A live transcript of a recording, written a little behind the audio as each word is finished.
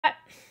chat.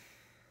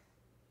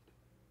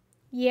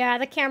 Yeah,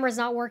 the camera's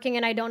not working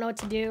and I don't know what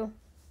to do.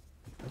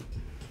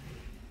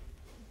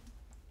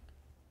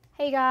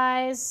 Hey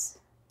guys.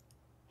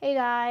 Hey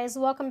guys,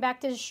 welcome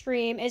back to the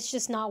stream. It's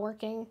just not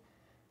working.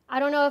 I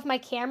don't know if my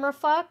camera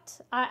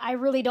fucked. I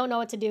really don't know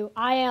what to do.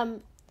 I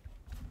don't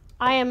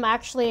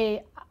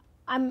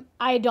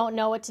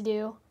know what to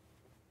do.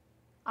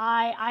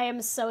 I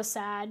am so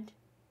sad.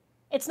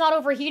 It's not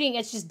overheating,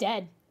 it's just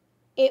dead.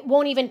 It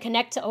won't even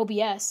connect to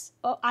OBS.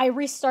 I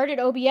restarted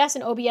OBS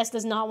and OBS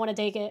does not want to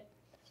take it.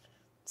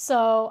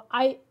 So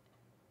I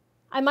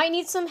might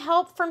need some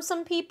help from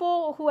some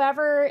people,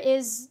 whoever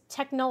is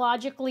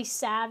technologically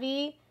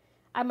savvy.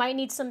 I might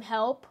need some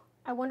help.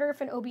 I wonder if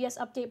an OBS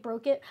update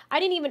broke it. I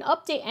didn't even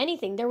update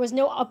anything. There was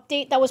no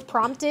update that was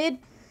prompted.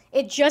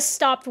 It just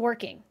stopped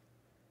working.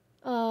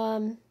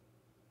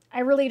 I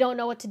really don't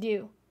know what to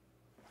do.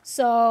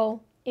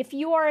 So if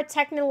you are a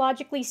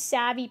technologically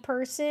savvy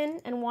person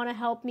and want to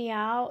help me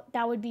out,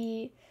 that would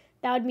mean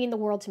the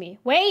world to me.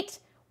 Wait!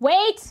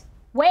 What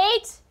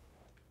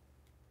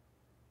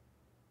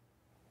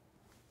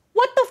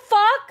the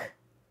fuck?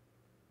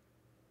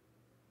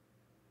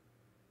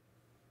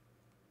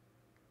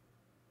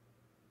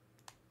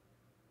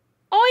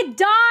 Oh, it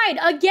died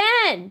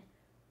again.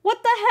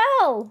 What the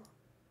hell?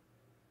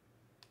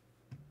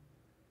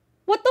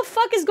 What the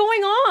fuck is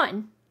going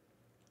on?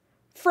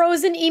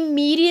 Frozen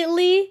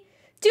immediately?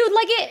 Dude,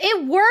 like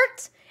it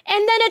worked and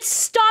then it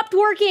stopped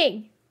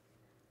working.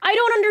 I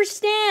don't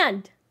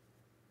understand.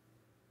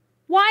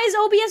 Why is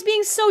OBS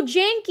being so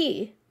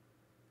janky?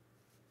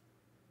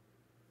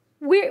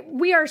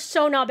 We are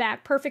so not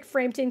back. Perfect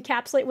frame to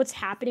encapsulate what's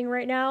happening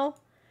right now.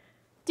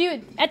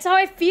 Dude, that's how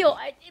I feel.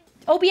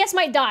 OBS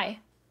might die.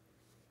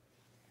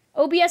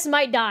 OBS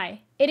might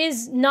die. It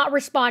is not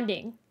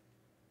responding.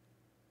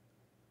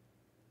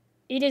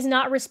 It is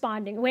not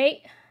responding.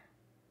 Wait.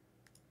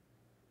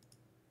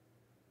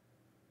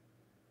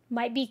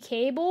 Might be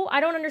cable? I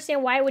don't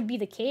understand why it would be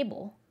the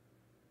cable.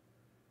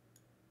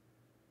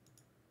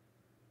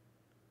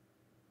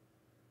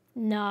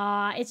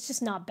 Nah, it's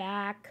just not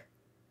back.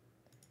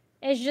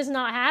 It's just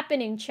not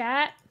happening,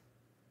 chat.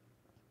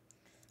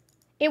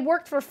 It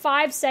worked for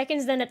 5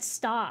 seconds, then it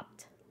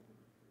stopped.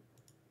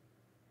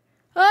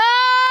 Ah!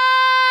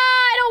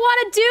 I don't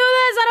want to do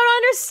this! I don't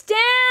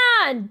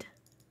understand!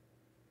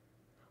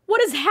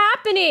 What is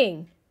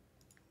happening?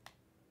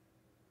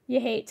 You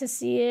hate to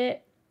see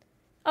it.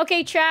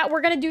 Okay, chat,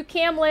 we're gonna do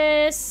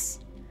camless.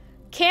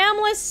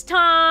 Camless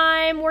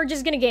time! We're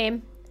just gonna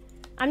game.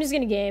 I'm just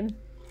gonna game.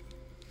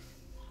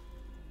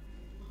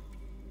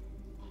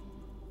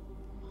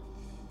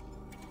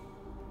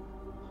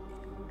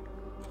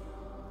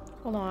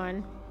 Hold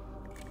on.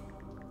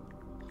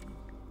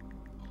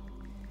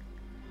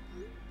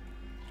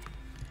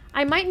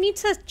 I might need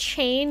to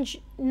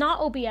change, not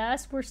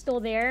OBS, we're still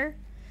there.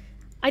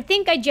 I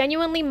think I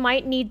genuinely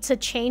might need to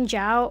change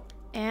out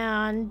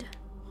and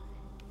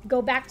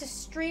go back to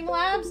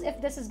Streamlabs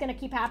if this is gonna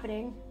keep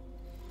happening.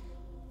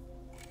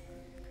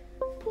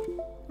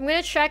 I'm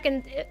gonna check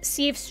and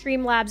see if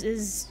Streamlabs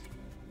is...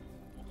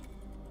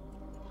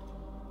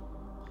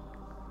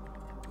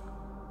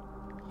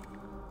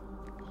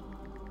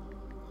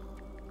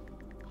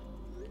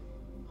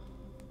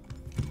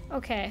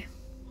 Okay.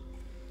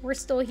 We're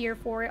still here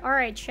for it.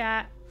 Alright,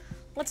 chat.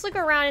 Let's look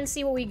around and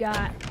see what we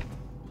got.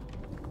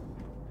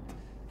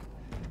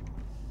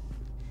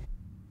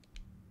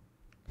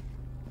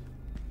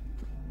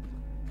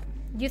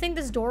 Do you think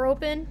this door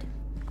opened?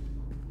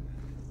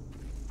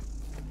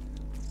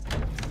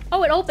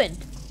 Oh, it opened.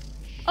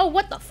 Oh,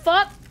 what the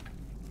fuck?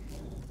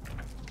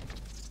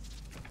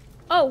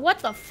 Oh, what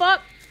the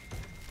fuck?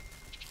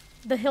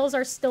 The hills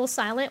are still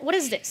silent. What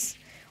is this?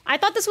 I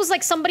thought this was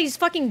like somebody's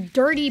fucking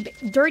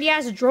dirty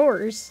ass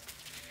drawers.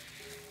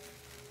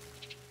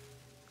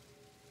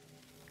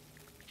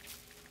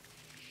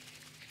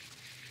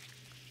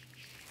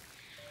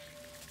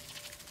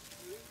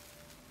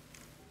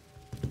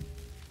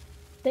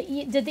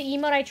 Did the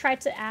emote I tried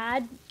to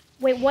add?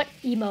 Wait, what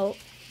emote?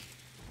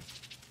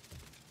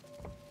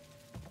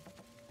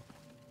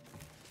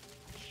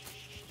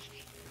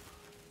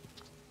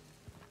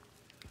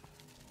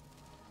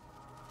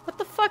 What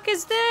the fuck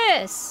is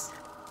this?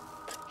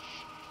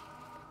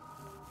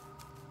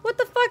 What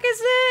the fuck is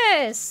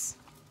this?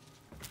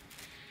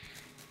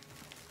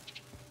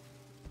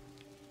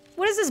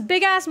 What is this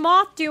big ass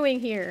moth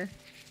doing here?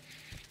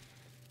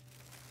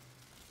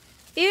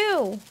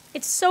 Ew,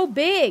 it's so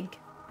big.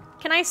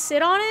 Can I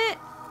sit on it?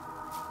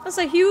 That's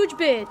a huge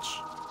bitch.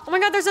 Oh my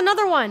god, there's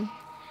another one.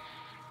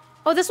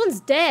 Oh, this one's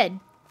dead.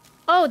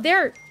 Oh,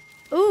 there.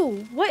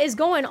 Ooh, what is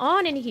going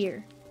on in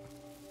here?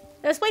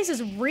 This place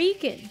is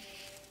reeking.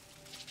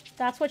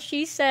 That's what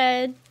she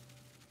said.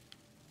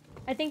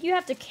 I think you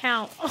have to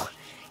count. Oh,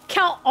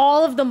 count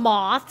all of the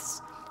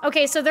moths.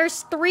 Okay, so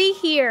there's 3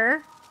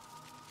 here.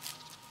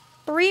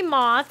 3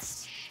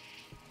 moths.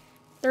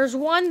 There's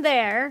 1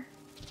 there.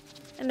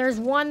 And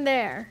there's 1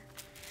 there.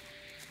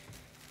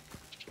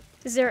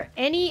 Is there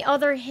any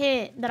other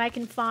hint that I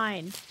can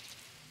find?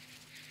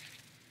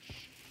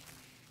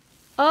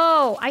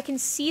 Oh, I can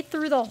see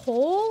through the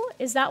hole?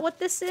 Is that what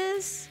this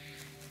is?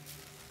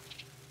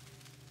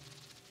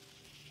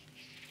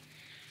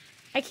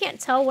 I can't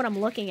tell what I'm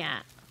looking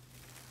at.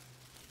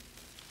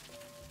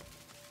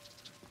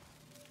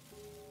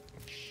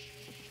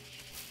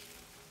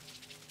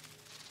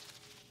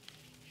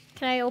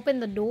 Can I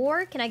open the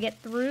door? Can I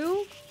get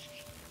through?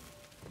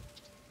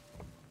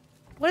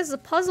 What is the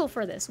puzzle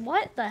for this?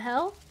 What the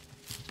hell?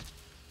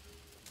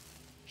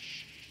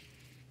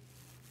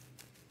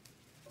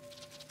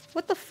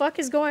 What the fuck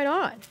is going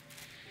on?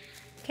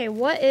 Okay,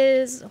 what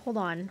is... Hold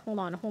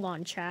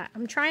on, chat.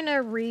 I'm trying to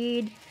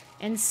read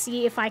and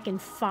see if I can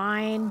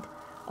find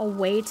a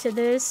way to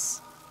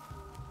this.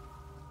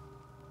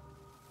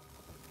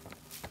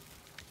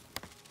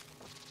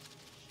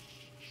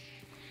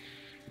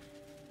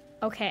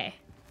 Okay.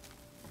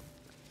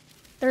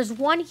 There's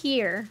one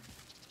here.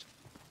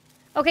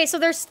 Okay, so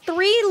there's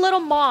 3 little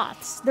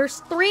moths.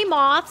 There's 3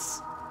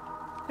 moths.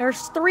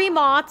 There's 3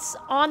 moths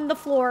on the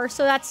floor,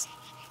 so that's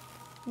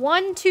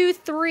 1, 2,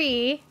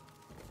 3.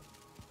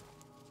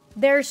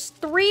 There's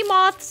 3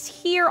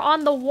 moths here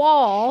on the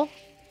wall.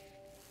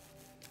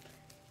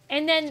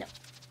 And then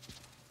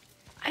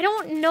I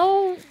don't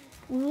know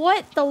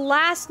what the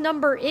last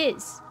number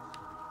is.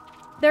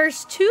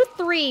 There's 2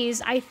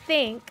 3s, I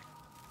think.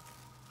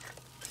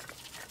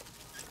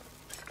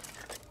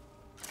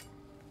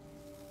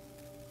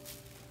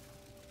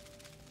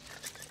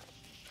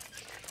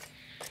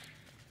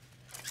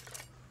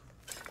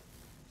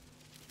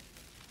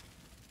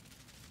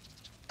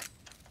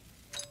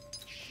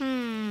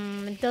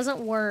 It doesn't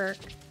work.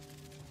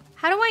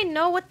 How do I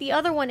know what the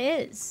other one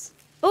is?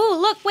 Oh,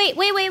 look, wait.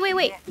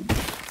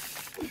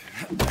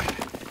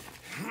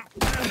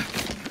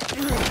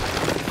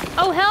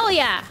 Oh, hell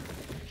yeah.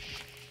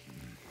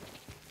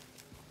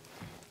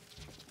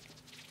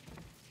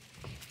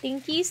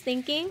 Stinky's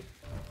thinking.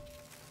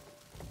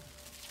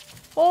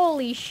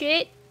 Holy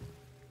shit.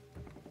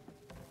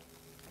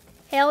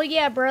 Hell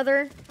yeah,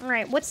 brother. All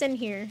right, what's in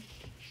here?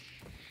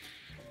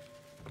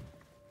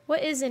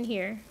 What is in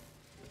here?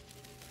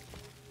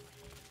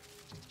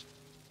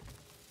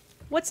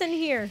 What's in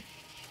here?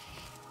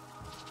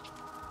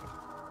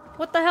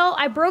 What the hell?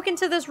 I broke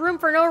into this room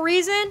for no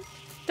reason?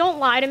 Don't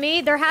lie to me.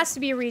 There has to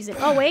be a reason.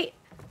 Oh, wait.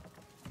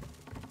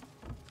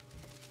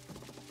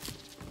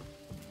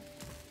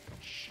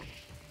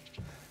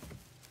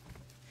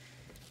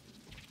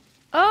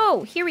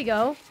 Oh, here we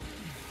go.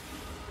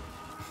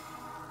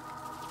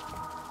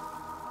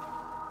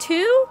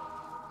 2?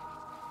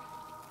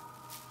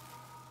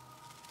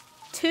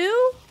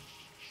 2?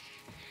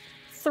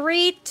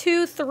 3,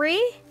 2,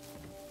 3?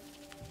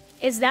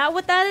 Is that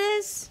what that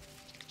is?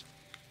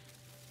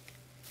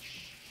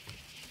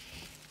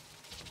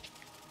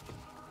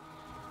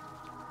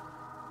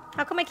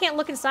 How come I can't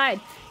look inside?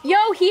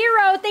 Yo,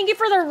 Hero, thank you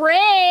for the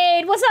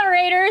raid. What's up,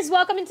 Raiders?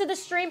 Welcome into the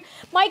stream.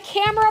 My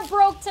camera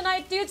broke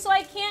tonight, dude, so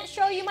I can't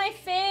show you my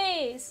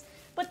face.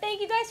 But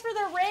thank you guys for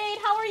the raid.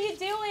 How are you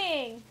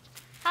doing?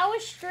 How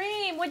was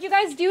stream? What'd you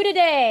guys do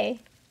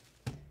today?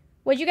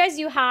 What'd you guys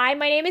do? Hi,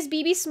 my name is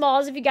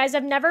BBsmols. If you guys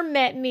have never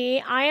met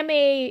me, I am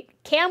a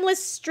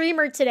camless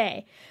streamer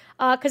today.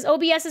 Because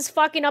OBS is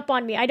fucking up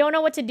on me. I don't know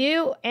what to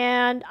do,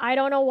 and I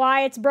don't know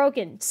why it's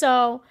broken.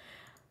 So,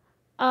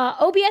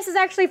 OBS is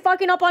actually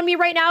fucking up on me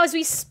right now as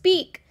we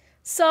speak.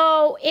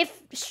 So,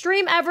 if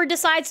stream ever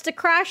decides to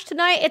crash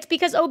tonight, it's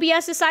because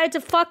OBS decided to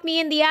fuck me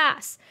in the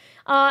ass.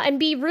 And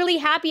be really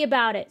happy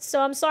about it.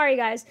 So, I'm sorry,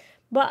 guys.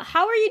 But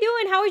how are you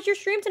doing? How was your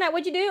stream tonight?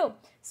 What'd you do?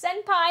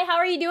 Senpai, how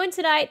are you doing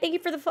tonight? Thank you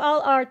for the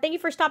thank you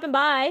for stopping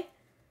by.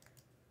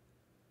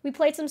 We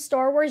played some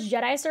Star Wars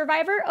Jedi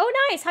Survivor. Oh,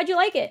 nice. How'd you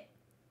like it?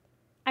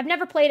 I've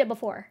never played it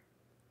before.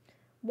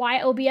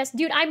 Why OBS?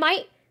 Dude,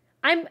 I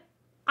am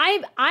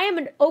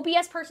an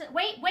OBS person.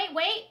 Wait.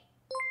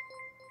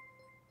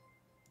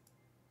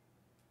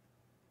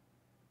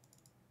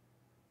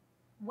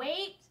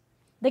 Wait.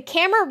 The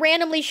camera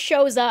randomly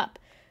shows up.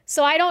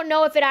 So I don't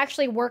know if it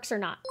actually works or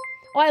not.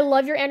 Oh, I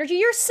love your energy.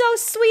 You're so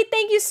sweet.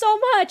 Thank you so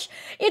much.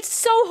 It's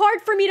so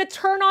hard for me to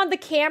turn on the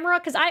camera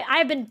because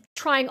I've been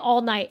trying all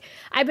night.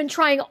 I've been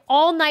trying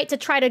all night to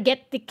try to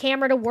get the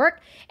camera to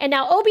work. And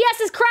now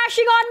OBS is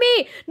crashing on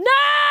me. No!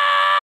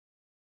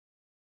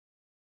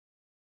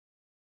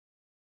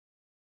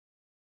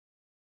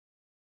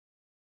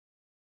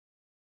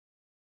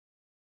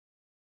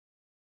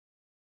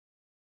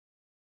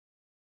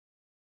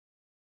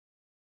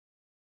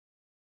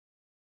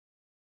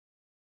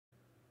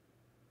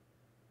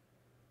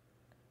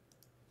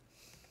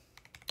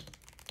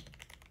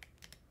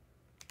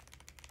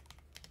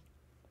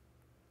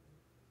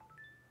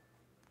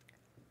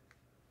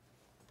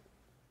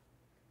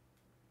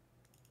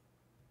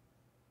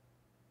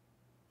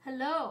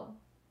 Hello.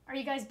 Are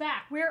you guys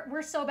back?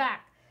 We're so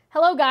back.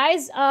 Hello,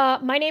 guys.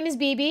 My name is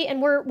BB,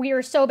 and we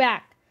are so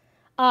back.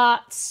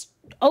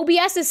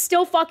 OBS is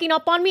still fucking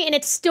up on me, and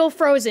it's still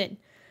frozen.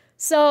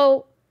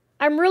 So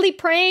I'm really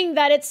praying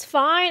that it's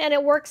fine and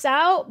it works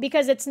out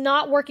because it's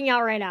not working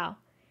out right now.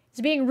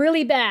 It's being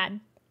really bad.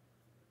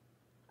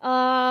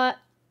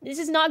 This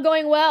is not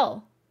going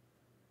well.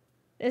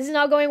 This is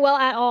not going well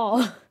at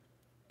all.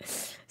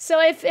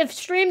 So if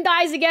stream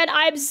dies again,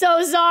 I'm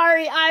so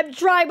sorry. I'm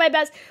trying my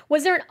best.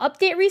 Was there an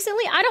update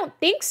recently? I don't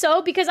think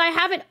so because I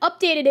haven't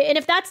updated it. And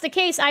if that's the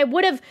case, I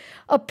would have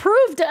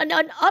approved an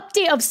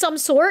update of some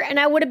sort, and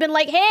I would have been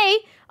like, hey,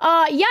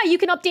 yeah, you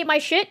can update my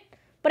shit.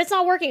 But it's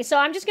not working. So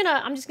I'm just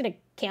gonna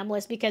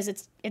camless because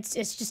it's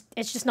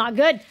just not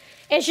good.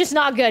 It's just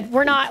not good.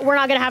 We're not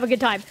gonna have a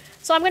good time.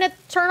 So I'm gonna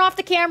turn off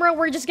the camera.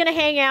 We're just gonna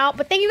hang out.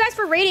 But thank you guys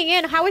for rating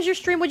in. How was your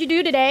stream? What'd you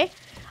do today?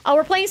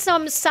 We're playing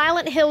some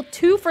Silent Hill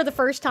 2 for the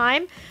first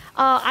time.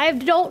 I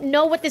don't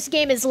know what this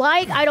game is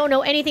like. I don't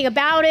know anything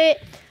about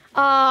it.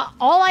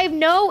 All I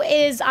know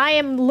is I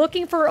am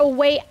looking for a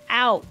way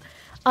out.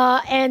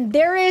 And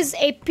there is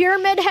a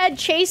pyramid head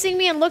chasing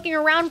me and looking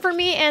around for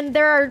me, and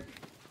there are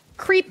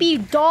creepy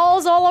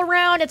dolls all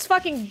around. It's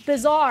fucking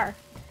bizarre.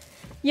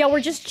 Yeah,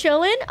 we're just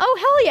chilling. Oh,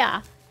 hell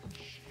yeah.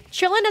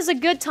 Chilling is a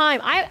good time.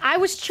 I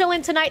was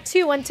chilling tonight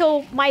too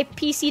until my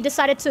PC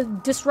decided to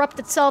disrupt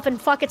itself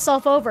and fuck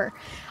itself over.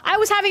 I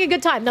was having a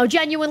good time. No,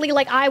 genuinely,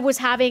 like, I was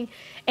having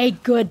a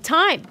good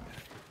time.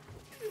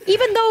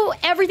 Even though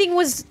everything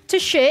was to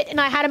shit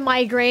and I had a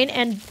migraine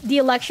and the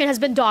election has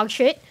been dog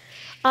shit,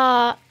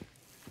 I'm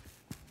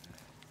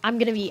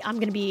gonna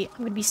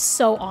be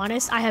so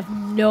honest. I have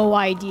no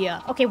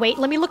idea. Okay, wait,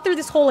 let me look through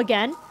this hole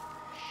again.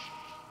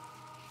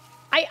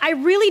 I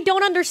really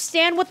don't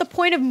understand what the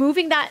point of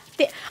moving that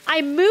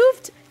I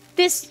moved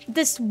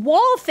this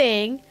wall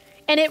thing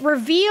and it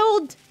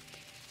revealed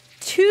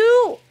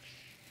two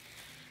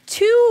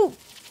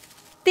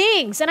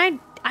things and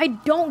I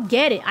don't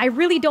get it. I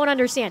really don't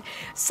understand.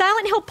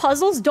 Silent Hill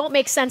puzzles don't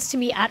make sense to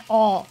me at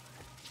all.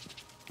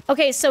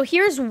 Okay, so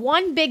here's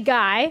one big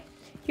guy.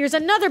 Here's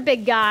another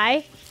big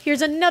guy.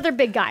 Here's another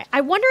big guy.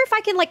 I wonder if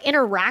I can, like,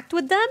 interact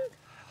with them?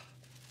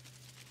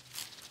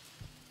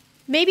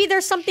 Maybe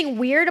there's something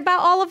weird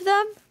about all of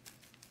them?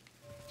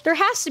 There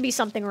has to be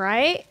something,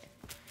 right?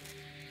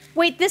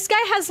 Wait, this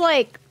guy has,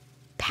 like,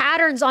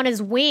 patterns on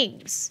his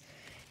wings.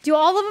 Do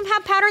all of them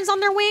have patterns on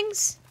their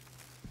wings?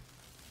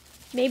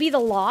 Maybe the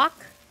lock?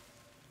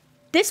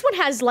 This one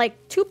has,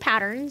 like, 2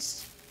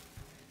 patterns.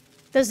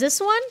 Does this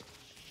one?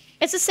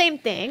 It's the same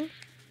thing.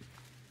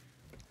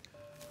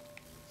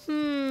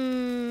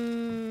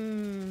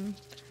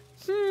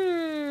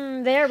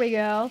 There we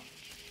go.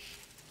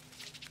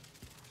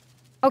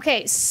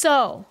 Okay,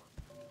 so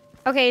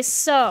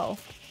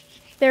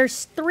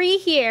there's 3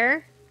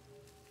 here,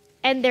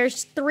 and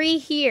there's 3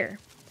 here,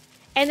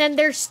 and then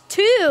there's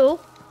 2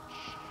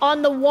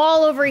 on the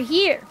wall over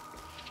here.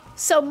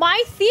 So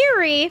my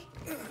theory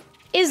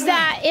is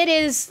that it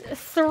is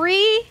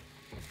 3,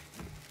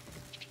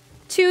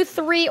 2,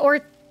 3, or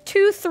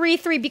 2, 3,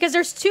 3, because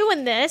there's 2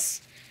 in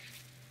this.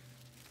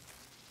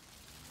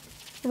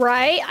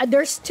 Right?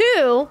 There's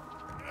 2.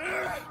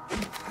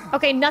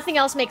 Okay, nothing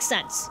else makes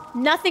sense.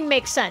 Nothing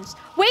makes sense.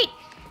 Wait!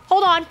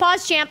 Hold on,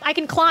 pause, champ. I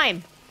can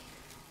climb.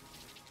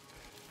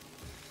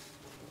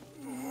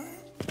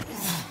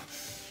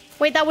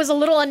 Wait, that was a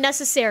little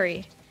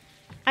unnecessary.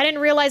 I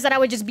didn't realize that I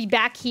would just be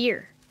back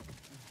here.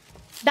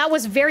 That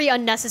was very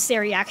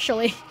unnecessary,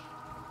 actually.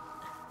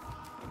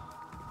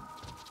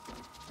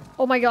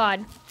 Oh my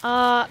god.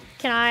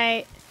 Can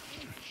I...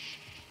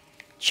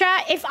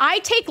 Chat, if I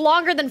take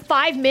longer than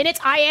 5 minutes,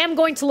 I am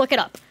going to look it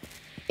up.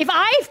 If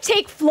I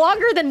take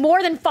longer than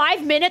more than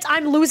 5 minutes,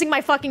 I'm losing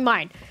my fucking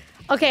mind.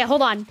 Okay,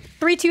 hold on.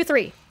 3, 2,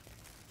 3.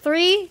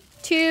 3,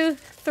 2,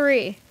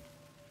 3.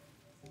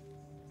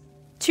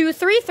 2,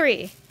 3,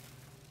 3.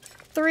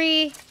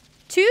 3,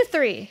 2,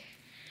 3.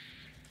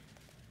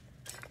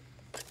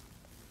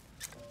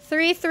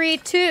 3, 3,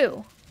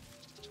 2.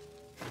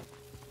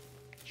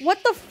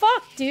 What the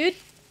fuck, dude?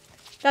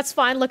 That's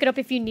fine. Look it up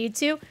if you need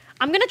to.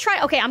 I'm gonna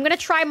try... Okay, I'm gonna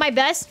try my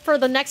best for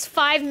the next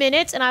 5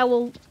 minutes, and I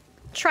will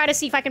try to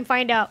see if I can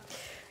find out.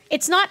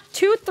 It's not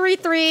 2, 3,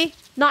 3.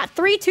 Not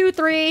 3, 2,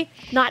 3.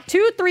 Not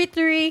 2, 3,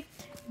 3.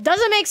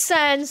 Doesn't make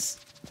sense.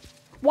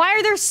 Why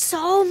are there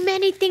so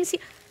many things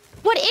here?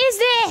 What is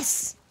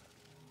this?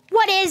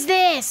 What is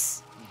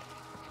this?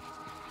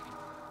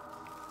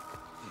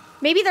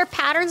 Maybe they're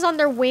patterns on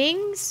their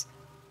wings?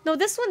 No,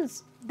 this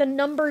one's the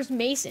numbers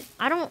Mason.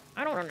 I don't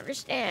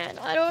understand.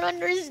 I don't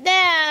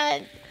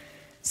understand.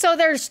 So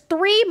there's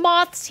 3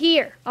 moths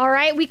here, all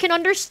right? We can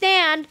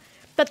understand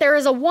that there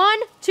is a 1,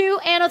 2,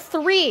 and a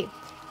 3.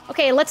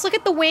 Okay, let's look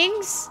at the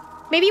wings.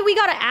 Maybe we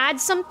gotta add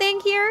something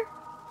here.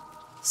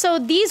 So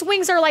these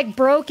wings are, like,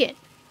 broken.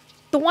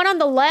 The one on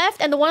the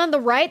left and the one on the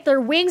right, their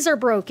wings are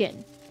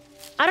broken.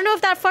 I don't know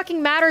if that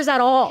fucking matters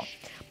at all.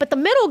 But the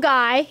middle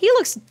guy, he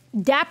looks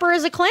dapper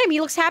as a clam.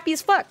 He looks happy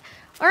as fuck.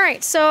 All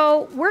right,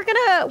 so we're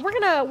gonna.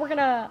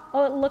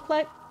 Oh, it looked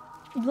like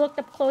you looked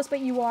up close,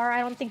 but you are.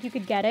 I don't think you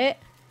could get it.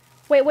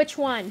 Wait, which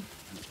one?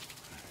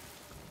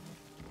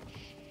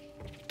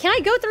 Can I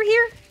go through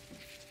here?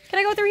 Can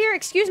I go through here?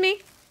 Excuse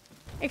me.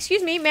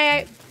 Excuse me, may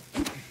I?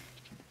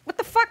 What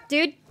the fuck,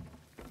 dude?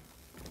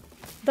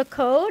 The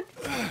code?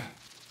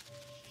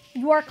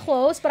 You are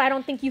close, but I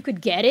don't think you could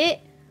get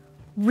it.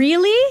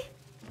 Really?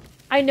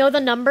 I know the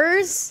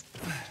numbers.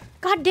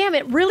 God damn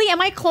it. Really?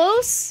 Am I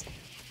close?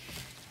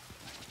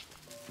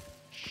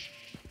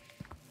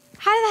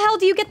 hell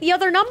do you get the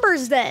other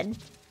numbers then?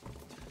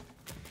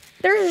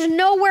 There's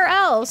nowhere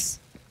else.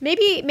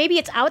 Maybe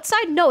it's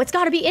outside? No, it's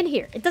gotta be in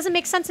here. It doesn't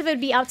make sense if it would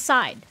be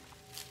outside.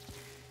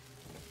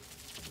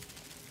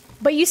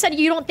 But you said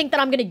you don't think that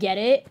I'm gonna get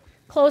it.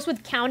 Close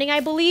with counting, I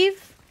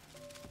believe.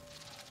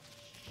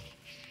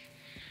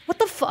 What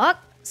the fuck?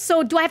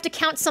 So do I have to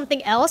count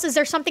something else? Is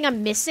there something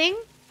I'm missing?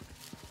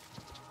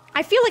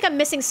 I feel like I'm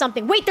missing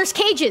something. Wait, there's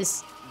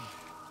cages.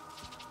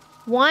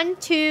 1,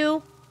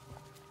 2.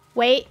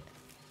 Wait.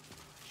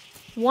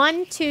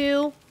 1,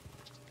 2,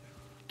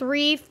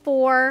 3,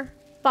 4,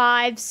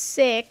 5,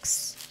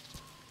 6,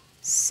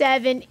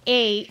 7,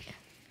 8,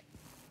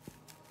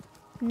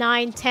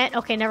 9, 10.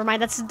 Okay, never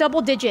mind. That's a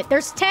double digit.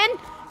 There's 10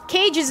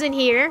 cages in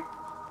here.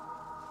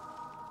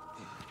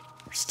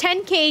 There's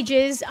 10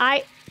 cages.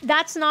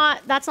 That's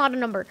not a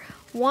number.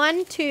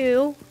 1,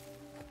 2,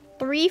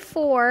 3,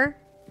 4.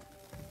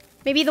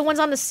 Maybe the ones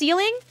on the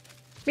ceiling?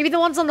 Maybe the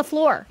ones on the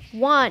floor.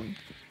 1,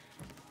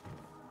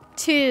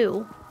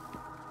 2,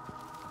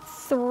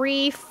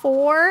 3,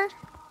 4,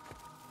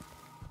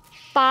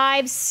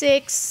 5,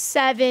 6,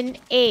 7,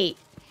 8.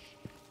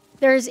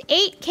 There's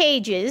 8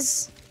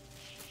 cages.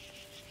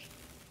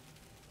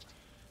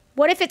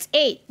 What if it's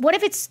 8? What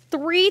if it's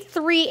 3,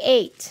 3,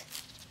 8?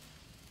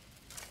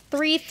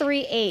 3,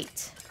 3,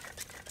 8.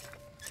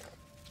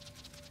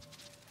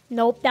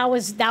 Nope, that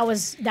was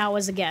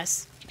a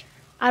guess.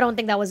 I don't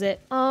think that was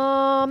it.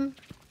 God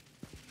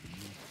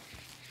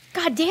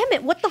damn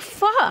it, what the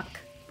fuck?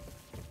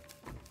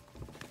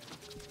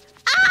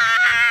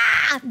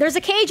 Ah! There's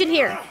a cage in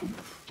here.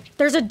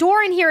 There's a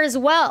door in here as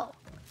well.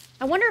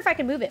 I wonder if I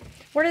can move it.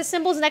 What are the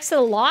symbols next to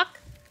the lock?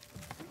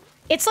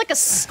 It's like a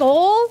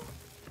skull.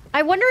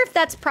 I wonder if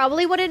that's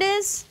probably what it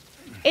is.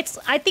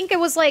 I think it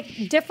was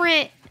like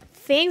different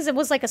things. It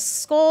was like a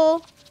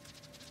skull.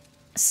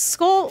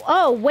 Skull.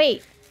 Oh,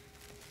 wait.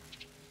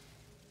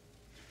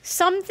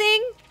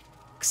 Something.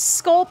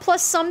 Skull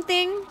plus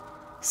something.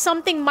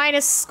 Something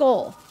minus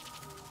skull.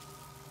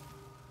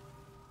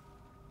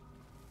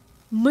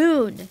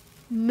 Moon.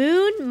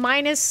 Moon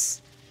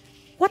minus...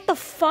 What the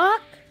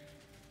fuck?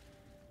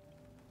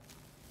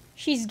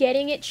 She's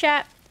getting it,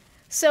 chat.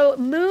 So,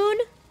 moon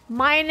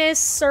minus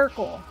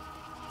circle.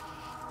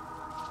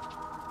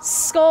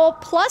 Skull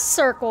plus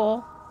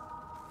circle.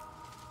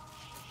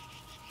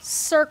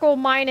 Circle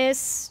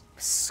minus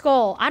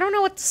skull. I don't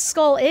know what the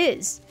skull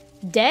is.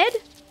 Dead?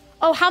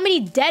 Oh, how many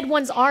dead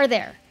ones are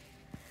there?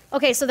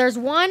 Okay, so there's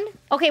 1.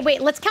 Okay,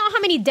 wait, let's count how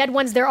many dead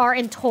ones there are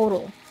in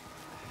total.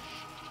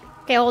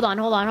 Okay, hold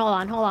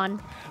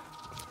on.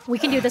 We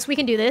can do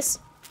this.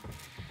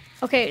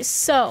 Okay,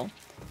 so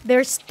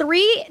there's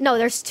 3. No,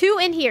 there's 2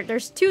 in here.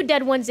 There's 2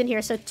 dead ones in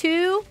here. So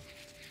 2.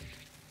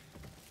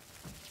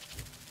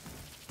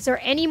 Is there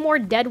any more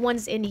dead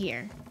ones in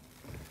here?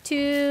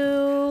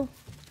 2.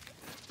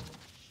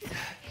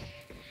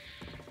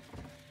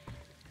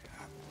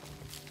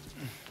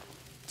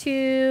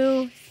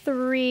 2,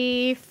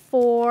 3,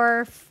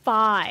 4,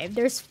 5.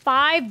 There's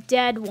 5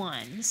 dead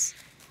ones.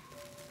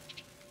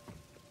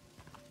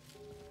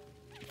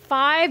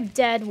 5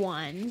 dead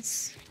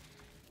ones.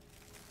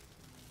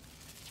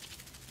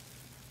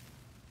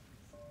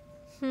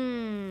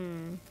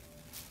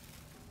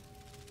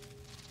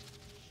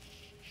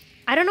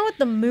 I don't know what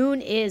the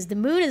moon is. The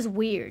moon is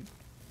weird.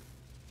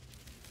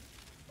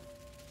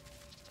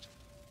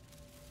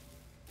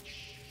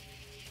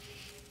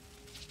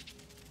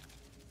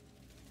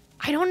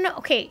 I don't know.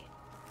 Okay.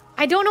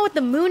 I don't know what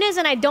the moon is,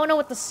 and I don't know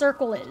what the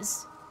circle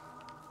is.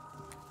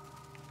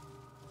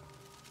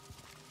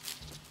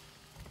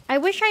 I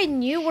wish I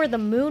knew where the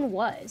moon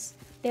was.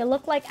 They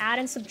look like add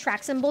and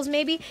subtract symbols,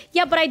 maybe?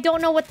 Yeah, but I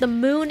don't know what the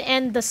moon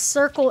and the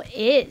circle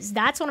is.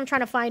 That's what I'm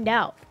trying to find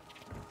out.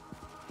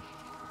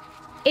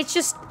 It's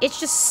just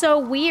so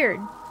weird.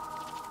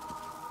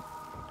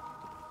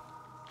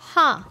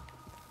 Huh.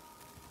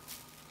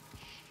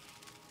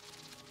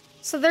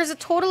 So there's a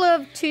total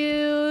of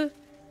 2,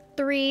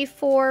 3,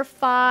 4,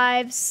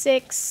 5,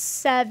 6,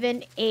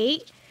 7,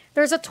 8.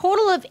 There's a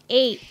total of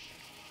 8.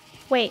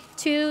 Wait,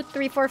 2,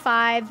 3, 4,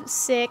 5,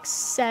 6,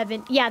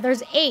 7. Yeah,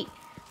 there's 8.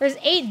 There's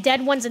 8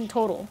 dead ones in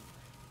total.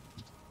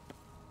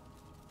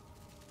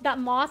 That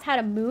moth had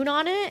a moon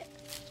on it?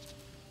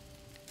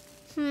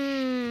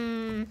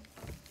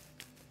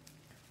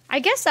 I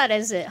guess that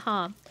is it,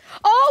 huh?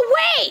 Oh,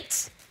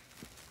 wait!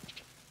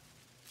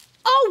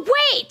 Oh,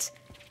 wait!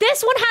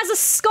 This one has a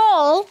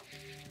skull.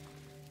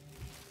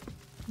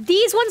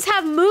 These ones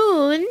have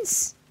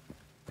moons.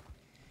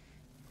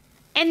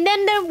 And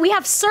then we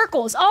have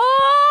circles.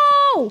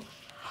 Oh!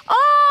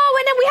 Oh,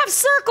 and then we have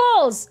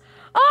circles.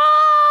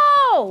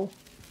 Oh!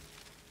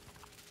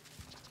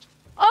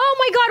 Oh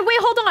my god, wait,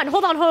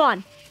 hold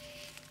on.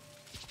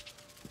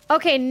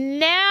 Okay,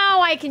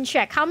 now I can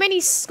check. How many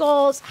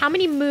skulls, how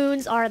many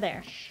moons are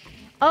there?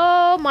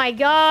 Oh my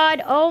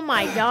god, oh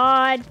my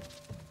god.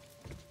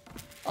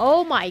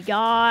 Oh my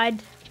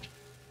god.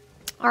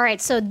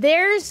 Alright, so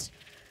there's...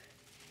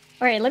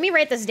 Alright, let me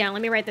write this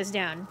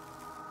down.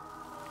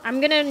 I'm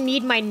gonna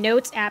need my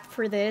notes app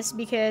for this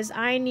because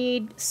I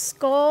need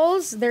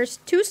skulls. There's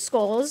 2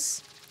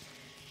 skulls.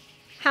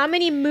 How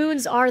many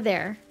moons are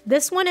there?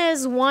 This one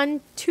is 2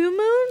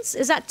 moons?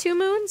 Is that 2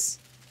 moons?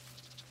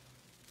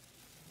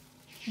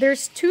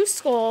 There's 2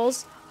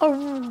 skulls.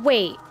 Oh,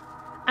 wait.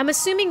 I'm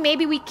assuming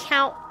maybe we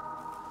count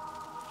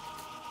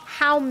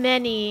how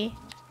many.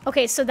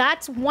 Okay, so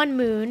that's 1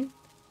 moon.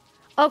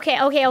 Okay.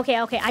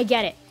 I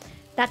get it.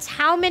 That's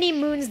how many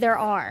moons there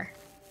are.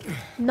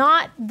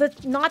 Not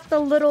the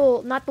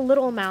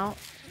little amount.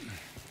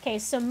 Okay,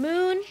 so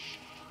moon.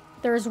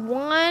 There's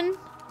 1.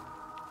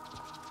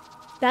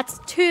 That's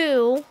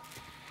 2.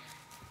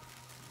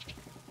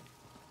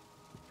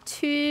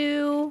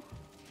 2.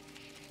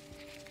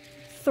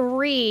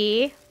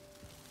 3.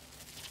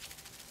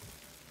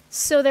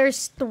 So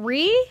there's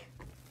 3?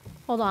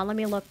 Hold on, let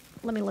me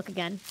look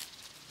again.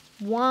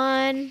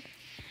 1.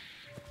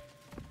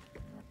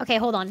 Okay,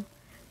 hold on.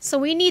 So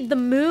we need the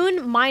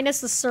moon minus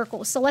the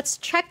circle. So let's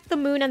check the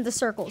moon and the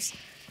circles.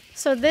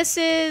 So this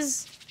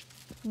is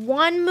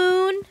 1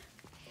 moon.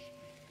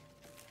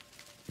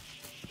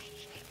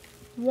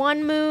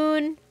 1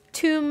 moon.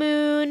 2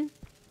 moon.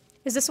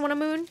 Is this one a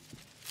moon?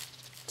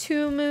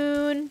 2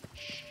 moon.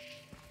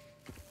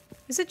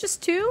 Is it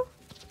just 2?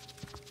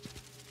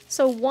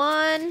 So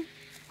 1,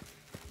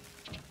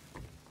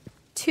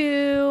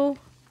 2,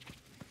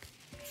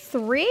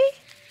 3?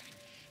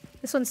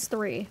 This one's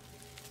 3.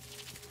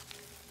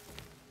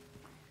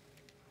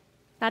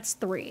 That's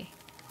 3.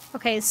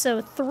 Okay,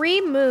 so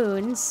 3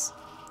 moons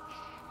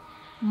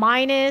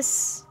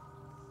minus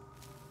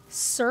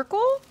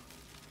circle?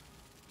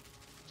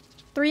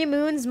 3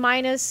 moons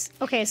minus...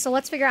 Okay, so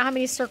let's figure out how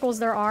many circles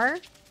there are.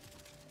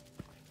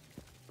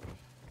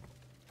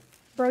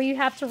 Bro, you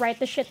have to write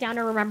the shit down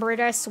and remember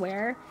it, I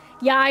swear.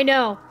 Yeah, I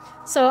know.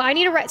 So I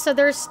need to write... So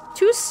there's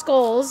 2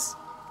 skulls.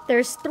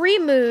 There's 3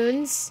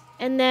 moons.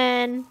 And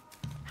then...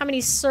 How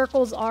many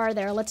circles are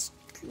there? Let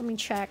me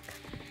check.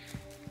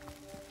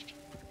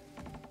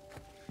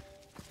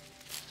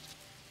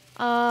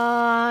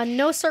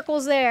 No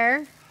circles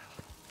there.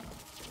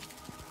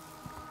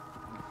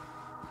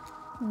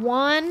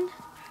 1,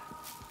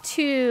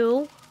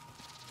 2,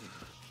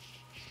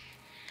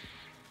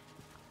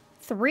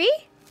 3?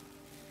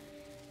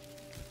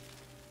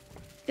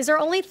 Is there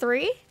only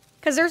 3?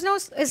 Because there's no...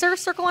 Is there a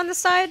circle on this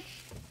side?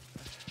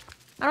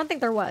 I don't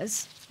think there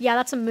was. Yeah,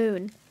 that's a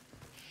moon.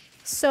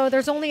 So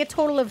there's only a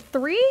total of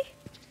 3?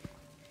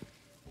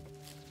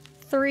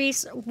 3...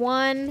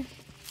 1,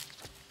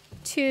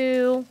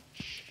 2,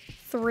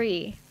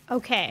 3.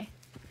 Okay.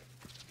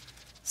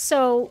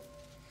 So...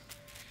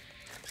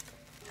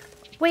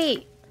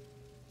 Wait.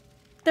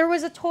 There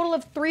was a total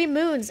of 3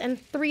 moons and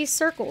 3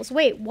 circles.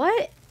 Wait,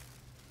 what?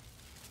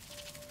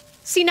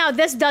 See, now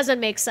this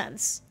doesn't make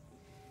sense.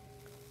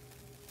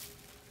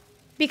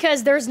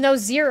 Because there's no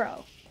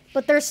 0.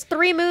 But there's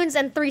 3 moons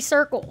and 3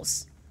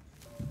 circles.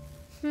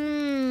 I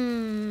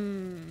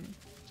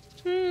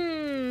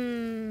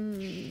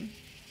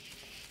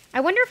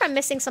wonder if I'm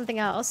missing something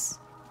else.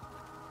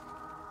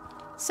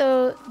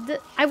 So,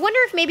 I wonder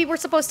if maybe we're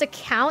supposed to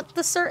count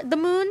the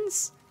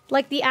moons?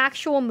 Like the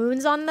actual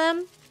moons on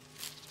them?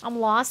 I'm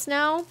lost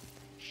now.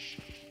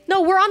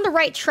 No, we're on the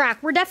right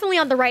track. We're definitely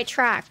on the right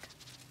track.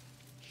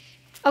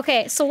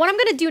 Okay, so what I'm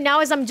gonna do now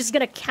is I'm just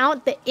gonna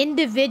count the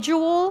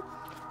individual...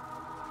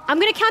 I'm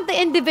gonna count the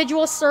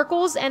individual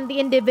circles and the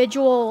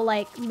individual,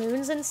 like,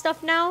 moons and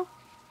stuff now.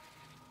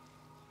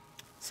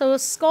 So,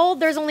 skull,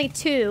 there's only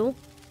 2.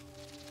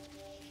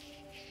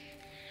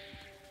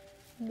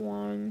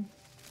 1.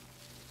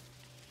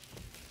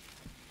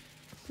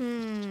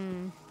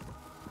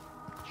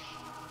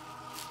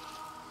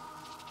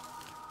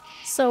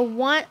 So,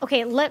 1...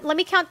 Okay, let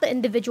me count the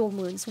individual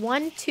moons.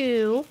 1,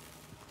 2...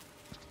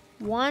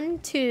 1,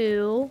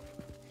 2...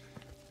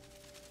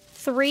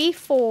 3,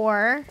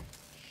 4...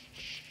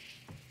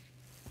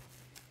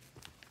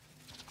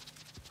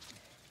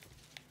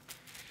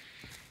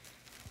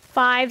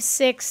 5,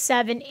 6,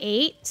 7,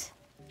 8.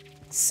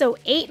 So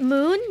 8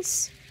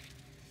 moons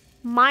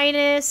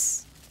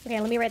minus... Okay,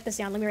 let me write this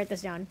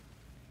down.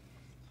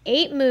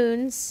 8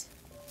 moons.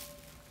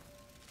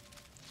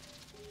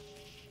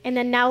 And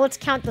then now let's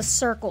count the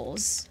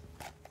circles.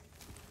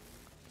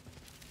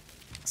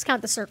 Let's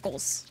count the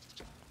circles.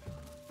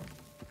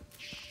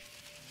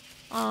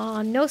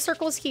 No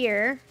circles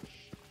here.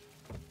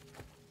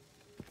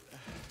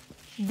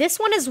 This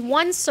one is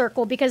 1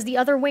 circle because the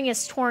other wing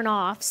is torn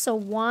off. So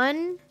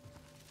 1...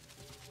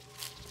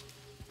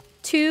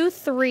 2,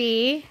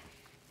 3,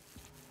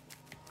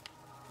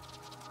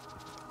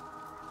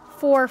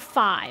 4,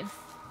 5.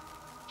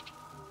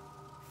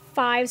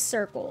 5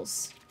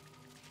 circles.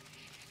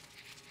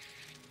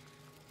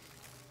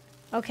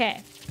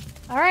 Okay.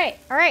 All right,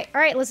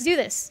 let's do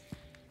this.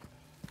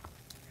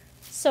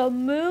 So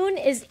moon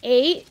is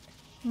 8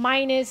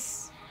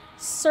 minus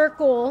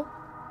circle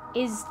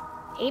is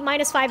 8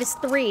 minus 5 is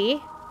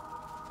 3.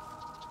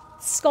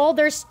 Skull,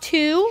 there's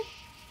 2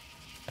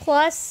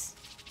 plus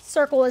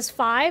circle is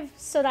 5,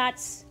 so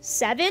that's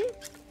 7.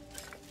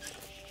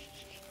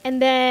 And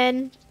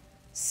then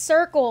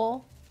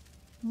circle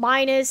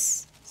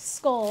minus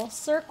skull.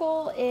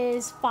 Circle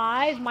is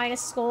 5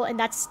 minus skull, and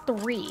that's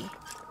 3.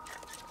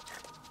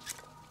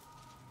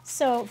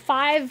 So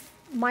 5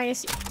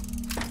 minus...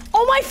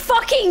 Oh my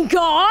fucking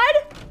god!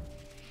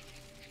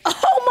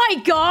 Oh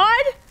my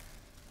god!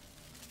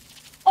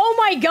 Oh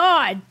my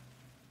god!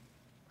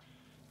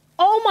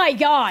 Oh my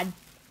god!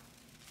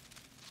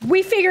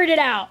 We figured it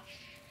out.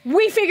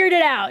 We figured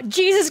it out.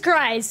 Jesus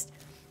Christ.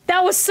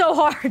 That was so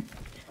hard.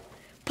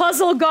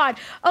 Puzzle god.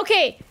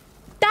 Okay,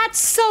 that's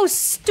so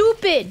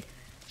stupid.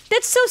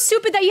 That's so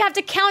stupid that you have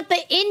to count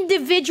the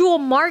individual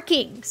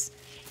markings.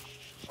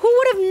 Who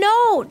would have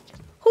known?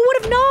 Who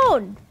would have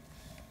known?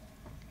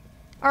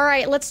 All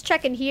right, let's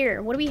check in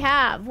here. What do we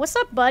have? What's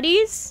up,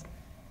 buddies?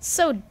 It's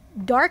so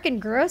dark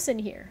and gross in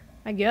here.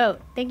 My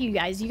goat. Thank you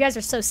guys. You guys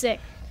are so sick.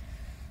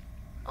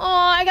 Oh,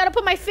 I gotta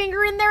put my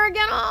finger in there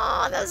again.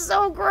 Oh, that's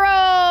so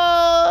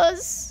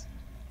gross.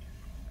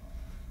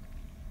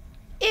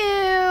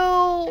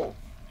 Ew.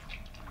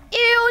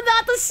 Ew,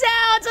 not the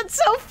sounds. That's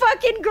so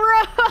fucking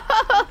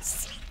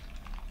gross.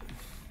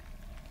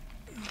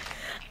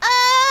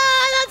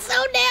 Ah, that's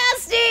so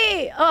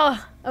nasty.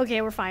 Oh,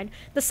 okay, we're fine.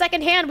 The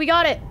second hand, we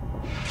got it.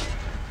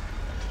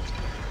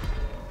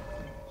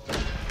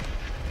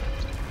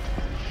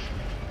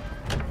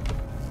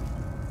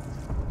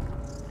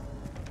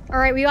 All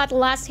right, we got the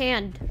last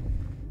hand.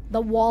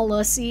 The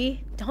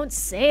Wallacey. Don't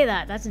say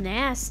that. That's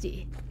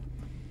nasty.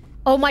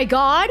 Oh my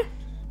god.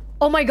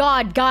 Oh my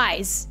god,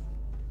 guys.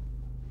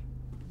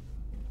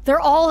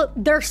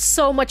 They're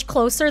so much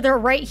closer. They're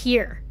right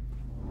here.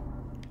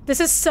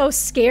 This is so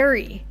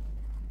scary.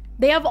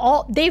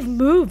 They've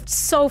moved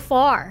so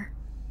far.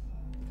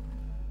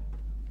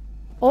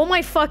 Oh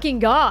my fucking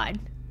god.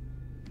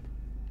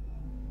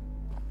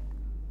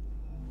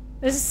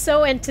 This is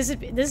so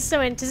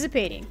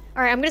anticipating.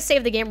 All right, I'm gonna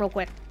save the game real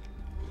quick.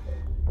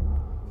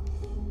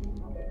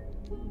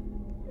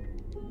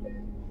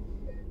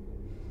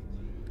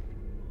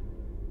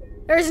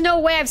 There's no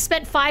way I've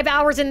spent 5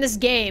 hours in this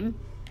game.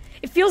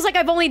 It feels like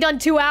I've only done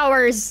 2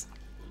 hours.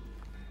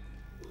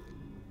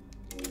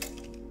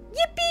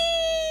 Yippee!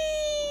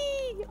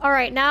 All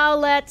right, now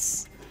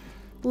let's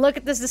look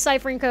at this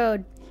deciphering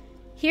code.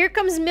 Here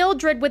comes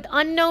Mildred with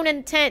unknown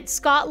intent.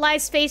 Scott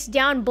lies face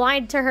down,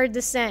 blind to her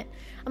descent.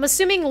 I'm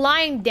assuming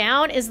lying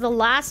down is the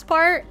last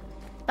part.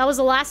 That was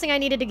the last thing I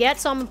needed to get,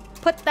 so I'm gonna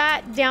put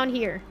that down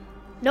here.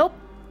 Nope.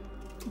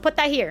 Put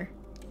that here.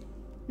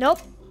 Nope.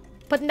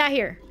 Putting that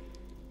here.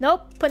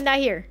 Nope. Putting that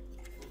here.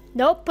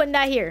 Nope. Putting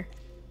that here.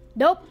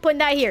 Nope. Putting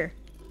that here.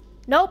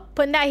 Nope.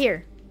 Putting that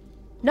here.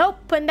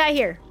 Nope. Putting that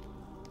here.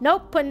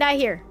 Nope. Putting that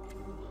here.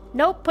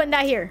 Nope. Putting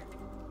that here.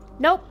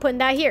 Nope. Putting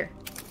that here.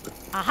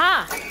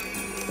 Aha!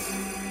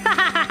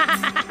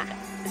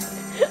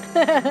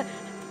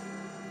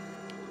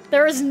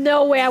 There is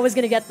no way I was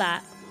gonna get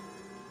that.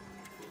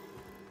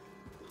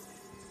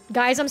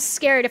 Guys, I'm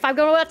scared. If I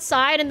go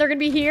outside and they're gonna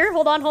be here,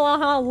 hold on,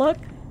 look.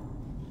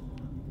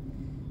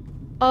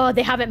 Oh,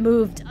 they haven't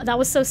moved. That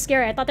was so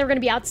scary. I thought they were gonna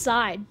be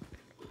outside.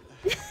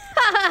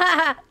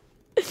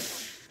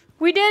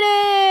 We did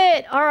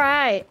it! All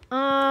right.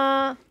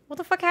 What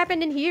the fuck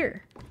happened in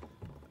here?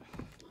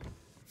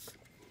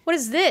 What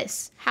is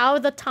this? How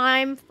the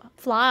time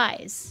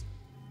flies.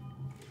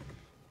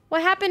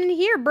 What happened in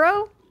here,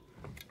 bro?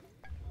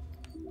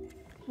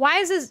 Why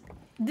is this...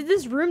 Did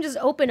this room just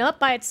open up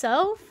by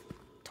itself?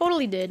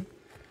 Totally did.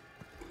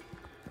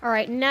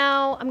 Alright,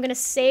 now I'm gonna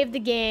save the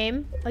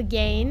game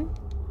again.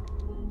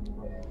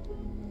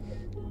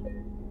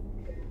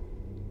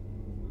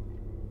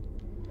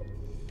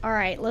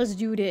 Alright, let's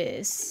do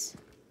this.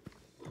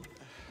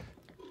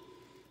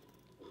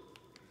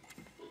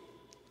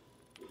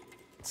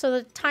 So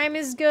the time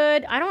is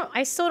good.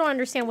 I still don't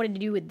understand what to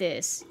do with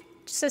this.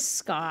 It just says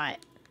Scott.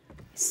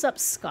 Sup,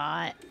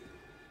 Scott.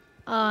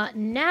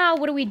 Now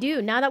what do we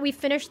do? Now that we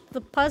finished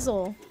the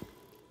puzzle.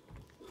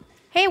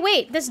 Hey,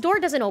 wait, this door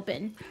doesn't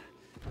open.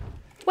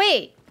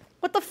 Wait,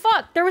 what the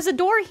fuck? There was a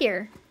door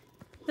here.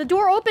 The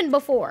door opened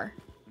before.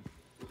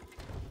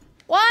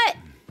 What?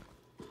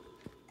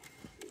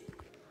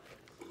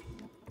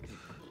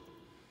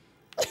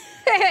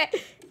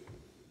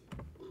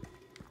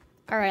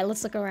 All right,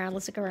 let's look around.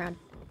 Let's look around.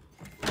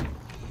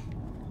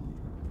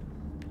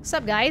 What's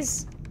up,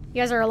 guys?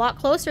 You guys are a lot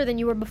closer than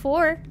you were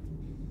before.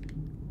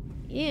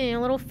 Yeah,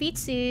 little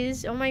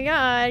feetsies. Oh my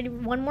god.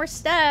 One more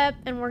step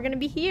and we're gonna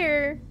be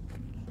here.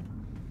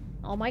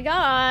 Oh my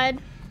god.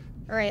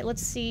 Alright,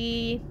 let's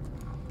see.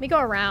 Let me go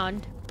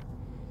around.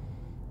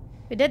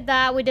 We did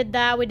that, we did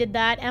that, we did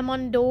that. M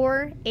on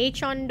door,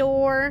 H on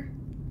door.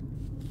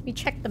 Let me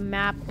check the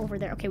map over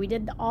there. Okay, we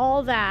did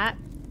all that.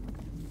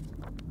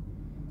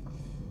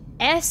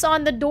 S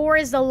on the door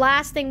is the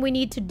last thing we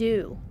need to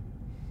do.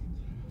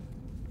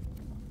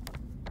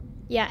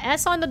 Yeah,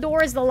 S on the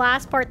door is the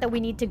last part that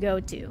we need to go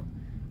to.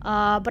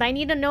 But I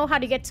need to know how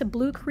to get to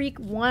Blue Creek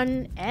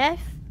 1F.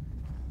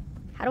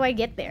 How do I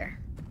get there?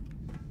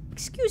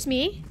 Excuse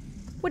me.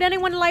 Would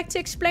anyone like to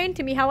explain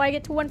to me how I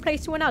get to one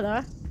place to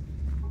another?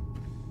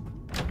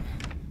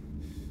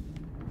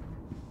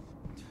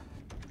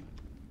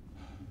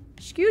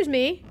 Excuse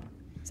me?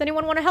 Does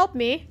anyone want to help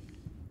me?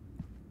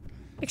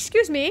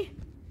 Excuse me?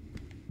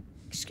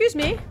 Excuse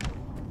me?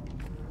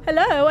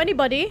 Hello,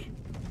 anybody?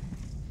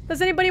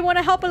 Does anybody want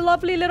to help a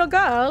lovely little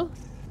girl?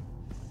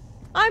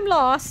 I'm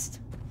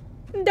lost.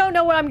 Don't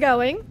know where I'm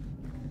going.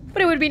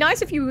 But it would be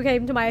nice if you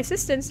came to my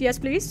assistance. Yes,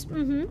 please.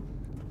 Mm-hmm.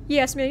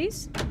 Yes,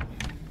 please.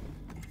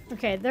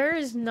 Okay, there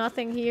is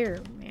nothing here.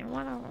 Man,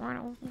 what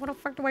the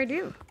fuck do I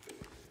do?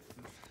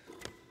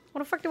 What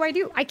the fuck do I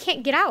do? I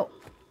can't get out.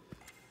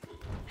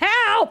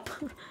 Help!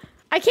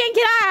 I can't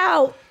get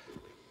out!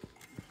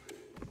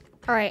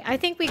 Alright, I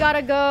think we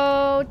gotta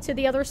go to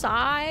the other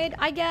side,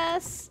 I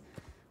guess.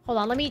 Hold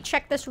on, let me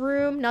check this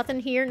room. Nothing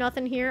here,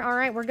 nothing here.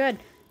 Alright, we're good.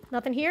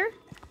 Nothing here?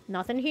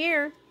 Nothing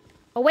here.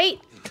 Oh,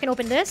 wait. I can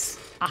open this.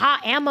 Aha,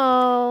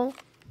 ammo.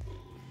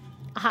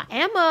 Aha,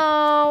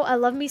 ammo. I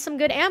love me some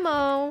good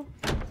ammo.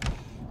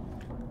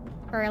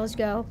 Alright, let's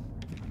go.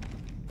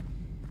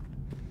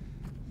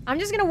 I'm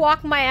just gonna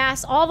walk my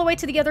ass all the way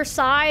to the other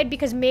side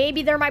because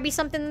maybe there might be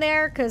something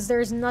there because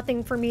there's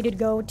nothing for me to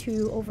go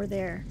to over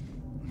there.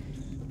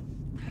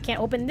 I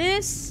can't open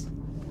this.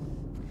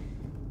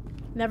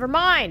 Never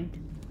mind.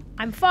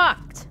 I'm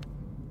fucked.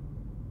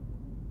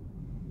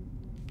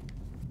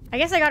 I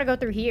guess I gotta go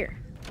through here.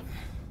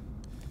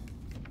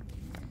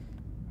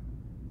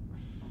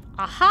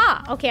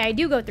 Aha! Okay, I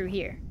do go through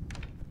here.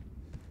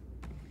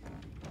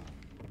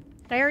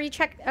 Did I already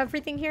check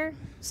everything here?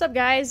 What's up,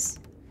 guys?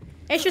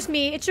 It's just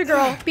me. It's your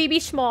girl,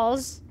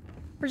 BBsmols.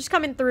 We're just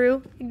coming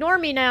through. Ignore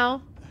me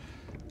now.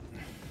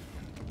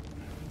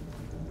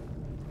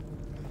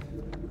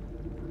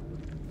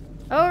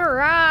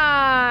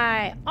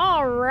 Alright.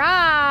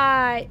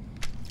 Alright.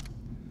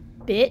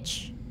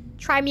 Bitch.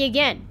 Try me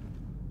again.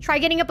 Try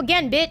getting up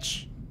again,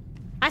 bitch.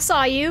 I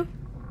saw you.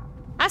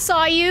 I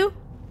saw you.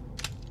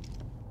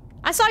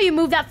 I saw you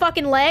move that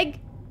fucking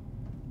leg.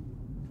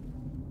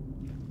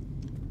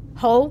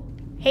 Ho.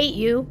 Hate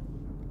you.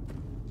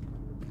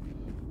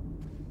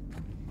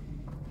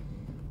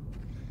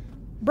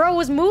 Bro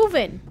was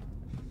moving.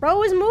 Bro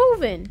was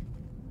moving.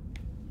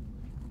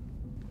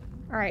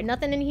 Alright,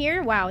 nothing in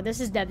here? Wow,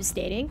 this is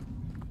devastating.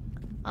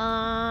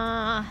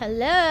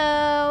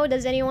 Hello?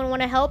 Does anyone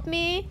want to help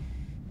me?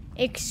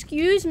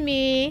 Excuse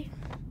me.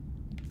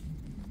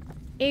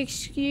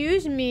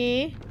 Excuse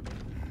me.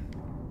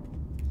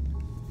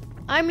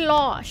 I'm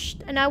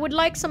lost, and I would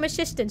like some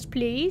assistance,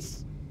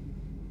 please.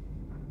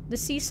 The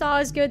seesaw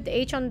is good, the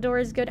H on the door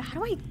is good. How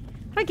do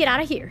I get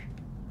out of here?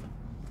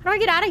 How do I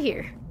get out of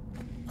here?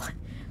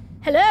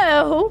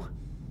 Hello?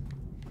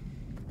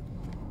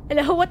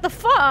 Hello, what the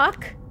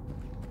fuck?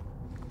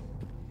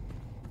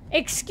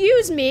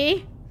 Excuse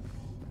me?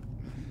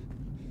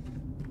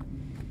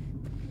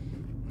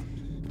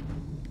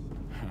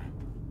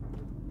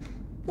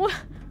 What?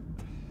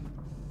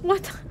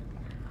 What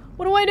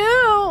do I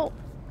do?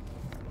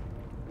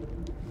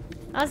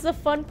 That's the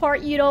fun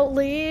part, you don't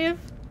leave.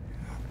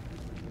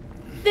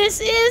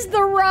 This is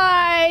the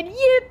ride!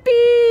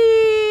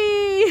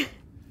 Yippee!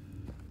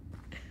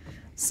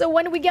 So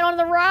when do we get on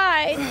the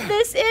ride?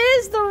 This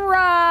is the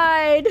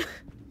ride!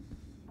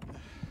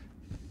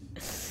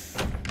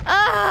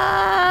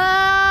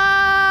 Ah!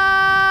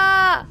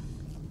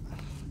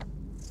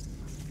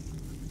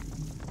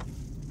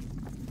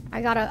 I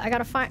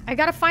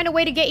gotta find a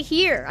way to get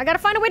here. I gotta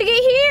find a way to get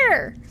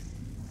here!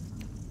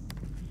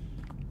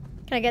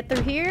 Can I get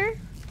through here?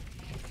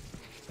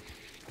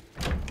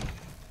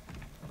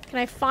 Can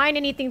I find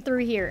anything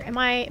through here? Am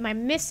I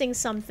missing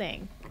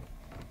something?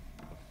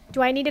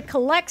 Do I need to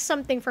collect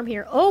something from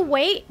here? Oh,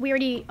 wait.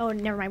 Oh,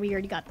 never mind. We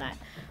already got that.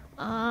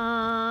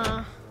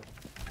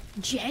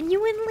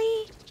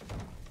 Genuinely?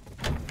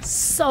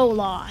 So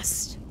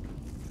lost.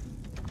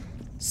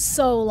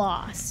 So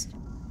lost.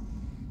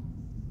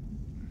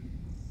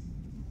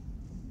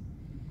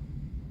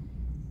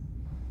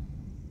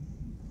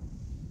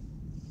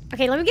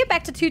 Okay, let me get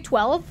back to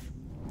 212.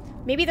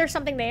 Maybe there's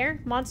something there.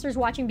 Monsters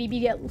watching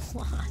BB get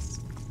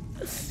lost.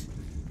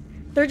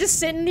 They're just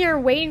sitting there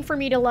waiting for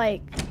me to,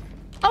 like...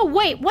 Oh,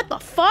 wait, what the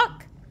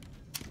fuck?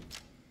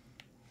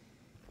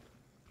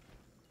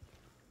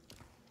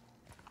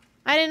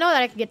 I didn't know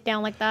that I could get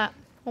down like that.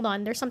 Hold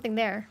on, there's something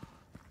there.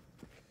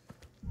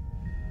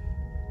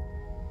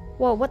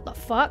 Whoa, what the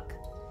fuck?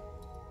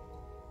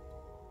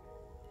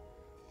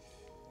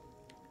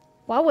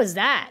 What was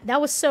that?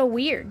 That was so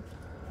weird.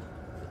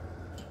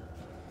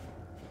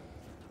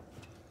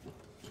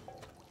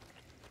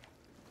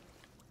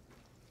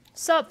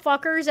 Sup,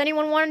 fuckers?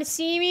 Anyone wanting to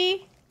see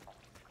me?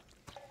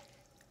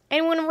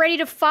 Anyone ready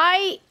to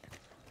fight?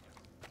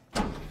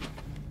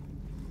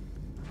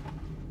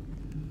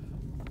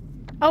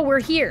 Oh, we're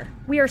here.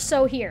 We are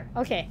so here.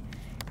 Okay.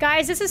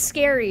 Guys, this is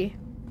scary.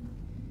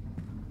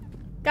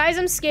 Guys,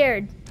 I'm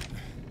scared.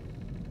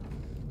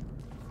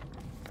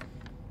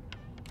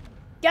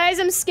 Guys,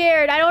 I'm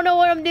scared. I don't know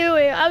what I'm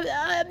doing.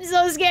 I'm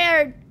so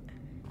scared.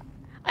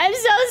 I'm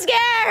so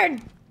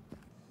scared.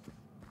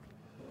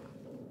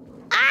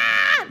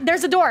 Ah!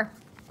 There's a door.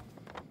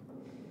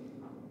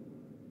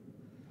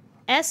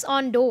 S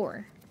on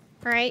door.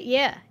 Alright,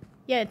 yeah.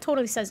 Yeah, it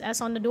totally says S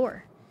on the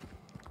door.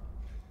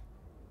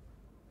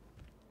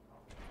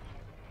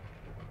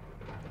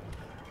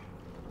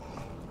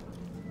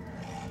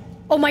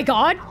 Oh my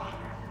god!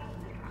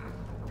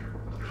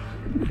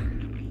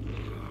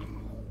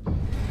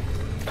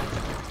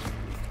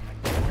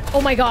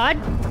 Oh my god!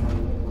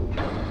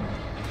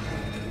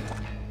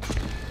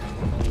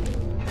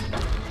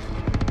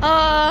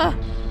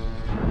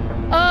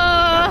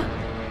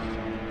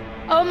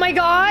 Oh my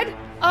god!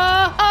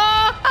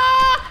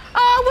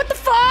 What the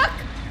fuck?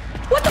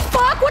 What the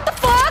fuck? What the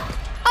fuck?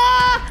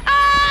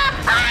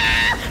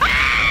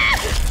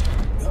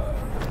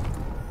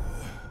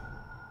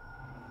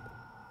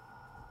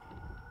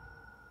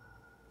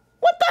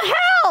 What the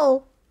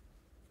hell?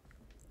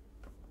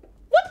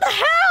 What the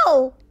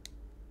hell?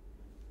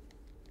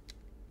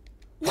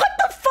 What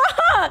the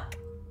fuck?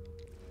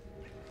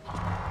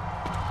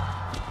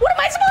 What am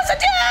I supposed to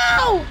do?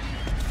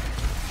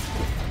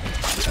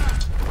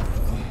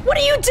 What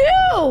do you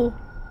do?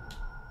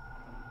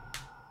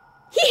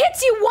 He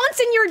hits you once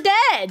and you're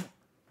dead.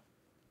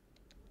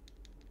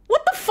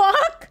 What the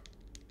fuck?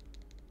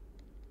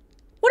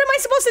 What am I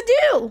supposed to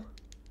do?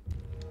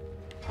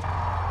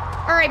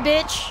 All right,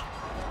 bitch.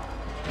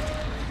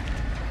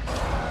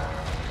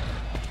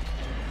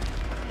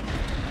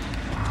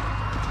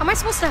 How am I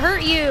supposed to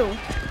hurt you?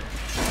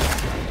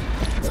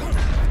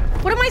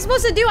 What am I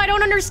supposed to do? I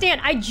don't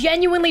understand. I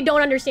genuinely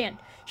don't understand.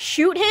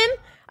 Shoot him?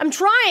 I'm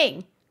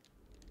trying.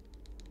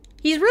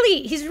 He's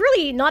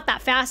really not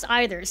that fast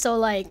either. So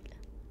like,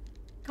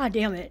 god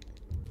damn it.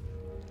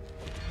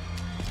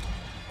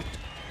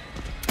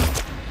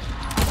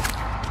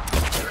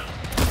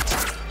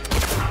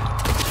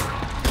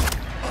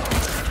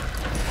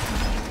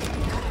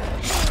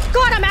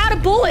 God, I'm out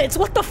of bullets.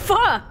 What the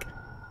fuck?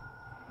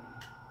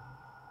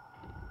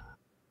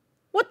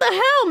 What the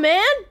hell,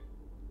 man?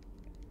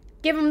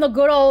 Give him the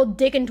good old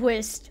dick and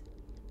twist.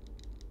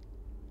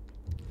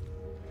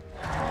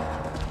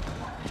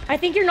 I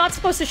think you're not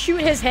supposed to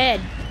shoot his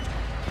head.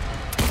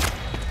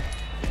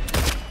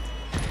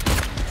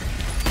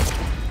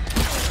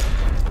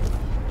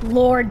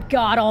 Lord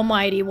God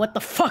Almighty, what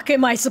the fuck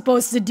am I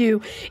supposed to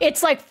do?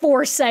 It's like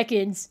 4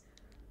 seconds.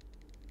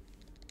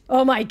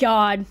 Oh my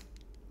God.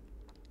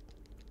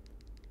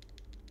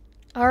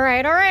 All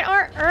right,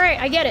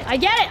 I get it, I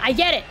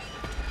get it.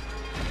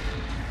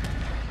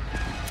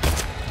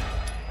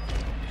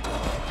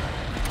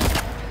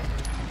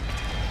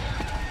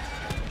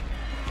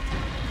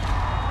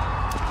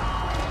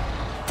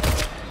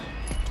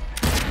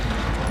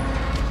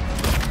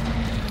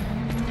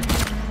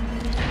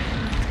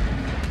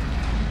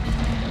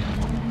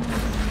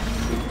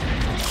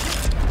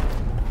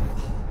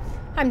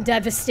 I'm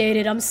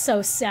devastated. I'm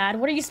so sad.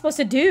 What are you supposed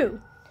to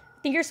do?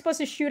 I think you're supposed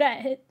to shoot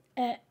at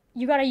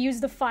you gotta use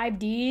the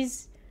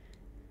 5Ds.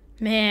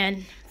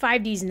 Man,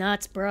 5D's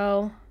nuts,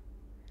 bro.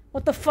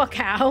 What the fuck,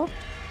 how?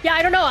 Yeah,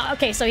 I don't know.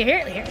 Okay, so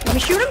here. Let me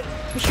shoot him.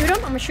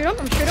 I'm gonna shoot him.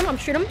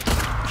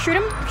 Shoot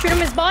him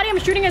his body. I'm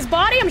shooting his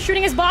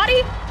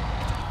body.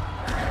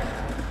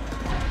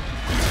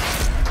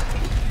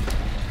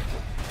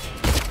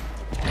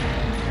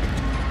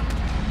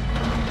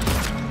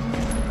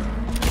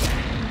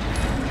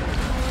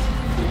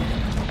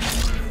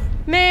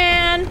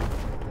 Man.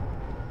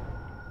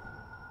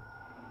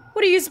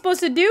 What are you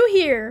supposed to do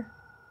here?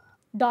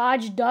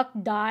 Dodge, duck,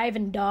 dive,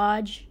 and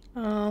dodge.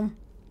 I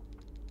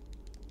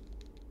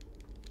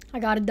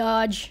gotta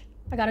dodge.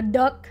 I gotta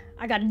duck.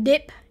 I gotta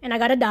dip. And I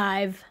gotta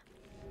dive.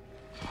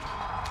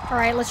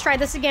 Alright, let's try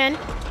this again.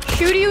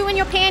 Shoot you in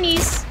your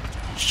panties.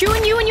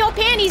 Shooting you in your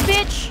panties,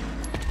 bitch.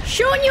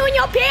 Shooting you in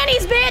your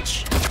panties,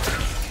 bitch.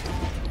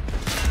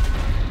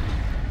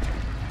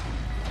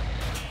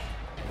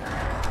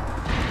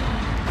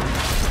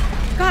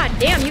 God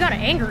damn, you got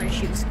anger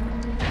issues.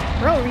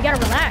 Bro, you gotta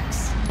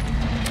relax.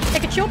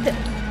 Take a chill pill.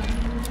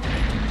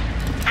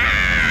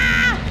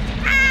 Ah!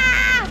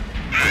 Ah!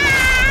 Ah!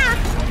 Ah!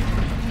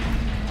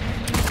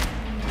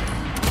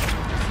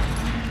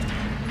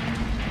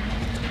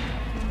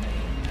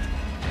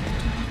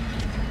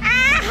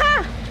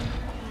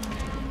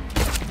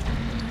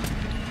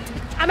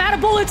 I'm out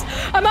of bullets.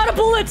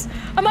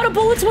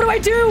 What do I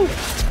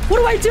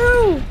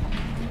do?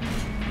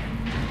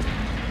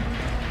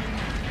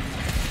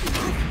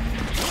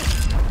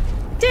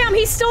 Damn,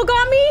 he still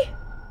got me?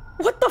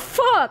 What the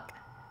fuck?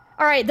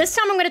 All right, this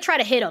time I'm gonna try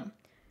to hit him.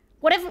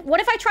 What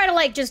if I try to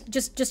like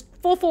just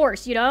full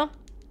force, you know?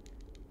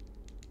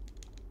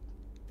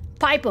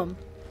 Pipe him.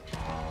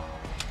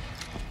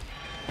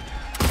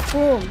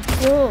 Boom,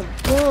 boom,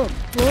 boom,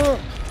 boom,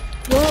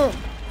 boom.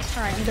 All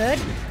right, I'm good.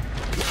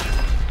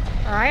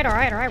 All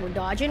right. We're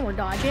dodging.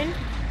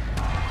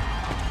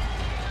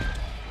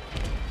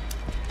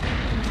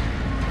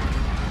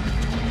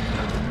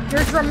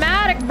 You're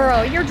dramatic,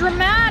 bro.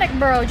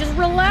 Just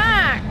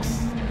relax.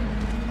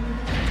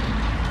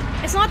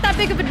 It's not that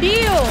big of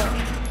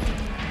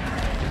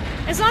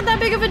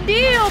a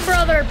deal.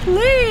 Brother.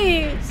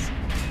 Please.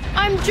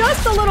 I'm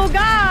just a little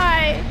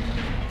guy.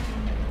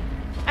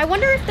 I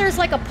wonder if there's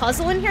like a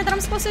puzzle in here that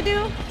I'm supposed to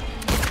do.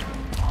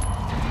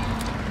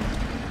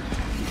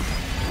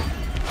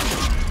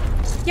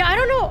 Yeah, I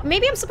don't know.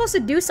 Maybe I'm supposed to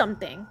do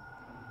something.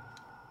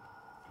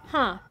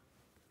 Huh.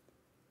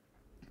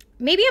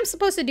 Maybe I'm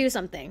supposed to do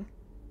something.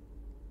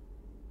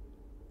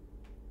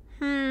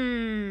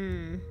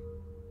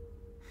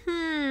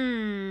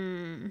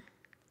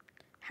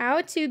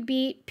 How to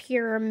beat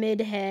Pyramid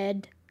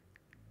Head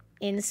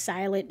in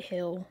Silent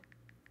Hill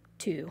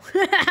 2.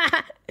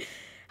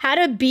 How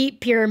to beat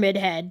Pyramid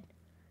Head.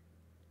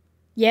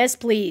 Yes,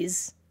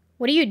 please.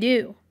 What do you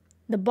do?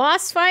 The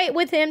boss fight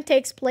with him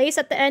takes place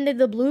at the end of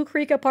the Blue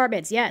Creek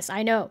Apartments. Yes,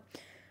 I know.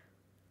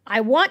 I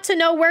want to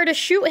know where to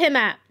shoot him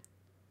at.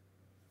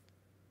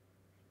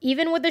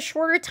 Even with a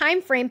shorter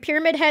time frame,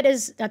 Pyramid Head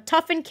is a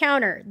tough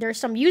encounter. There's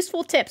some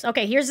useful tips.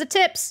 Okay, here's the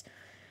tips.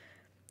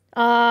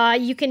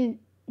 You can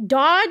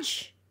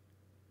dodge,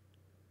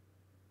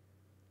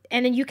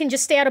 and then you can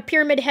just stay out of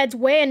Pyramid Head's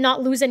way and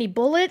not lose any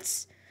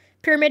bullets.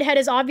 Pyramid Head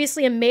is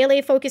obviously a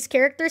melee-focused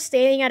character.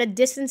 Staying at a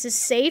distance is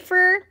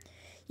safer.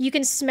 You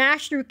can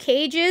smash through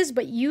cages,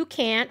 but you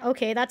can't.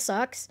 Okay, that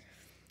sucks.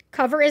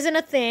 Cover isn't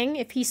a thing.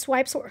 If he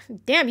swipes...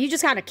 Damn, you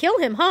just gotta kill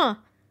him, huh?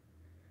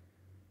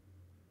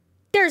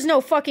 There's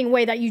no fucking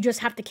way that you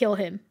just have to kill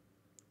him.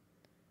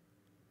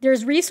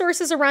 There's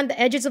resources around the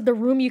edges of the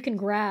room you can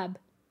grab.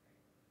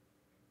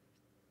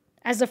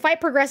 As the fight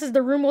progresses,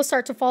 the room will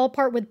start to fall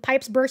apart with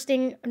pipes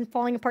bursting and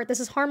falling apart. This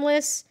is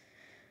harmless.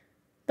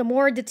 The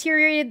more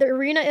deteriorated the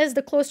arena is,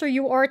 the closer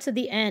you are to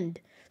the end.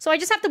 So I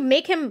just have to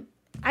make him...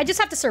 I just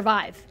have to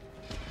survive.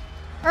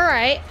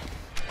 Alright.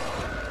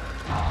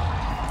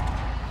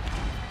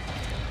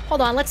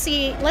 Hold on, let's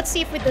see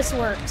if this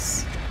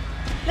works.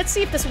 Let's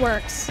see if this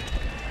works.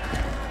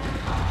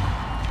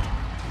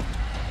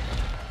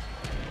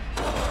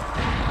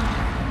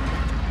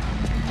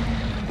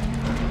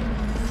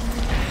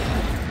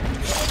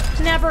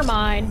 Never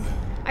mind.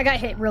 I got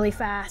hit really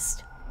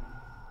fast.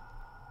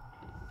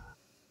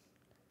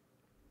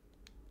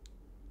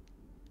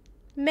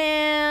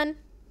 Man.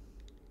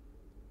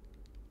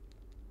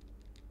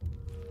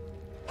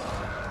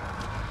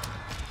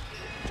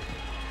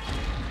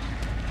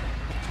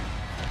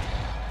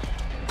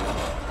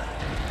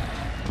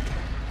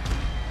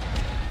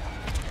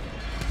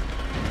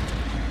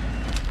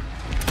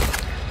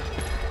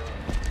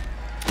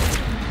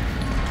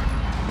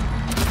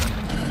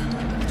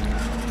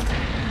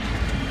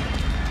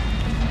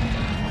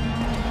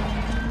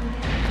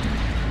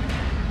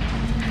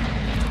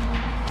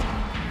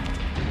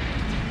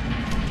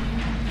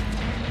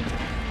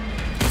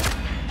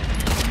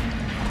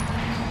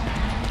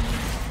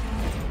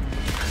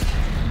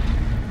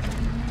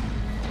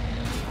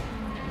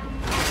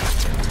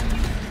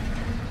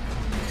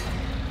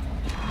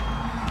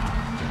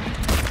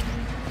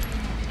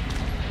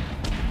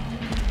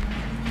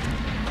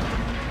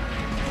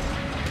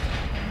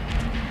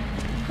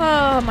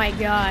 Oh my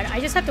god. I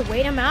just have to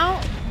wait him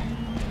out,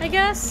 I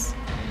guess?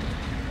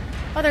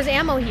 Oh, there's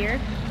ammo here.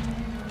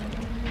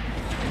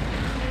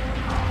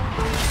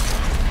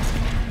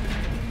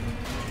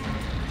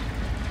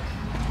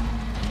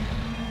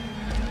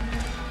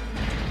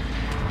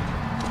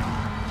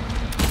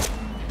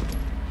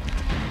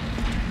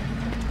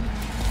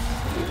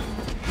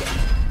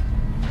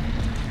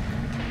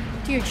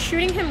 Dude,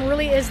 shooting him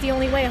really is the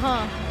only way,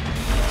 huh?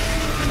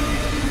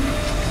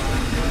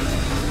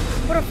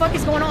 What the fuck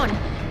is going on?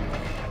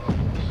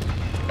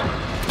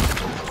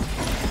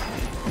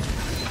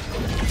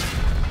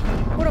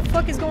 What the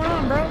fuck is going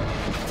on, bro?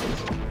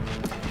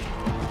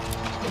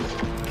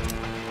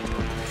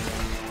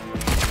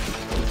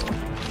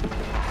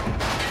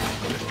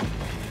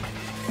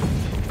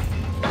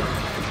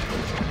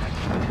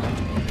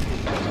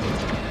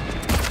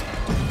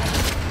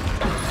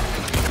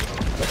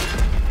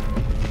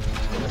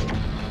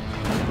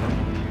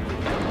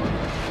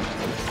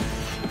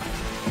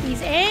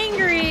 He's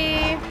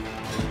angry.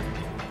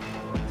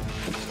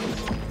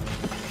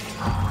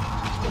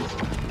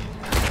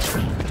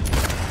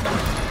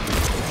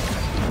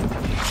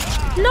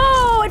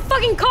 No, it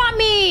fucking caught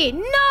me.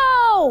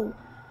 No.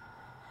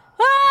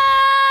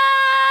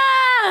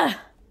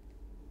 Ah!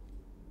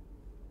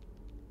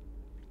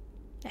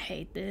 I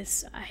hate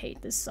this. I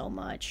hate this so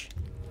much.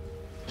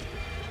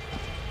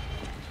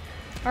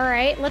 All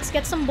right, let's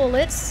get some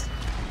bullets.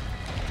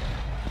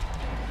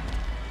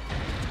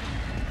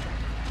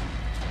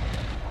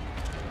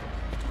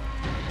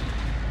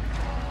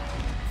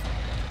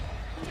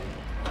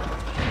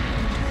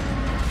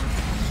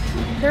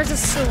 There's a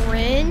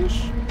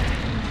syringe.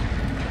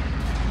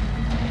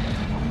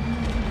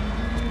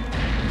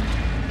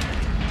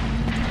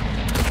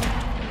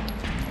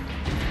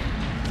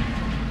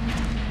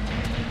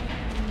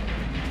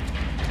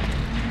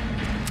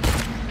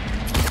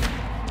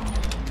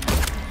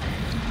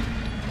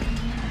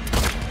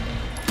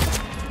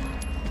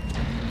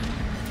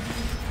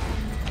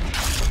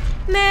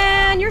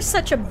 Man, you're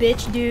such a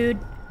bitch, dude.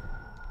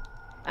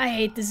 I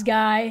hate this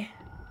guy.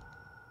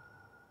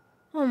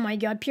 Oh my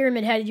god,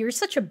 Pyramid Head, you're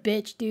such a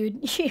bitch,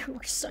 dude.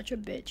 You're such a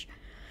bitch.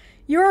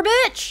 You're a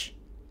bitch!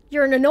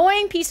 You're an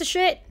annoying piece of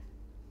shit.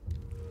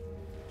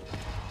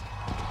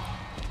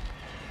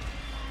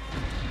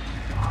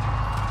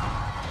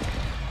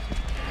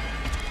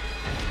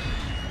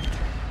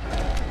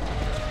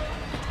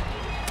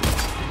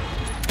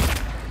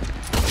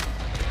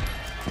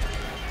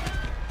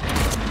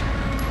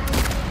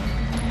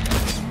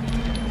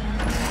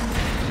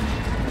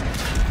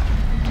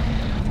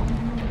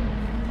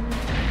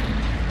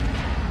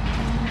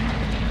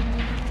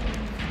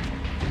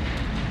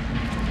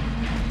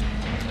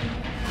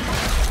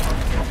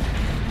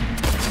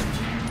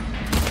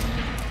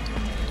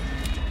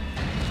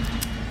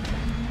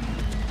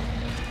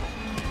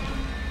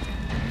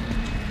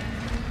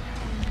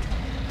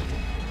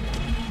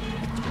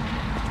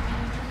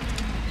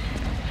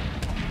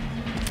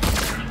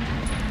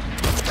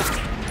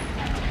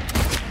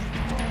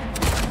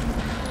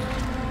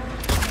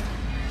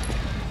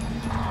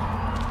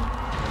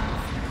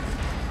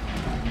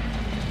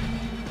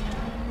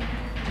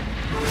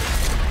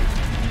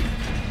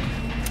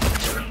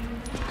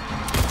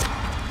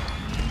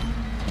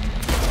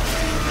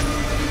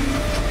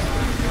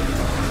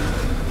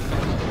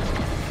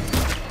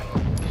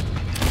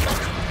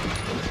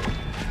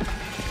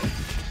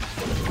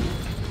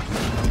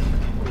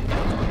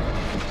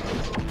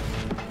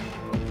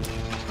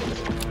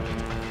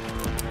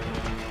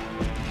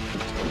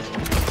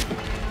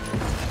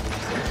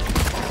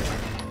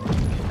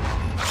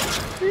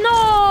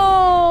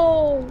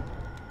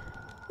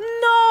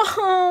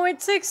 It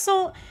takes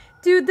so...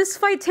 Dude, this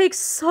fight takes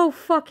so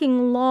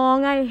fucking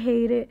long. I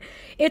hate it.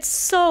 It's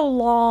so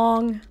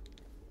long.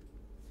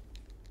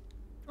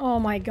 Oh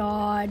my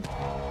god.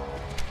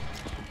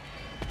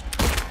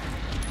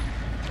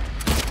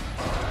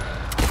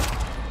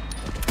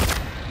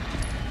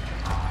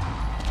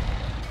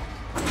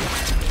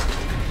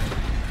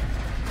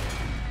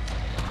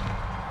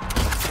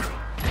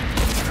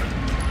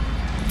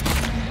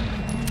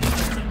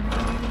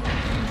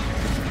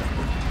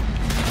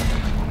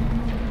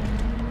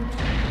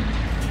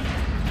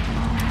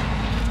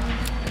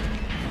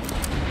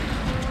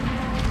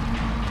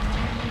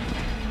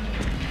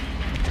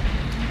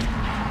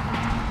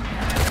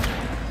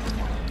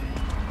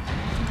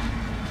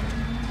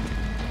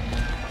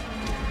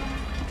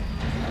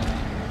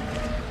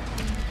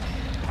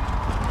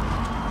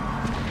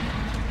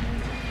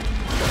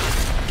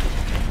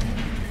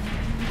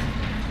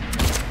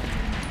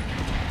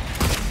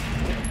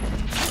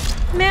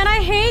 Man,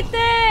 I hate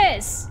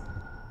this!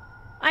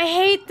 I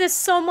hate this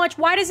so much.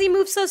 Why does he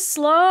move so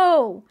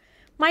slow?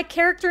 My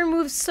character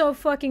moves so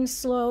fucking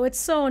slow. It's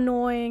so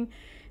annoying.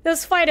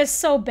 This fight is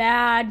so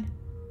bad.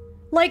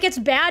 Like, it's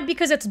bad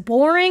because it's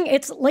boring.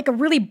 It's like a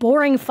really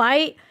boring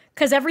fight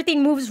because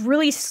everything moves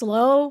really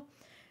slow.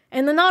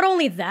 And then not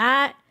only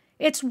that,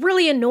 it's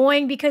really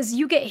annoying because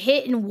you get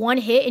hit in one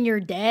hit and you're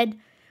dead.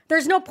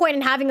 There's no point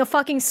in having a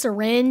fucking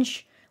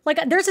syringe.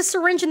 Like, there's a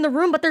syringe in the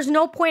room, but there's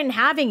no point in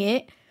having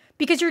it.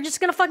 Because you're just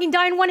gonna fucking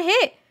die in one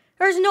hit.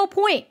 There's no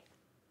point.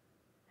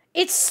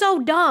 It's so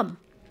dumb.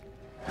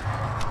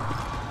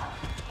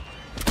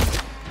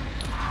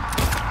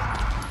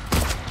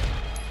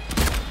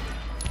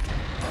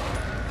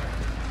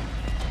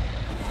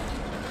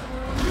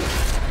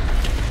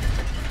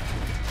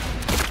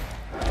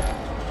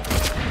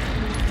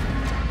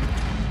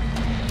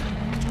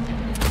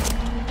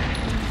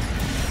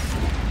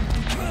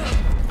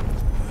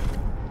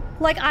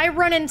 Like, I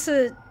run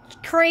into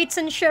crates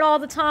and shit all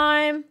the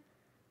time.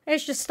 It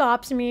just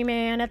stops me,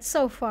 man. It's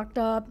so fucked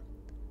up.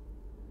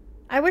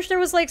 I wish there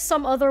was, like,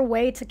 some other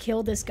way to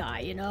kill this guy,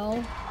 you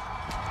know?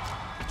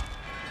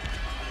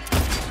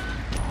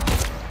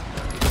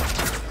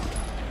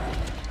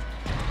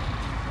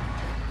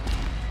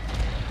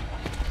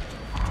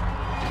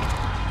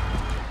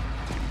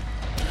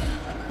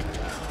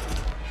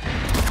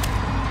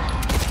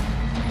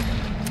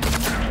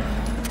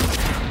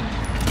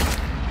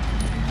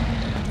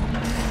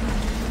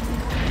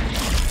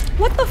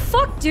 What the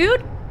fuck,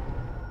 dude?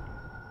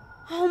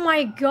 Oh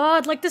my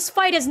god, like, this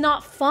fight is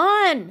not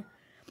fun.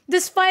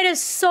 This fight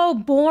is so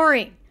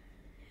boring.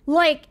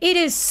 Like, it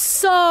is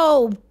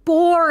so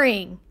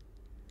boring.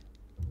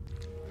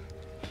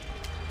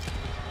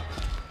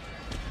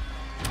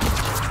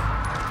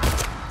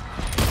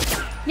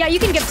 Yeah, you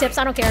can give tips,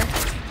 I don't care.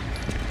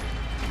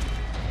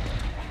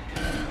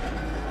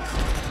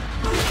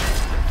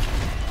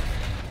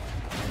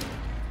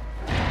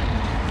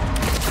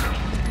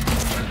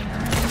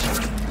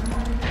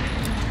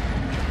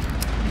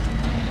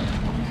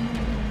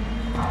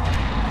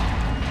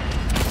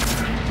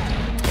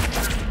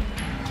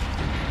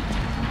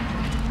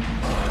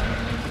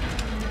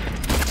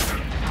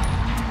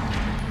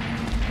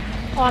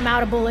 Oh, I'm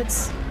out of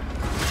bullets.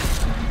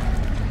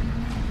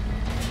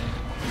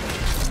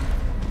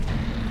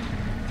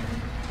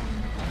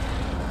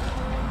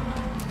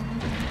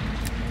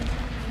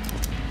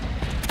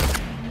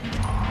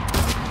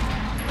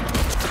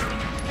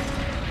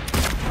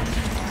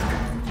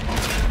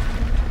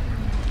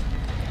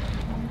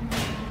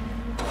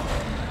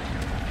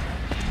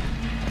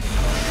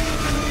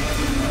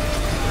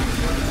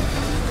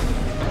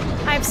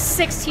 I have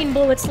 16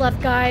 bullets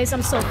left, guys.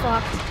 I'm so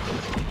fucked.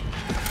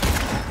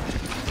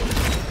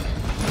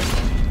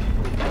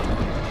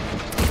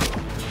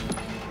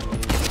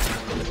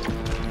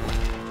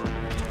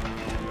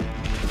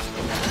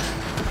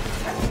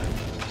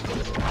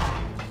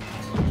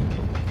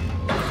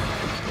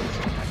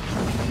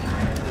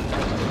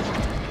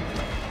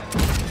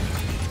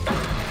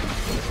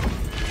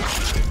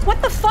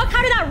 What the fuck?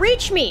 How did that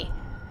reach me?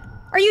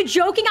 Are you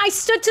joking? I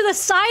stood to the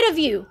side of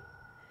you.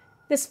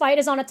 This fight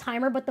is on a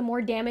timer, but the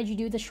more damage you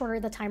do, the shorter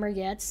the timer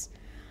gets.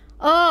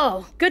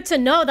 Oh, good to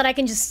know that I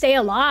can just stay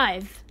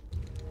alive.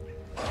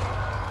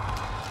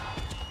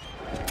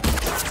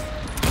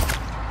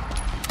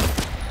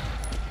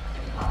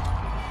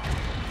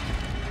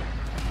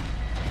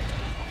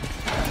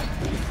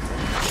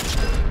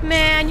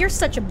 Man, you're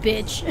such a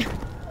bitch.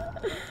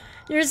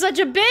 You're such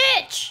a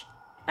bitch!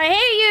 I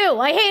hate you!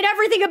 I hate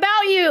everything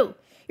about you!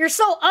 You're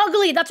so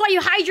ugly! That's why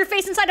you hide your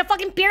face inside a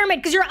fucking pyramid,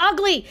 because you're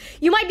ugly!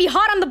 You might be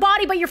hot on the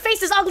body, but your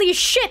face is ugly as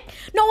shit!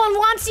 No one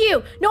wants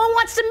you! No one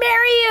wants to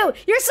marry you!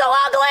 You're so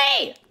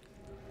ugly!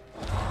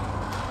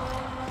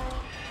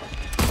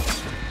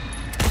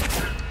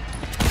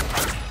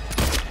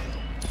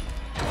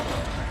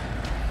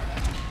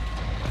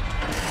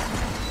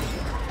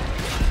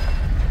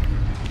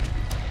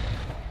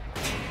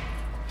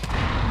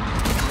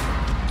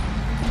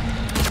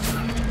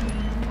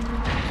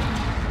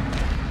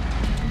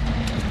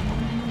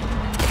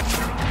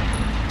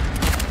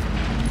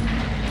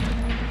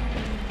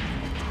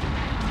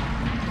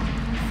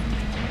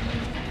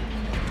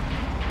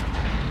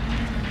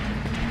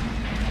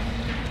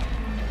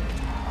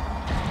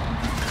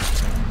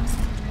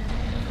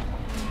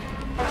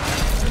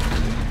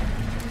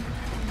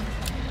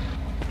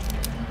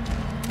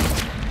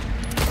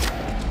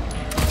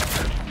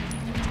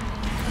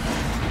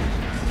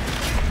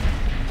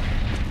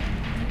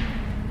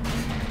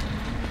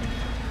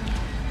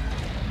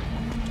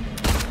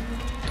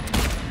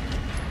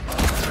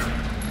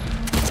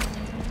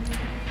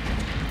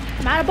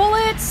 out of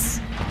bullets!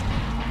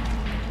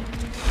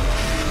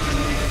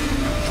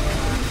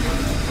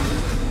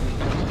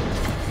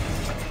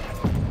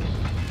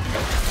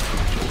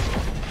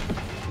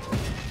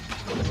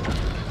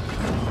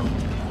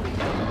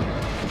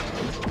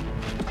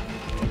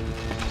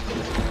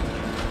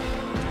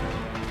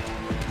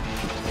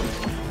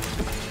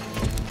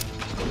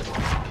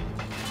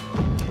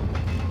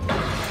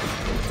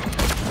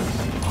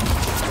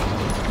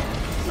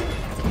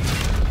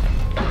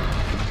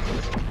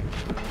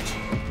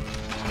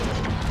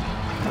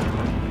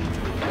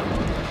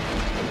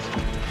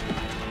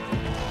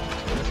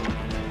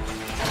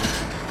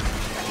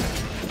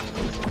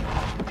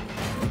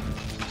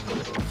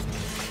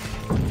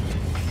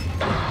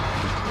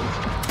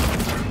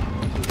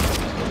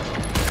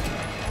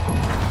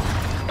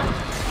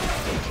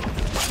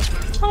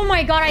 Oh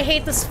my god, I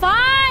hate this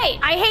fight!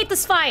 I hate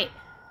this fight!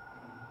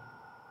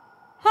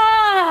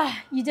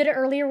 Ah, you did it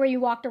earlier where you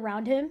walked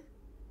around him?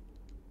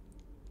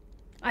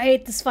 I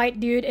hate this fight,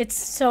 dude. It's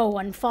so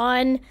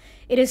unfun.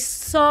 It is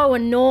so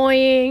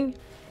annoying.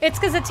 It's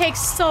because it takes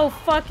so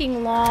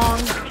fucking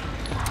long.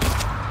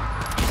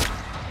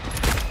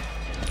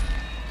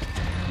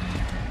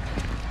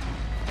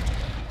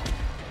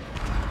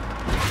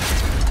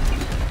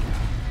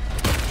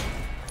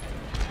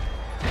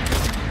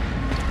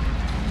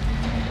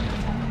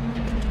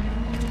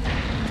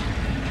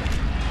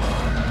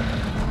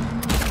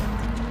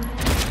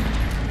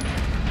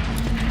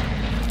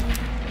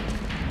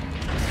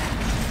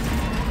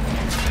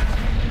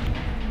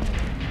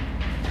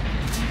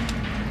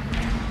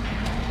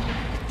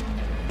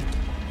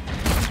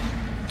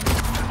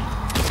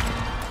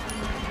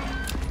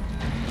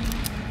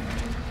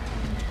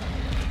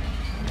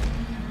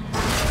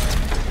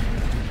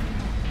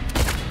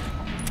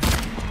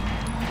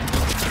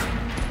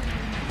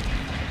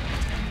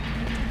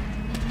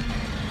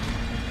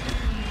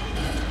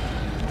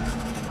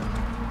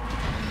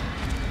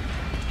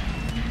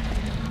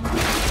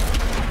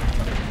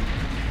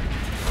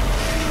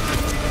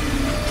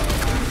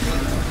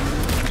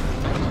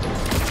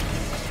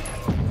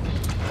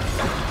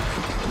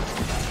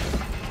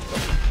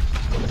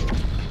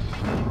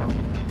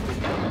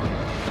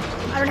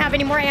 I don't have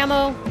any more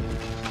ammo.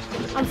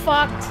 I'm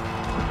fucked.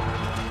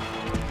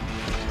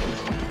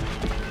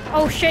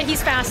 Oh shit,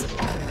 he's fast.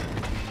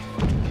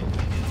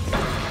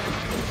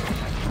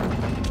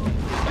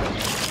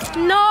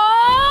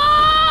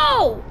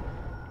 No!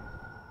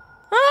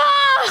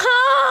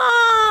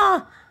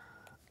 Ah!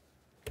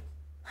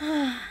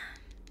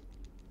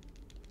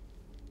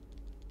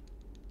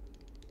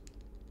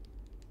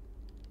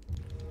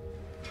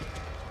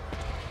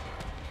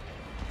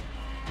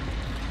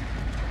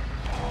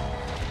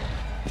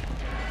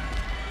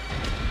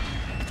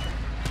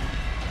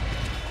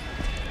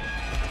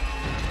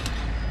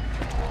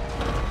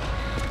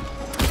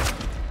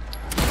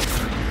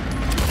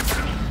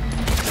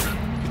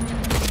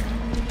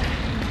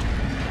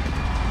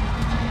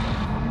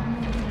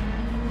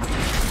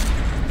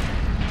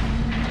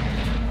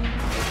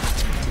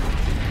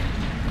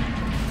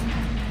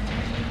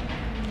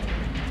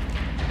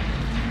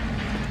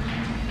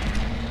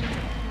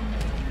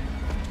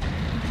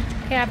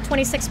 Okay, I have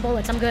 26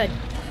 bullets. I'm good.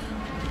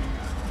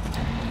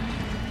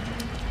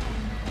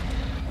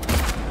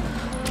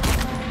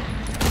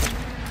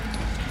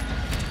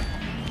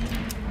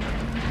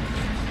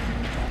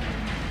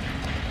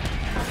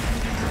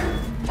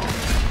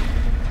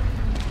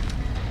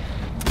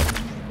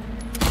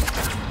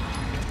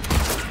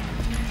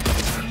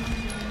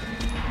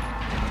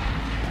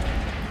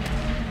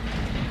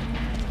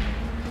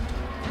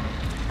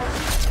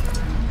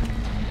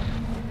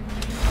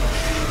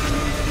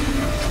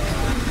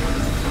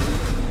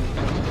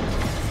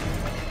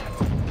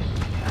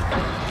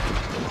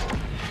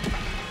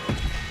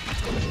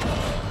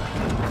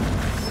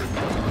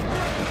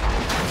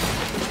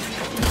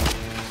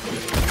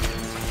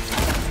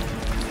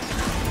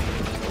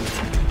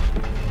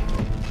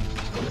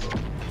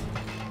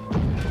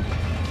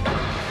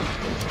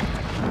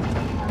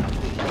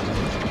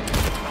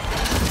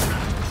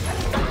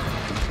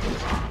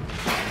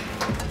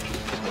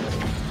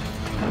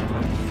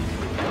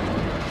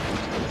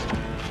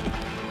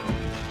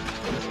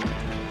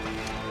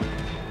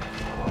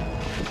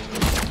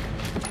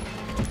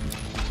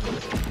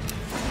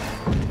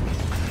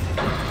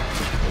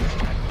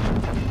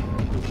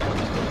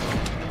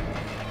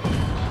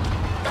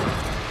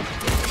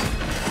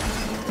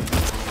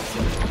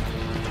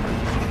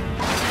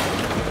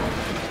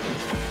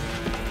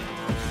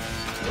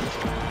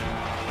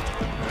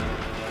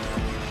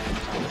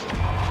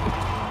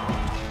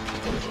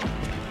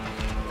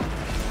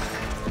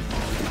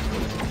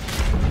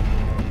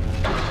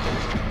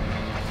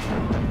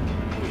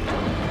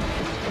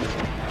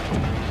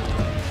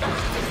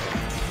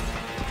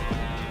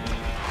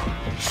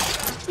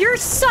 You're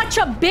such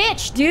a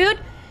bitch, dude.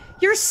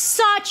 You're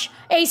such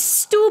a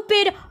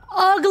stupid,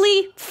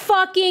 ugly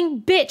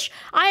fucking bitch.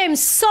 I am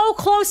so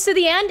close to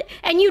the end,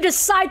 and you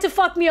decide to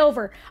fuck me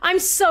over. I'm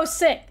so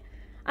sick.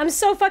 I'm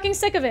so fucking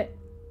sick of it.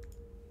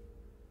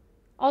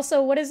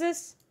 Also, what is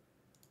this?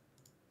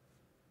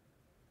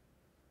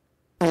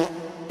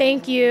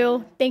 Thank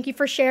you. Thank you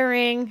for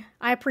sharing.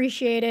 I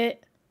appreciate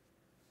it.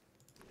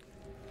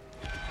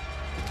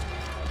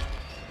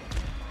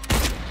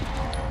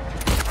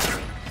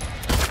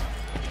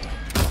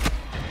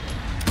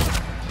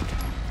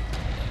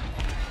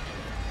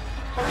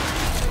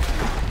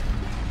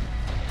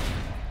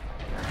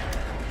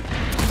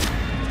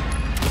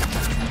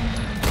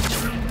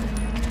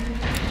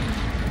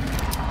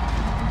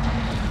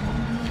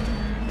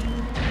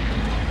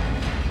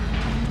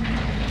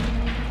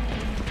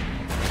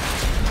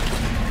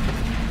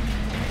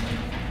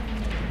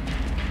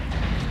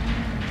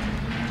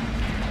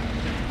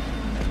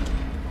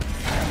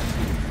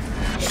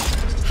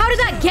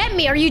 Get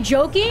me? Are you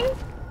joking?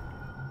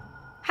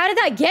 How did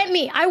that get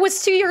me? I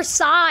was to your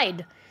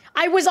side.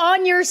 I was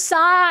on your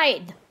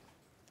side.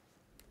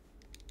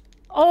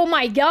 Oh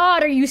my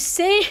god, are you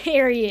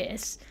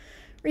serious?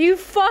 Are you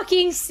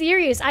fucking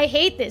serious? I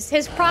hate this.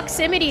 His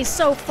proximity is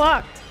so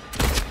fucked.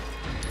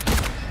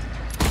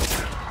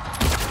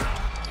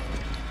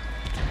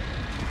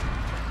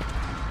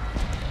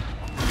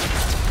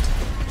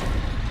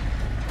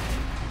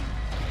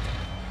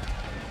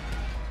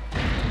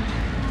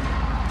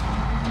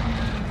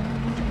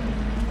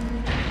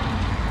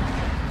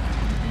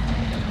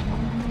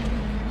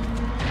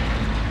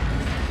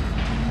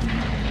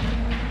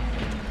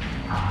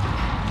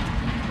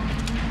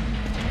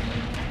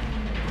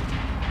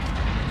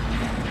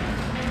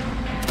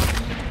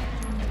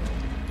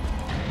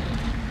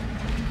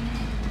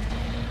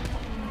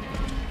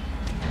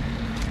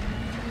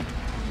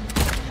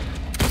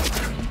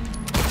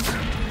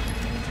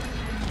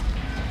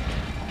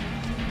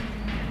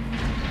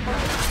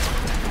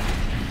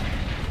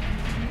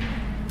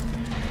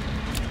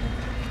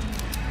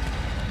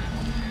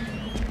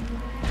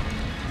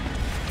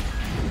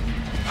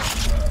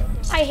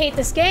 I hate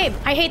this game.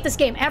 I hate this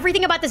game.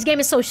 Everything about this game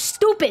is so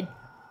stupid.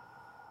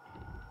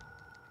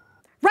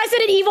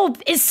 Resident Evil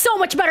is so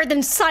much better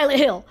than Silent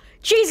Hill.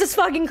 Jesus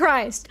fucking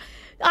Christ.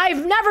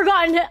 I've never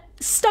gotten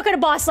stuck at a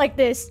boss like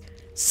this.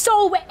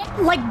 So,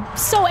 like,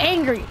 so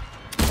angry.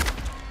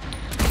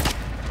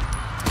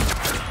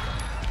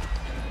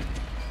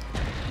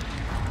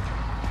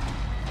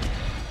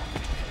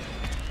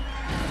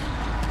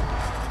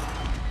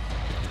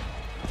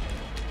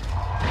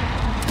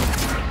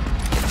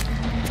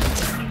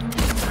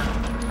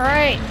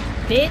 Alright,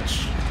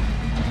 bitch.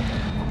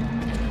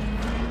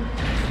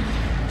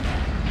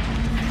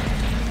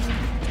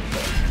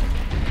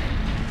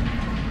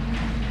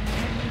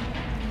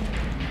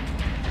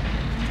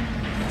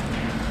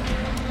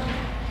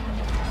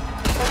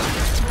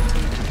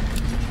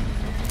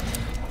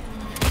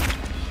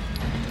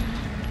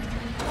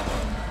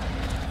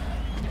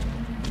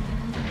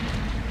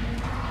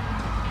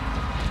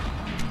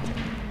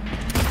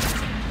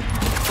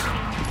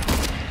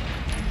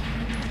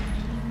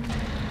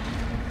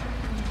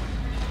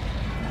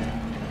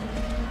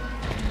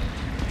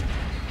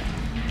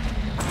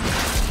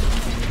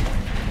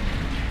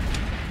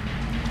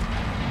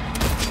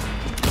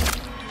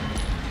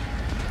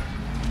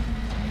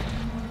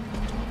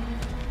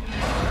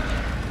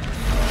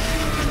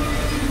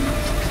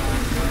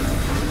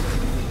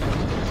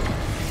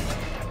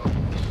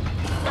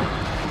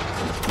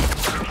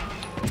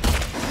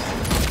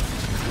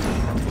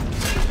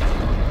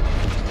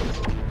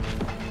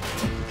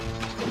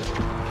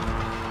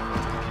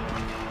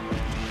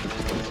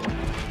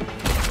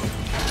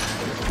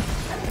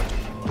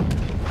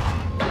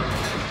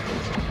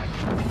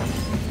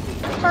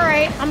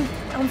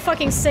 I'm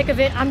fucking sick of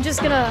it. I'm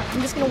just gonna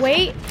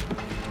wait.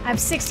 I have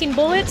 16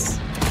 bullets.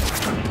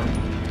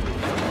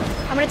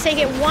 I'm gonna take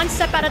it one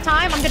step at a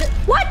time. I'm gonna—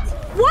 What?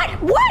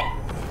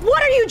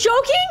 What? Are you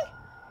joking?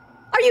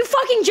 Are you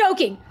fucking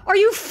joking? Are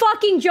you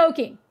fucking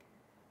joking?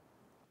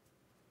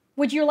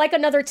 Would you like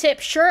another tip?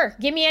 Sure,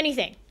 give me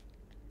anything.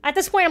 At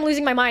this point, I'm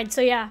losing my mind,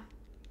 so yeah.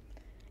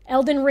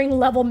 Elden Ring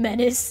level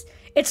menace.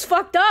 It's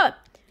fucked up.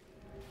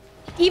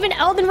 Even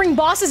Elden Ring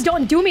bosses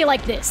don't do me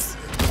like this.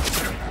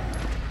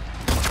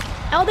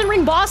 Elden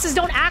Ring bosses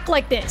don't act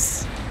like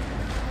this.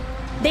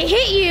 They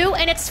hit you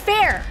and it's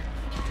fair.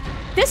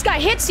 This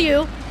guy hits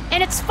you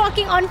and it's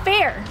fucking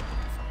unfair.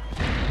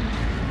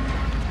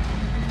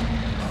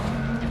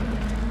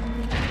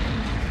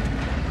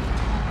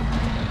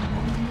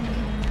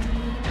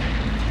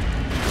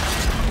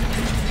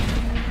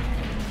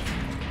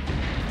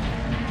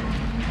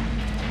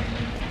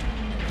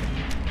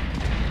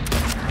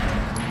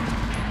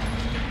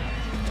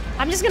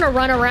 I'm just gonna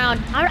run around.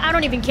 I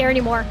don't even care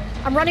anymore.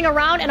 I'm running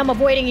around and I'm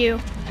avoiding you.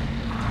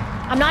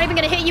 I'm not even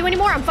gonna hit you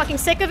anymore. I'm fucking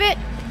sick of it.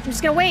 I'm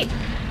just gonna wait.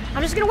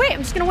 I'm just gonna wait.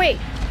 I'm just gonna wait.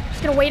 I'm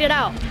just gonna wait it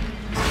out.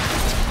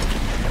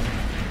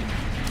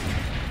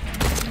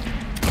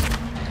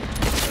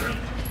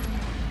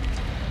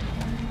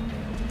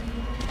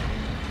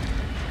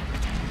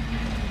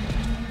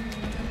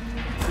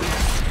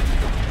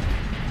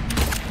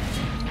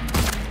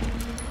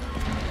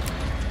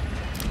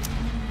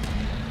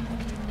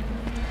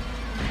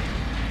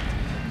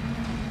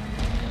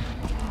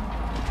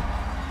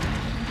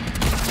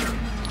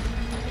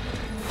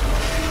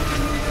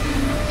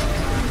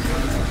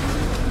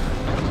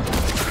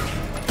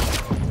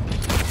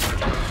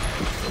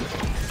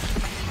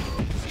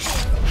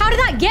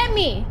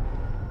 me?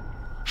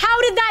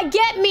 How did that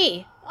get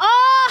me?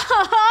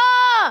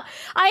 Oh,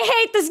 I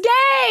hate this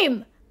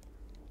game.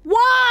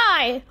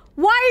 Why?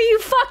 Why are you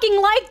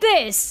fucking like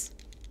this?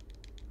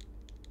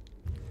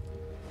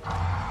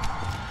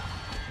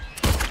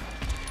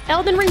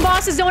 Elden Ring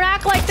bosses don't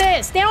act like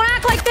this. They don't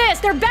act like this.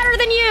 They're better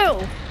than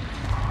you.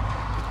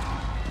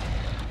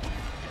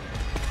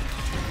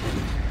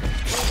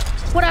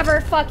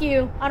 Whatever, fuck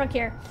you. I don't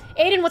care.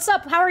 Aiden, what's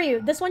up? How are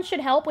you? This one should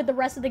help with the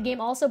rest of the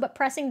game also, but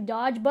pressing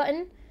dodge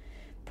button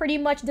pretty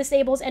much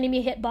disables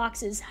enemy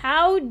hitboxes.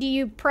 How do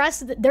you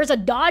press there's a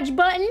dodge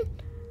button?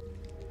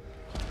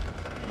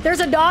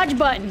 There's a dodge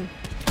button.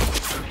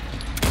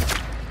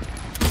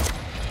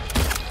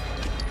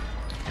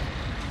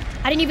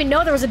 I didn't even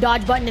know there was a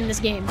dodge button in this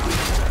game.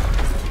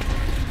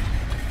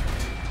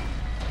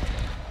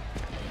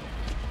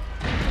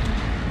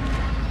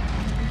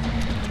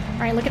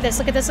 All right, look at this,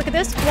 look at this, look at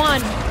this.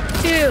 1,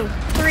 2,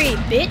 3,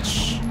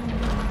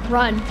 bitch.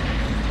 Run.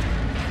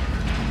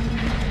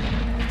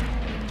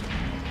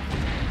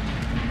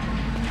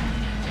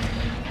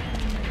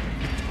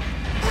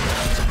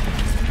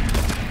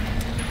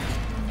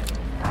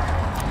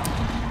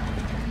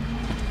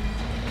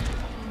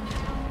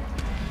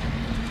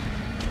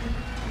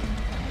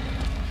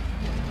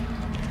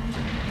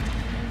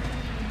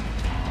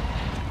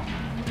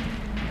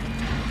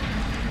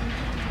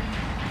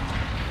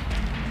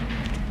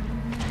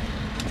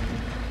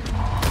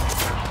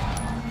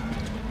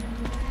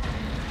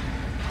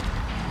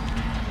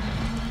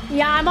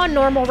 Yeah, I'm on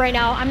normal right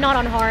now. I'm not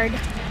on hard.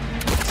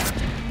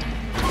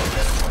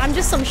 I'm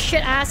just some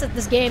shit ass at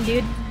this game,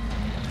 dude.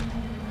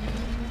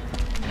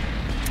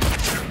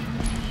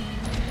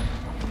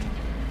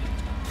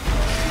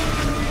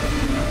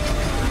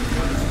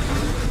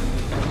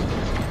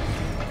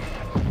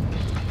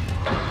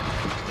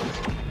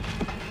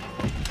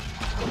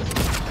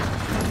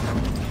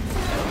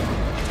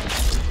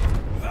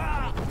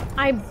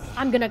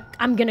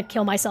 I'm gonna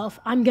kill myself.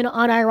 I'm gonna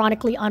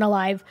unironically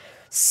unalive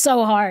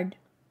so hard.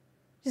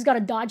 Just gotta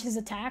dodge his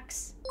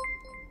attacks.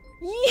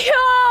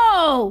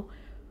 Yo!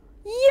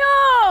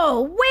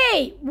 Yo!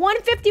 Wait!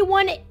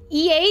 151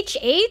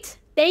 EH8?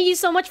 Thank you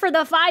so much for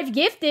the 5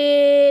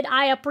 gifted.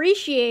 I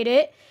appreciate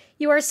it.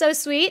 You are so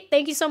sweet.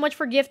 Thank you so much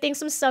for gifting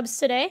some subs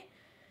today.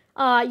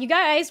 You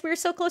guys, we're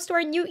so close to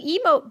our new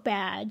emote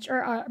badge.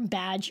 Or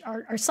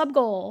our sub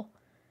goal.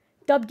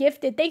 Dub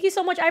gifted. Thank you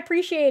so much. I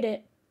appreciate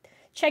it.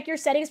 Check your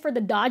settings for the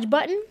dodge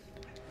button.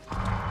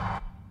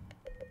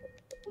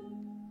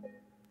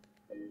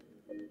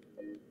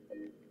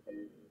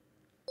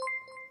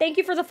 Thank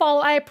you for the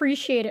follow. I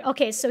appreciate it.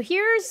 Okay, so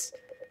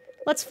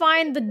let's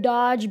find the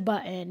dodge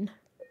button.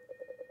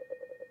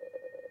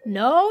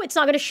 No, it's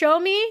not going to show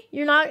me.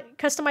 You're not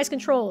customize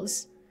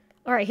controls.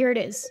 All right, here it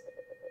is.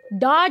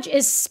 Dodge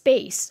is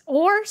space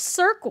or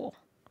circle,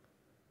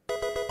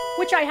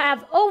 which I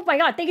have. Oh my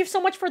God, thank you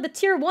so much for the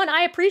tier 1.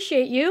 I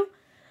appreciate you.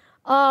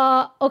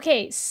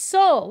 Okay,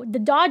 so the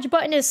dodge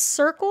button is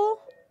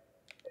circle.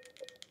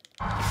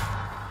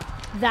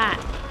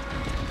 That.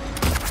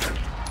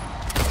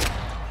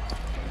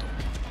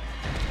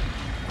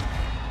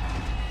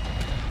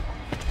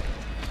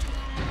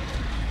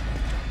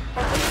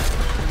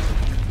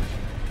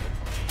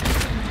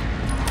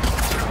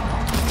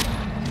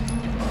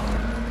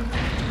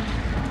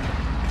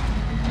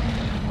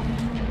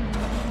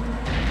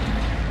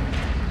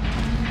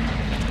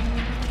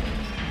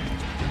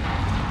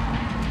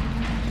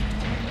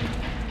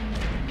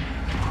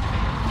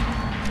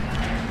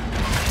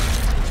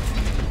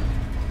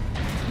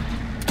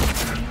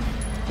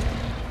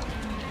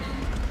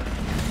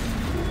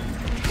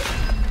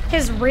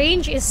 His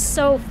range is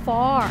so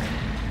far.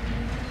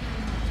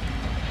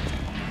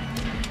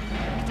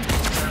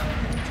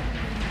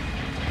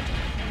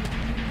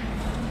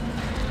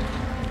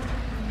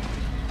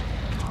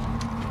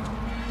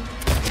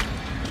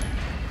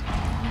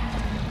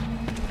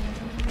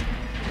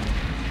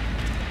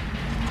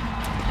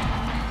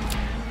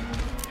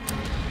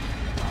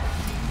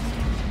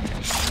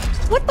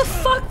 What the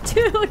fuck,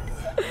 dude?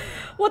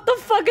 What the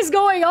fuck is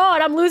going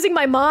on? I'm losing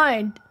my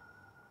mind.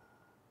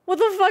 What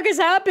the fuck is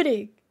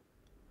happening?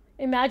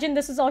 Imagine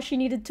this is all she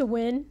needed to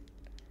win.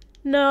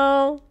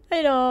 No,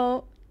 I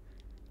don't.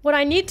 What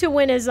I need to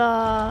win is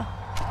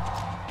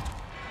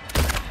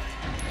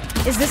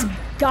this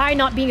guy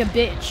not being a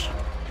bitch.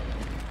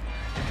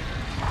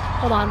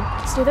 Hold on,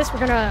 let's do this. We're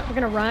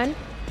gonna run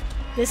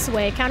this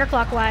way,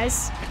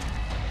 counterclockwise.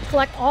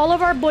 Collect all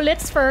of our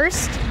bullets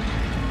first.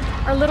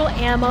 Our little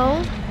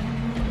ammo.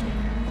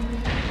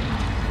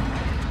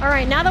 All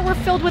right, now that we're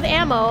filled with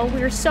ammo,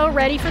 we're so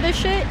ready for this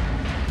shit.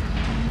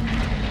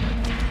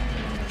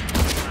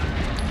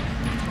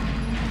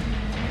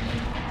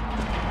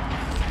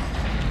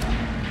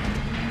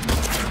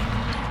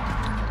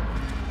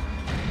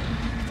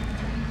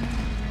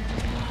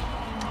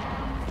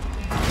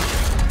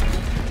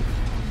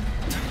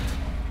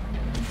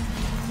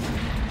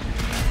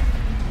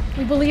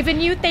 We believe in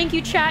you. Thank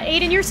you, chat.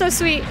 Aiden, you're so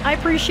sweet. I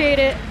appreciate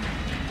it.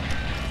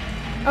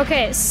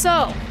 Okay,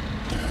 so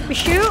we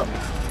shoot,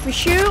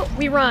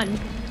 we run.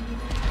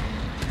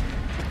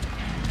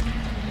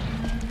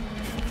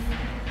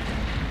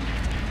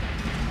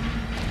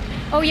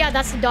 Oh yeah,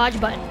 that's the dodge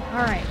button.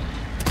 All right.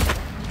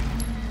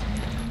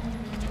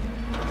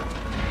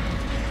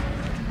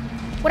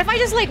 What if I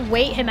just like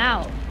wait him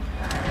out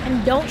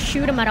and don't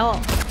shoot him at all?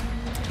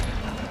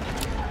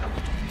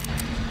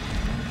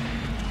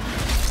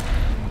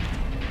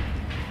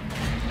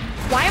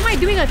 Why am I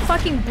doing a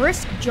fucking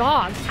brisk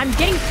jog? I'm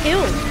getting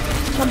killed.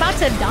 I'm about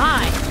to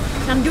die.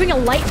 And I'm doing a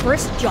light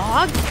brisk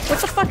jog? What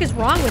the fuck is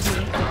wrong with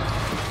me?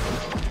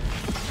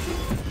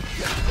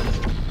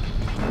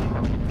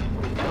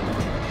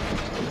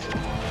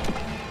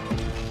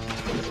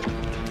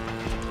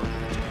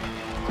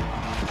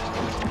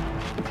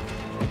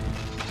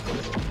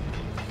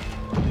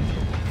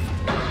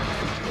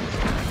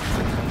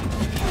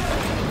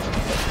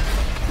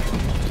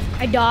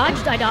 I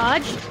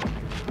dodged.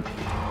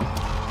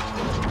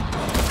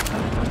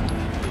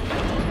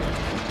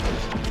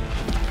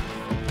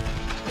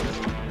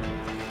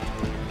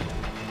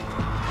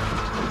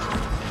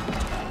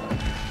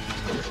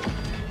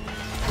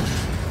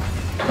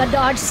 The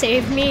dodge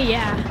saved me,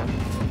 yeah.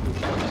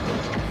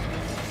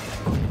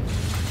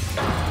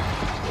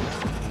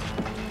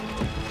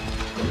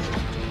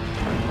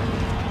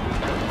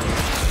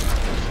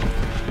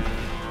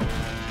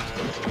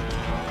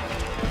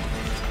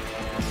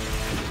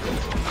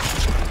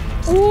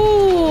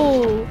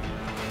 Ooh!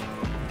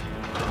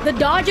 The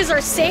dodges are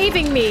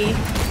saving me.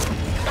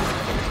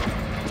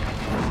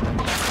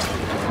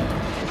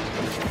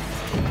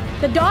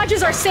 The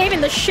dodges are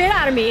saving the shit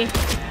out of me.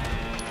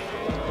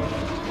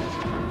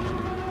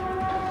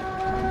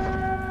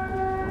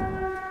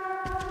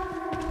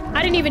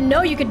 I didn't even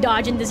know you could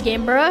dodge in this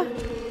game, bruh.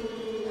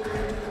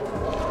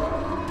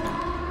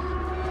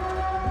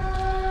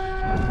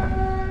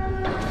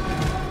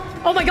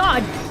 Oh my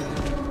god.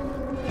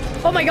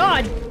 Oh my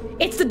god.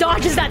 It's the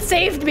dodges that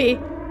saved me.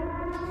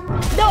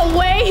 No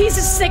way, he's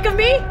just sick of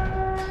me?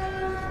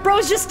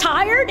 Bro's just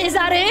tired? Is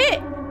that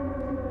it?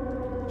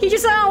 He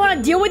just said, I don't want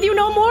to deal with you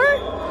no more?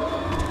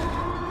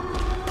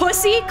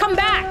 Pussy, come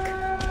back.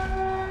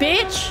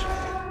 Bitch.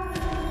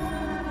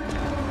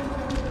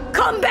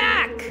 Come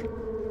back.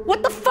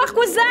 What the fuck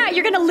was that?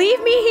 You're gonna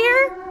leave me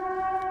here?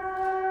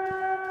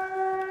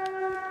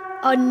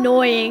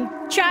 Annoying.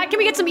 Chat, can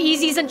we get some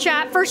easies in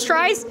chat? First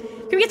tries?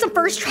 Can we get some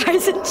first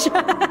tries in chat?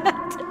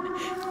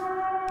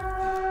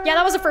 Yeah,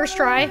 that was a first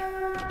try.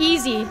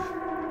 Easy.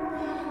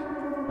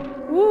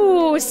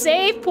 Ooh,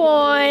 save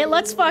point.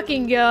 Let's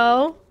fucking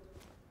go.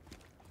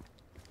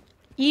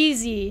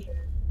 Easy.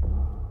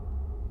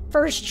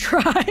 First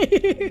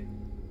try.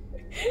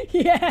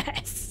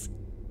 Yes.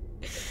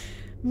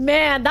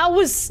 Man, that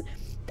was...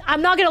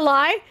 I'm not gonna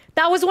lie.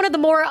 That was one of the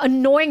more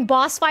annoying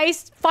boss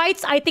fights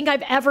I think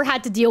I've ever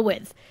had to deal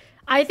with.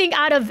 I think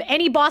out of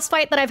any boss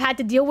fight that I've had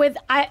to deal with,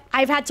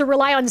 I've had to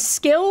rely on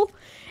skill.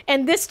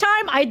 And this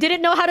time, I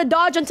didn't know how to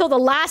dodge until the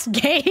last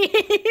game.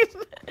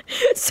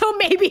 So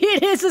maybe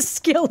it is a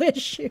skill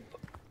issue.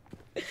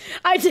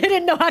 I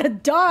didn't know how to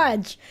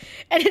dodge.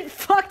 And it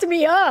fucked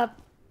me up.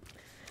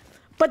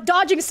 But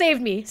dodging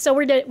saved me, so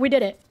we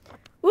did it.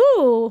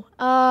 Ooh,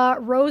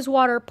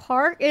 Rosewater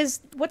Park is...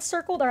 What's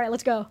circled? All right,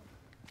 let's go.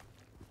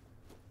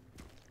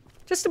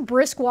 Just a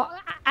brisk walk.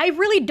 I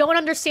really don't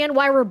understand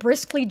why we're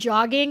briskly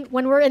jogging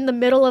when we're in the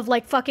middle of,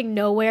 like, fucking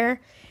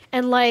nowhere.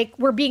 And, like,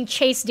 we're being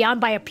chased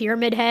down by a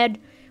pyramid head.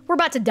 We're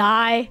about to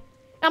die.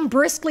 I'm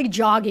briskly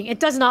jogging.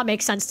 It does not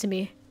make sense to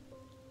me.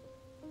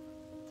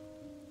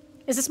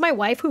 Is this my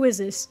wife? Who is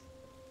this?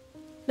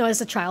 No,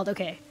 it's a child.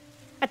 Okay.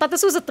 I thought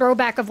this was a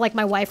throwback of, like,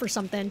 my wife or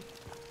something.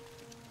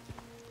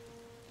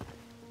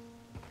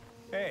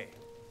 Hey.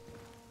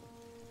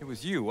 It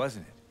was you,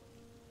 wasn't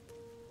it?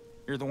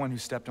 You're the one who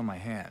stepped on my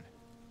hand.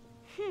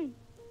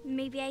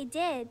 Maybe I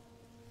did.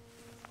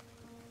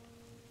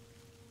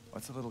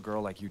 What's a little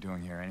girl like you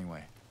doing here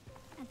anyway?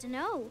 I don't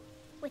know.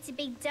 What's a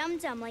big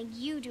dum-dum like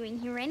you doing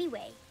here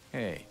anyway?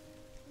 Hey,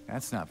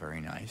 that's not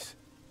very nice.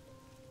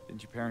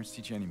 Didn't your parents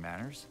teach you any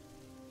manners?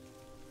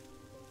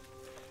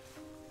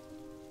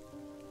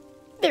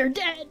 They're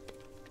dead.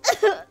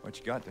 What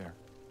you got there?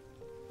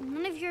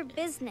 None of your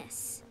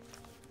business.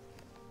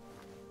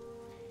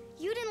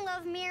 You didn't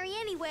love Mary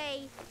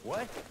anyway.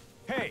 What?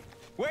 Hey,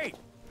 wait!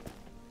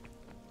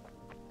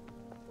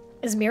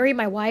 Is Mary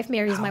my wife?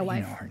 Mary's my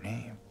wife. How do you know her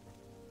name?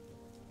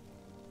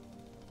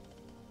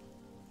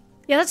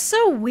 Yeah, that's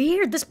so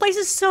weird. This place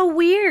is so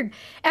weird.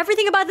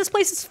 Everything about this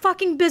place is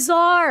fucking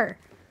bizarre.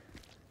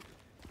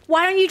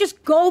 Why don't you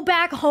just go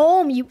back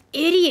home, you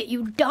idiot,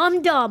 you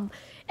dum-dum?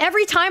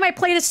 Every time I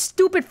play this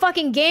stupid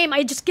fucking game,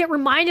 I just get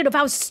reminded of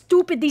how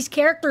stupid these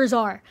characters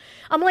are.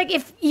 I'm like,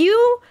 if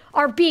you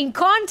are being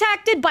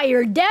contacted by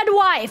your dead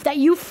wife that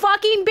you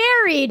fucking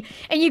buried,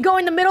 and you go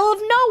in the middle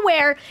of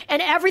nowhere,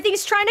 and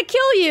everything's trying to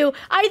kill you,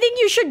 I think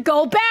you should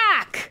go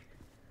back.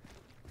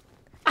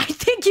 I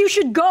think you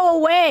should go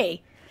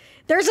away.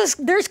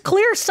 There's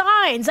clear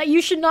signs that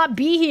you should not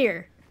be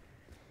here.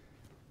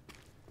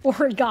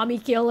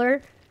 Origami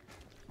killer.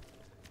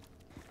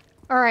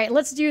 All right,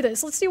 let's do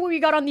this. Let's see what we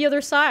got on the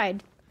other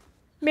side.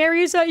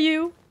 Mary, is that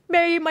you?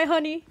 Mary, my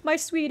honey, my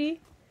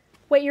sweetie.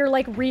 Wait, you're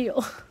like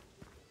real.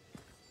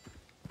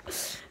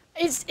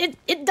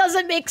 It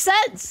doesn't make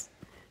sense.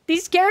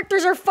 These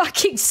characters are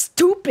fucking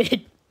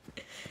stupid.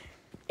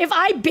 If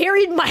I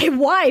buried my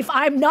wife,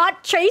 I'm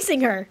not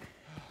chasing her.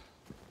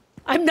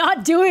 I'm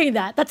not doing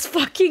that. That's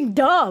fucking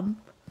dumb.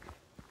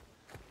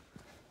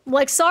 I'm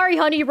like, sorry,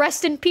 honey,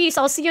 rest in peace.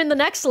 I'll see you in the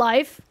next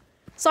life.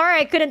 Sorry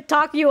I couldn't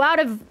talk you out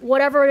of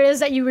whatever it is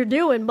that you were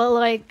doing, but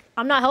like,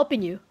 I'm not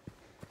helping you.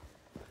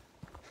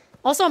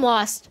 Also, I'm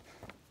lost.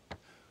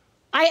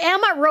 I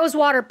am at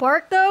Rosewater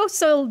Park though,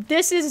 so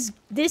this is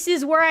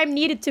where I'm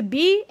needed to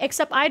be,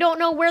 except I don't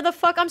know where the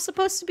fuck I'm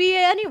supposed to be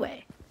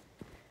anyway.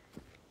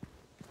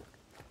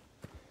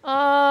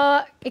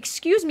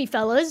 Excuse me,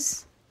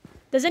 fellas.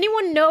 Does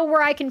anyone know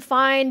where I can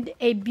find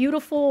a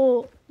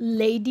beautiful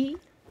lady?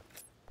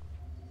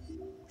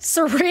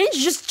 Syringe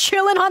just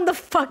chilling on the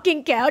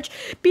fucking couch.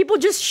 People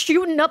just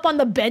shooting up on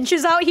the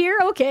benches out here?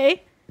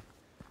 Okay.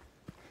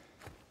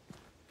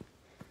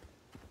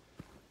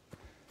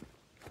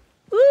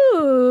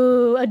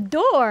 Ooh, a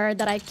door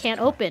that I can't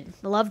open.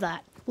 Love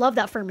that. Love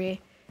that for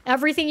me.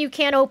 Everything you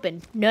can't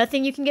open.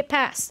 Nothing you can get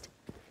past.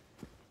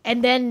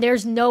 And then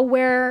there's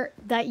nowhere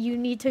that you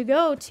need to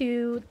go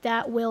to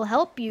that will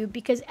help you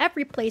because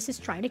every place is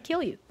trying to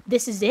kill you.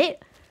 This is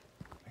it.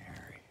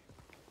 Mary,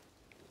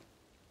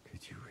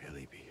 could you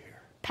really be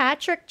here?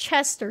 Patrick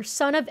Chester,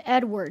 son of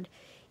Edward.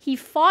 He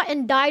fought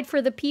and died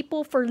for the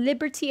people, for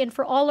liberty, and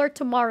for all our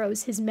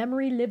tomorrows. His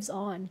memory lives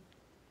on.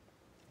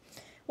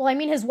 Well, I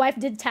mean, his wife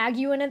did tag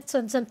you in it,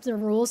 so some of the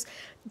rules.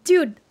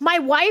 Dude, my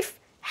wife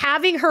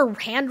having her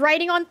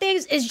handwriting on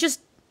things is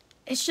just,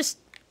 it's just,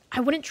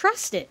 I wouldn't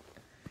trust it.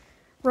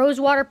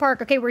 Rosewater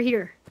Park. Okay, we're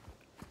here.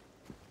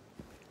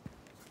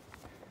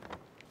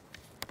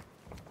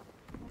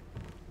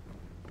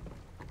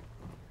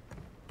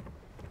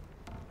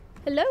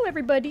 Hello,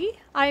 everybody.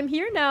 I'm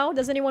here now.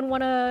 Does anyone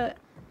want to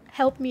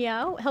help me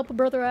out? Help a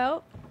brother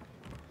out?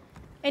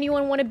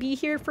 Anyone want to be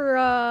here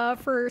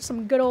for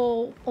some good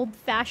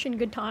old-fashioned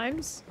good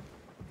times?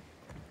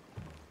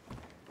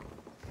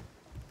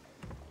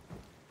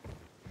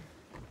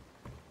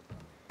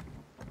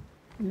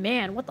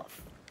 Man, what the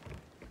f...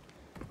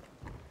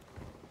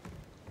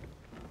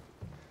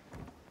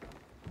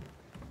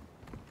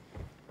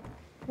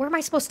 Where am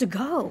I supposed to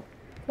go?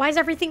 Why is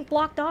everything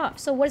blocked off?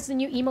 So what is the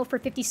new emote for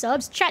 50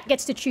 subs? Chat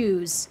gets to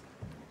choose.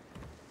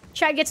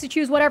 Chat gets to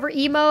choose whatever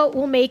emote.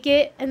 We'll make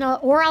it. And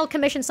or I'll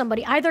commission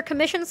somebody. Either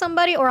commission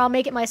somebody or I'll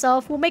make it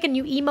myself. We'll make a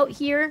new emote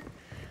here.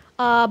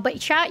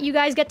 But chat, you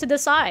guys get to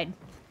decide.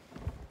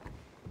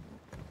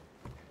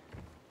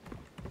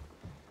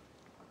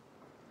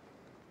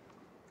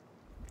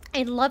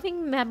 In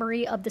loving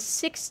memory of the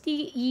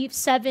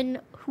 67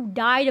 who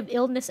died of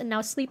illness and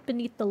now sleep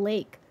beneath the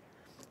lake.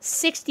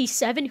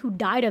 67 who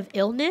died of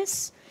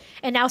illness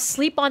and now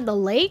sleep on the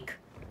lake?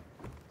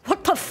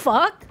 What the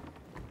fuck?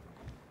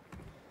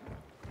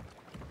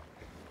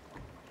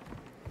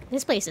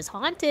 This place is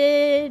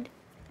haunted.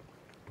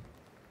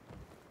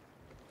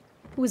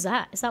 Who is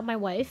that? Is that my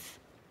wife?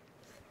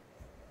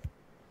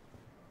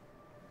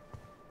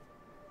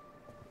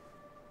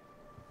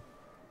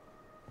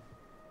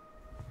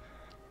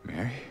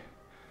 Mary?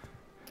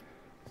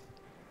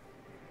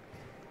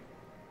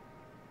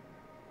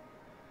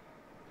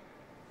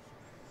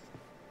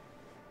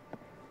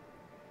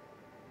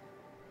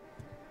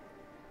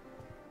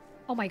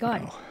 Oh my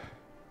god. No.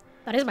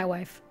 That is my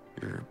wife.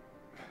 You're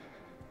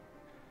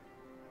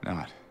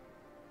not.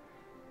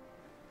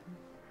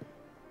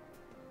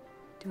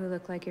 Do I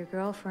look like your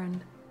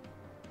girlfriend?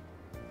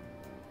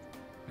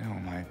 No,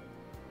 my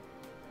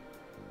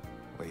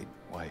late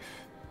wife.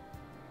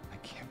 I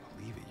can't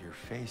believe it. Your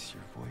face,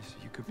 your voice,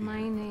 you could be...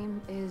 My name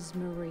is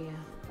Maria.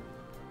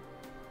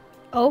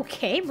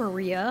 Okay,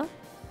 Maria.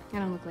 I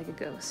don't look like a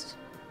ghost,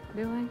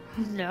 do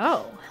I?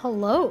 No.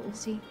 Hello.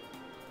 See?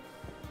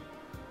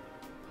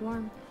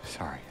 Warm.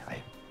 Sorry, I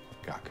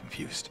got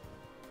confused.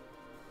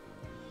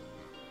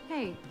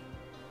 Hey.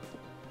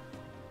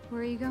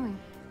 Where are you going?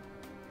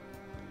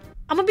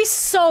 I'm gonna be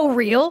so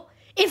real.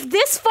 If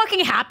this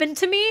fucking happened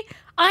to me,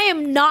 I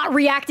am not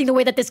reacting the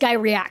way that this guy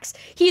reacts.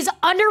 He's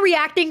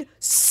underreacting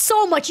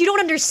so much. You don't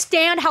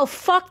understand how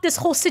fucked this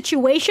whole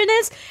situation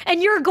is.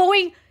 And you're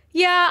going,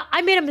 yeah,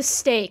 I made a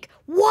mistake.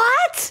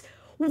 What?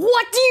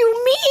 What do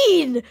you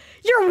mean?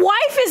 Your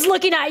wife is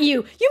looking at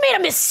you. You made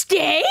a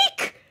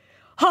mistake?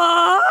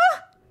 Huh?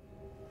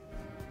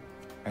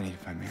 I need to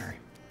find Mary.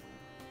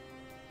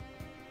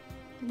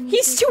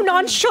 He's too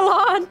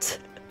nonchalant.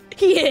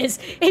 He is.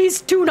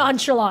 He's too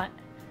nonchalant.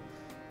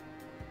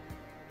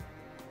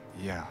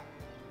 Yeah,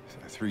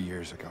 3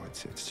 years ago.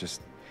 It's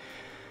just...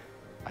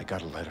 I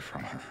got a letter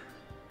from her.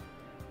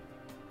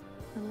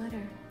 A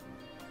letter?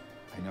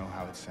 I know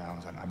how it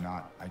sounds. I'm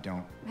not... I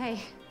don't...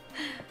 Hey.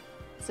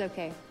 It's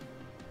okay.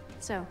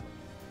 So,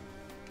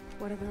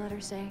 what did the letter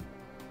say?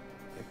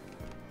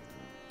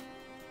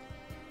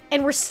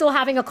 And we're still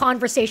having a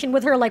conversation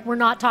with her like we're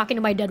not talking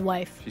to my dead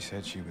wife. She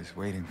said she was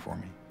waiting for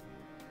me.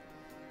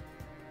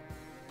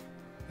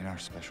 In our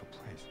special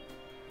place.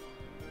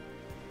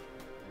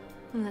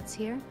 And that's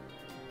here?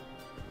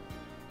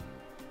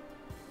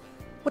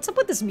 What's up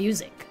with this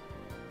music?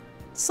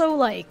 So,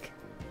 like,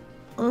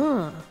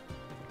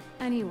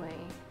 Anyway,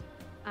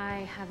 I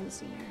haven't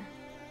seen her.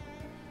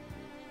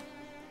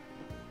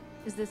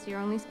 Is this your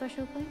only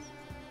special place?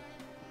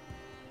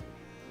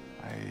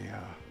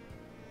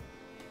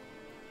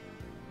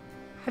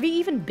 Have you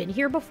even been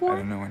here I before?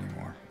 don't know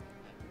anymore.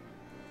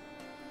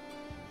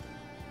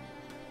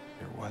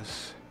 There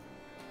was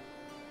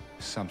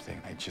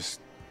something. I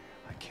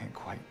can't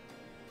quite.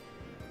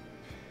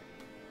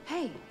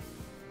 Hey!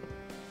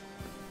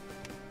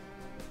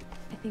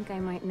 I think I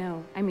might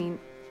know. I mean,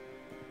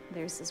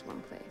 there's this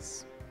one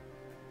place.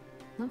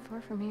 Not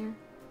far from here.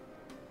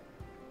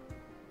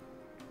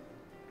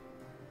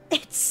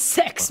 It's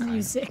sex What kind of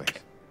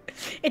music.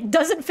 place? It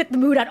doesn't fit the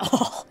mood at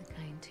all. The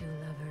kind two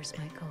lovers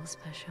might call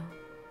special.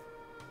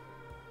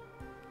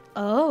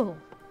 Oh.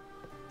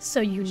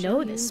 So you Show know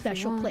you this if you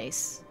special want.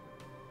 place.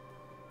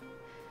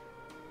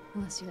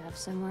 Unless you have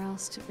somewhere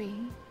else to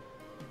be.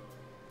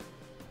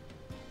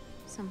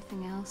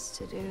 Something else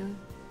to do.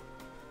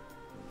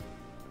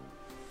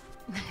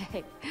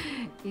 Hey,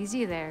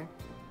 easy there.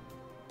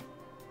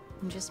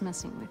 I'm just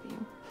messing with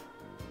you.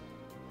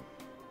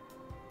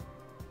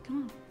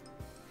 Come on.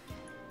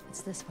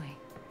 It's this way.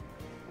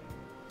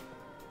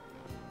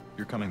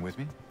 You're coming with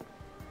me?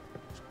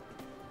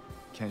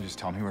 Can't you just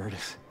tell me where it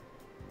is?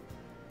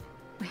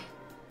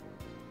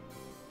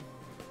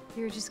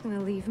 You're just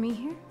gonna leave me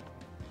here?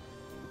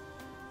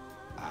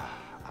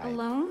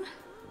 Alone?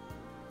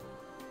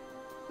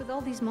 With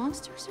all these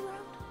monsters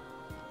around?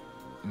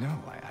 No,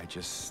 I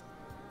just...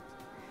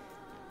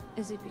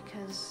 Is it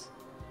because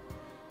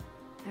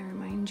I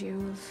remind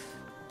you of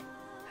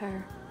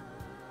her?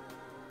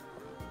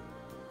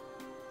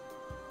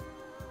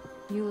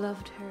 You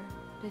loved her,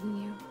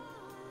 didn't you?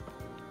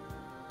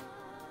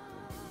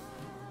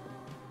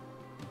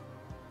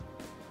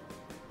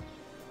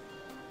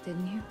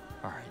 Didn't you?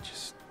 All right,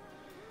 just...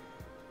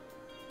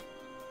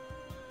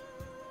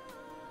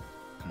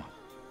 Come on.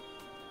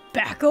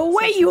 Back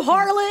away, Such you a thing.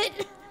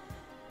 harlot!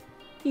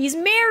 He's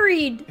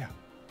married! Yeah.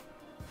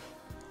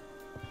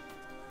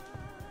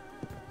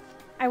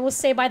 I will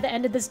say by the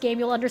end of this game,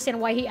 you'll understand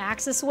why he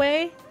acts this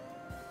way.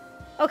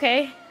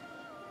 Okay.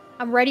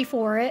 I'm ready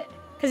for it.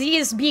 Because he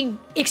is being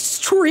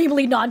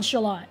extremely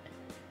nonchalant.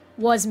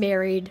 Was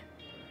married.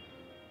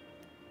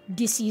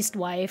 Deceased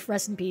wife.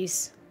 Rest in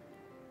peace.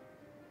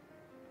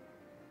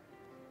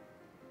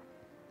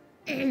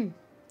 You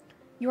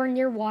are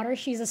near water.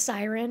 She's a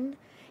siren.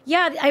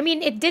 Yeah, I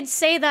mean, it did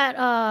say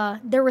that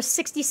there were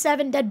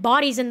 67 dead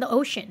bodies in the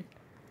ocean.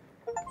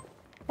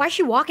 Why is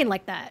she walking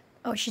like that?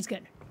 Oh, she's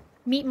good.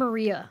 Meet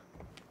Maria.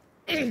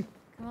 Come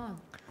on,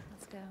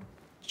 let's go.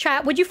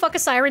 Chat, would you fuck a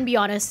siren? Be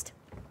honest.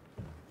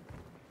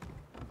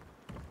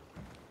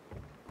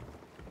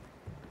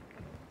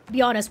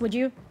 Be honest, would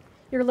you?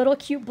 Your little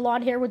cute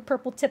blonde hair with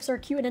purple tips are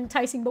cute and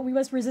enticing, but we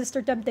must resist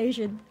her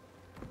temptation.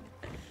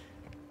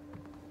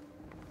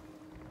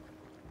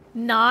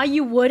 Nah,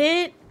 you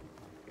wouldn't.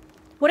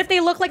 What if they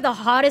look like the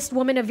hottest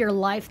woman of your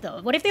life,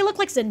 though? What if they look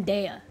like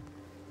Zendaya?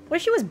 What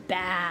if she was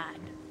bad?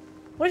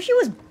 What if she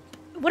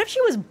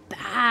was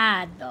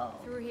bad, though?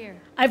 Through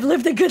here. I've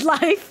lived a good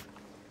life.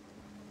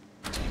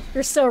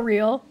 You're so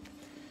real.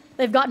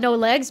 They've got no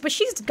legs, but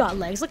she's got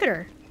legs. Look at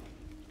her.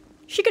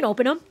 She can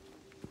open them.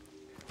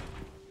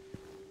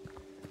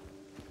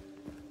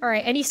 All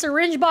right, any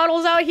syringe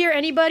bottles out here?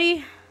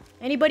 Anybody?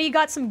 Anybody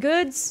got some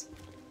goods?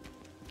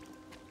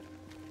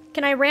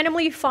 Can I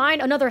randomly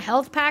find another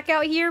health pack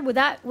out here? Would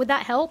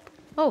that help?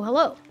 Oh,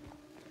 hello.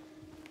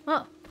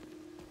 Oh.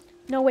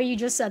 No way you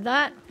just said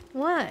that.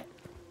 What?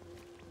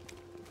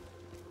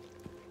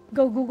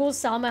 Go Google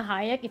Salma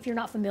Hayek if you're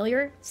not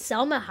familiar.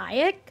 Salma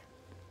Hayek?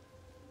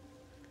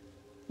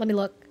 Let me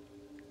look.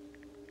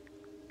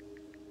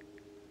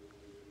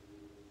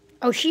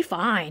 Oh, she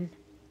fine.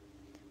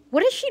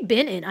 What has she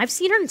been in? I've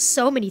seen her in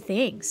so many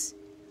things.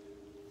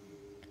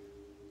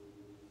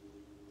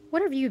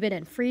 What have you been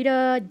in?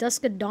 Frida,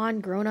 Dusk of Dawn,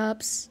 Grown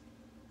Ups.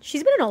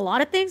 She's been in a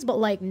lot of things, but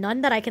like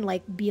none that I can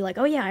like be like,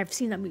 oh yeah, I've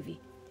seen that movie.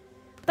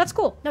 But that's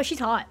cool. No, she's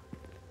hot.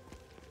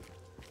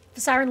 If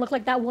the siren looked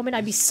like that woman,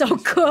 I'd be so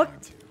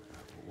cooked.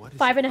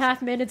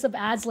 5.5 minutes of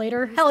ads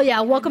later. Hell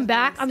yeah, welcome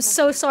back. I'm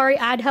so sorry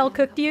ad hell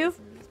cooked you.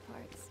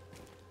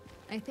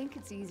 I think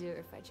it's easier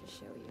if I just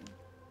show you.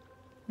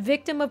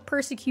 Victim of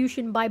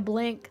persecution by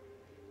blank.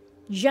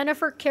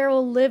 Jennifer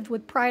Carroll lived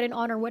with pride and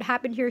honor. What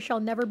happened here shall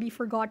never be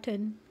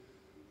forgotten.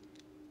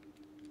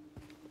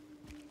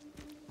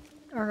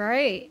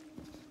 Alright.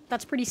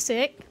 That's pretty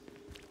sick.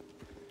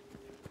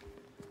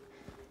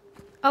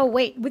 Oh,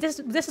 wait.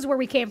 This is where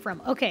we came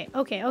from. Okay.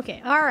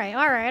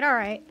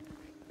 Alright.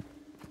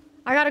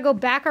 I gotta go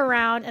back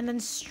around and then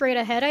straight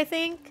ahead, I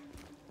think.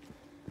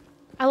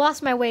 I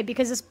lost my way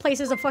because this place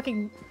is a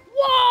fucking...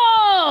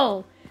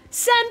 Whoa!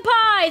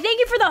 Senpai! Thank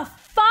you for the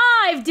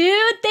 5,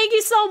 dude! Thank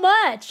you so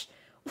much!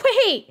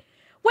 Wait,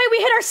 we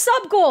hit our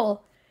sub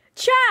goal!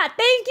 Chat,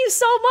 thank you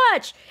so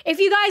much! If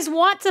you guys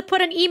want to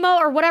put an emote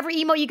or whatever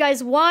emote you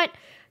guys want,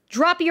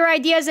 drop your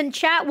ideas in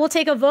chat. We'll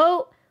take a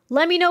vote.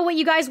 Let me know what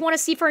you guys want to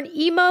see for an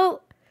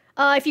emote.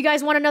 If you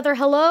guys want another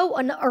hello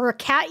or a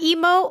cat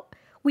emote,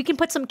 We can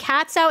put some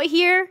cats out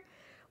here.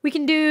 We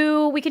can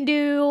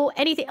do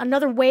anything.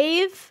 Another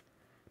wave.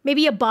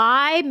 Maybe a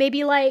buy.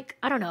 Maybe like,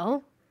 I don't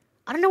know.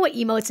 I don't know what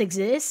emotes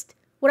exist.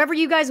 Whatever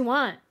you guys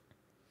want.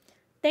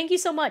 Thank you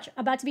so much.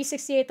 About to be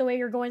 68 the way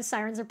you're going.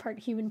 Sirens are part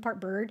human, part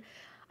bird.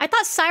 I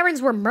thought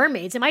sirens were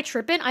mermaids. Am I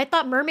tripping? I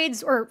thought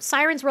mermaids or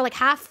sirens were like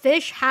half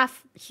fish,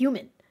 half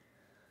human.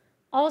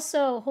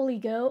 Also, holy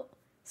goat.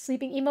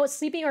 Sleeping emote.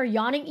 Sleeping or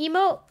yawning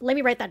emote. Let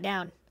me write that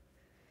down.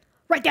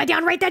 Write that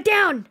down. Write that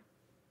down.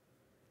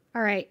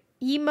 All right.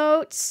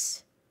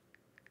 Emotes.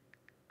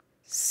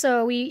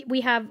 So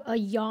we have a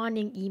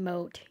yawning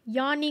emote.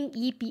 Yawning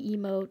eepy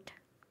emote.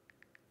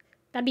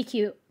 That'd be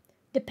cute.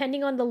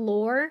 Depending on the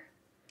lore.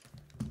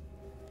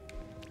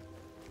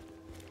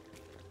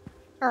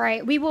 All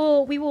right, we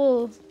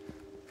will.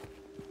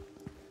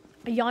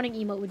 A yawning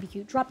emote would be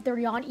cute. Drop their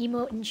yawn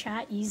emote in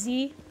chat,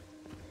 easy.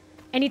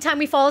 Anytime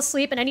we fall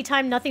asleep and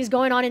anytime nothing's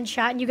going on in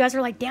chat and you guys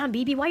are like, damn,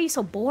 BB, why are you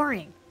so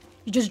boring?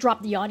 You just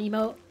drop the yawn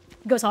emote.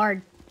 It goes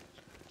hard.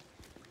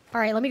 All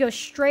right, let me go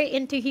straight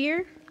into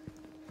here.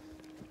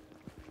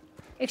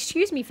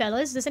 Excuse me,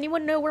 fellas. Does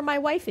anyone know where my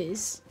wife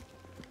is?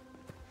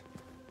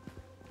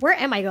 Where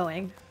am I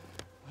going?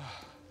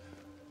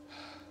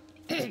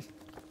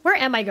 Where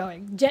am I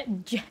going?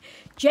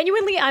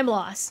 Genuinely, I'm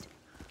lost.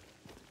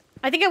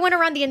 I think I went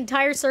around the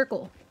entire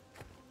circle.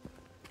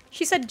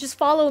 She said, just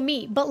follow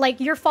me. But, like,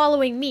 you're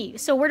following me.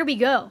 So where do we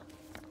go?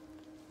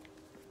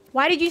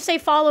 Why did you say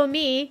follow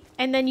me,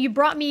 and then you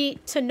brought me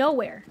to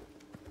nowhere?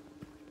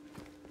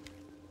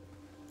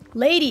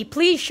 Lady,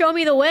 please show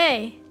me the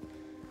way.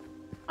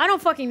 I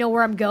don't fucking know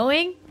where I'm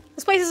going.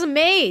 This place is a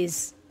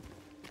maze.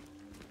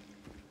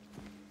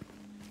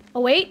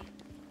 Oh, wait.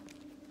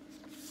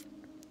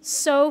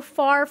 So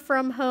far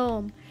from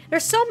home.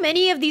 There's so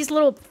many of these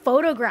little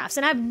photographs,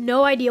 and I have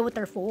no idea what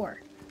they're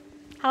for.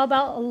 How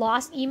about a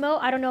lost emote?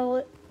 I don't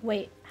know.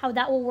 Wait, how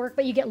that will work,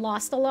 but you get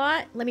lost a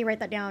lot? Let me write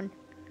that down.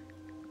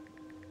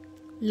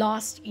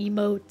 Lost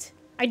emote.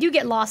 I do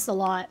get lost a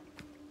lot.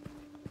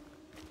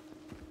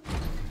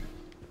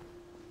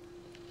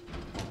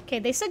 Okay,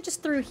 they said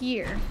just through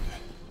here.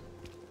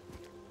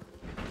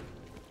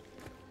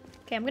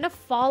 Okay, I'm gonna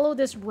follow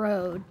this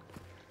road.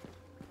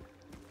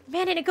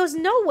 Man, and it goes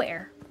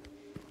nowhere.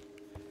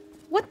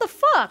 What the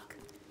fuck?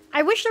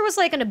 I wish there was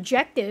like an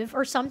objective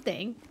or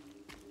something.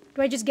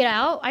 Do I just get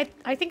out?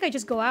 I think I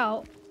just go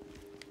out.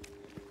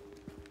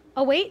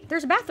 Oh wait,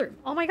 there's a bathroom.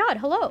 Oh my god,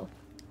 hello.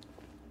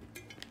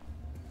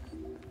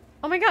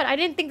 Oh my god, I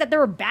didn't think that there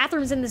were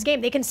bathrooms in this game.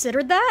 They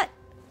considered that?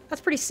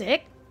 That's pretty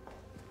sick.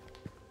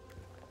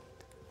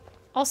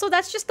 Also,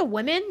 that's just the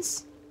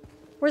women's?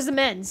 Where's the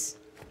men's?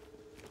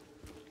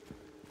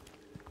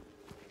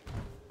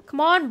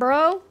 Come on,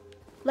 bro.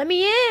 Let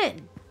me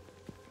in.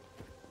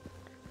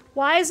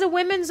 Why is the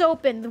women's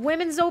open? The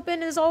women's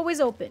open is always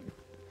open.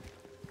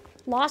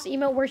 Lost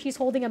emote where she's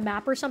holding a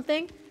map or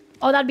something?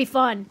 Oh, that'd be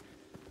fun.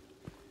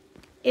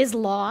 Is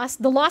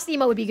lost. The lost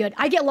emote would be good.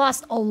 I get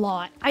lost a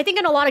lot. I think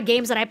in a lot of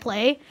games that I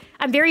play,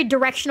 I'm very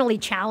directionally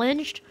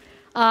challenged.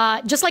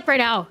 Just like right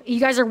now.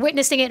 You guys are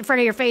witnessing it in front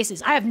of your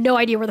faces. I have no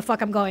idea where the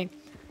fuck I'm going.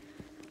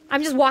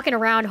 I'm just walking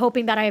around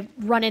hoping that I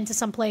run into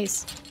some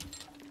place.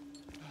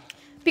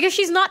 Because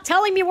she's not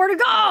telling me where to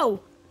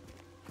go!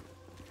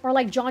 Or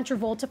like John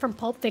Travolta from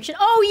Pulp Fiction.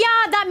 Oh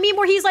yeah, that meme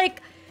where he's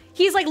like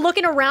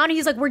looking around and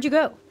he's like, where'd you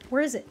go?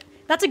 Where is it?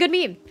 That's a good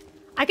meme.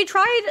 I could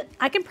try it.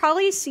 I can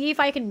probably see if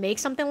I can make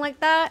something like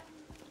that.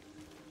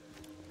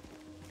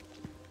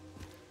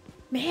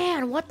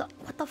 Man, what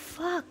the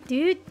fuck,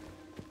 dude?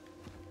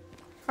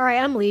 All right,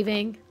 I'm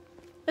leaving.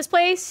 This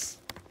place,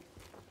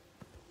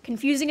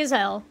 confusing as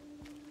hell.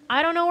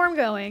 I don't know where I'm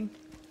going.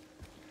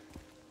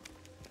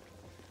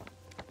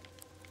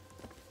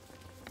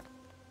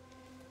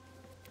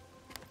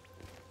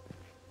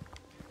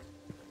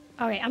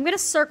 Okay, I'm gonna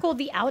circle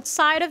the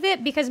outside of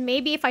it because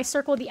maybe if I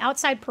circle the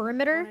outside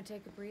perimeter. Want to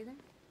take a breather?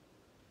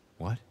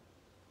 What?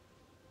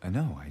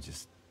 No, I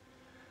just...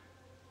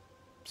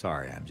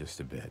 Sorry, I'm just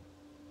a bit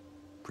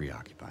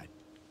preoccupied.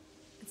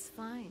 It's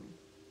fine.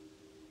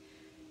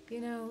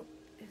 You know,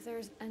 if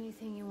there's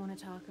anything you want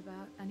to talk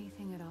about,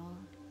 anything at all.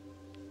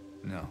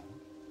 No.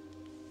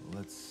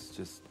 Let's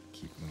just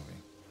keep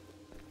moving.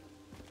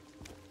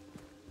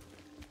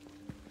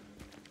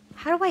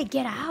 How do I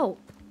get out?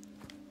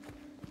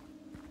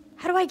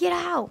 How do I get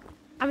out?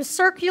 I'm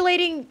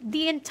circulating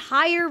the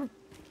entire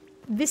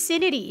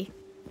vicinity.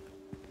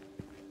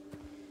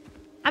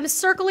 I'm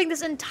circling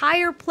this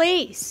entire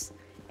place.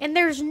 And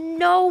there's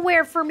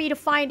nowhere for me to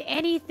find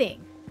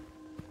anything.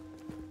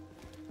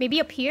 Maybe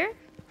up here?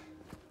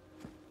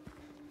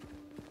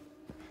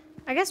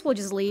 I guess we'll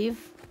just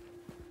leave.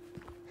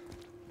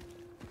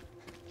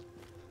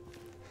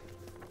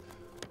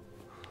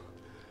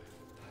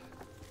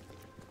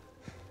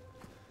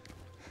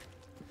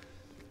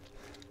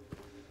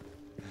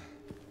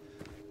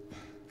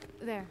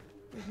 There,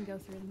 we can go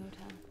through the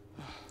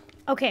motel.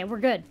 Okay, we're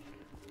good.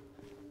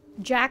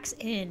 Jack's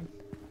in.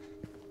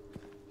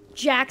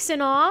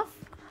 Jackson off?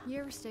 You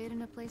ever stayed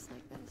in a place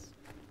like this?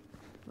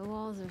 The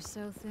walls are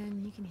so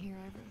thin, you can hear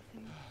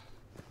everything.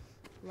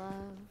 Love,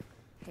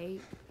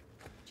 hate,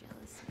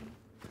 jealousy.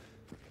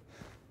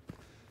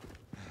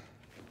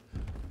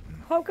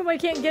 How come I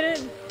can't get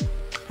in?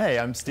 Hey,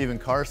 I'm Steven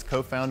Karst,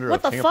 co-founder What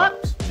of the King fuck?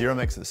 of Pops. Zero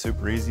makes it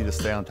super easy to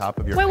stay on top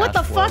of your Wait, what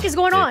cash the flow. fuck is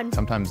going on? It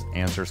sometimes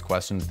answers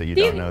questions that you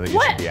Dude, don't know that you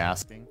what? should be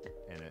asking,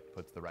 and it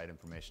puts the right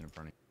information in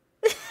front of you.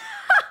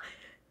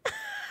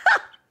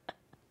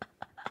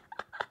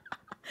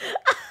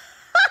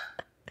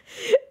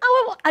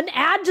 Oh, an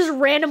ad just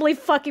randomly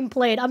fucking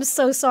played. I'm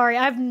so sorry.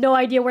 I have no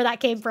idea where that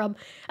came from.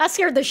 That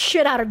scared the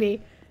shit out of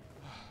me.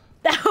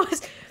 That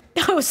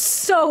was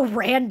so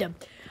random.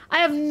 I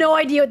have no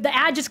idea. The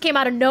ad just came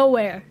out of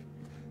nowhere.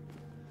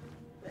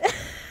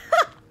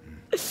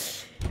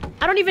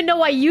 I don't even know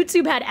why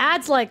YouTube had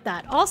ads like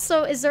that.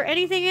 Also, is there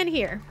anything in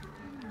here?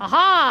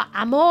 Aha!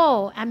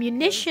 Ammo!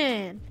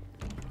 Ammunition!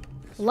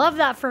 Love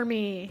that for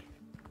me.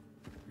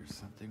 There's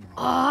something wrong.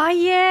 Oh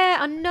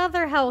yeah!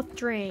 Another health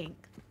drink.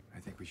 I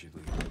think we should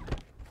leave.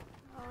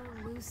 Oh,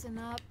 loosen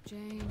up,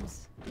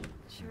 James.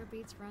 Sure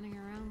beats running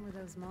around with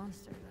those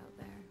monsters out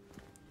there.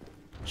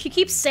 She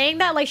keeps saying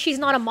that like she's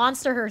not a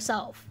monster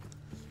herself.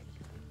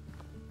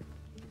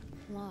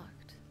 Locked.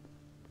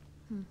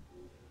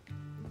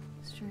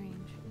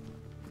 Strange.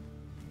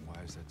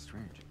 Why is that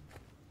strange?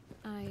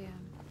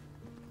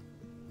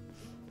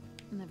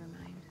 Never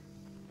mind.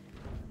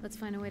 Let's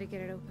find a way to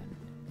get it open.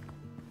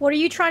 What are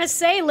you trying to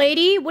say,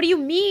 lady? What do you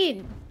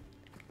mean?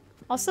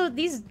 Also,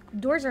 these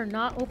doors are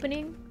not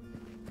opening.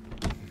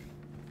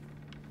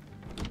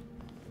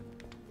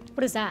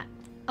 What is that?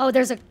 Oh,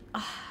 there's a...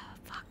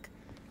 fuck.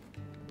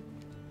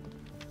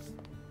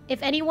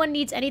 If anyone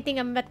needs anything,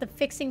 I'm at the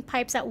fixing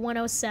pipes at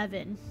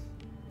 107.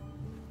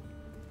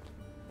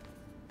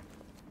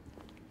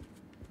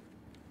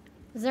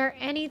 Is there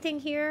anything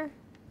here?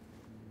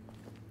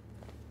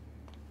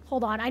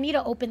 Hold on, I need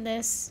to open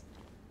this.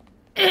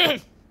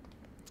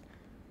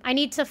 I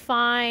need to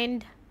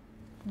find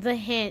the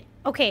hint.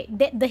 Okay,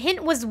 the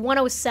hint was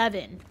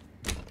 107.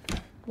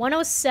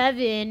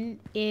 107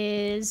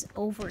 is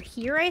over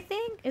here, I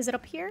think. Is it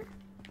up here?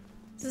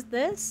 Is it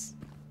this?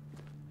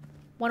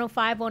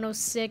 105,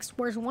 106.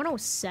 Where's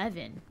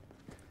 107?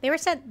 They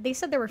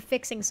said they were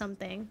fixing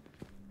something.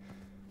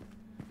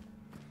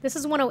 This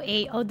is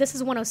 108. Oh, this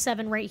is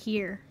 107 right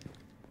here.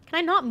 Can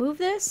I not move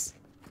this?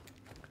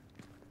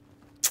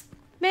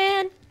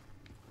 Man.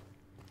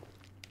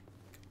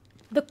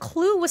 The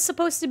clue was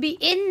supposed to be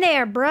in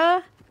there,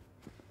 bruh.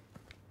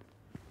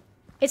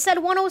 It said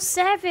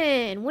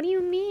 107. What do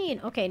you mean?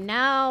 Okay,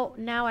 now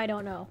I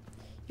don't know.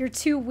 You're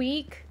too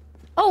weak.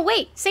 Oh,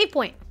 wait. Save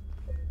point.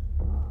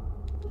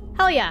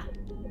 Hell yeah.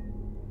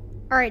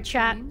 All right,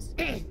 chat. James?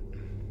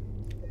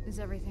 Is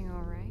everything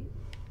all right?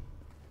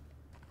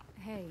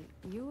 Hey,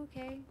 you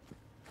okay?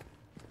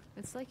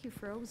 It's like you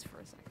froze for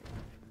a second.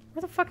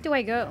 Where the fuck do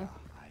I go?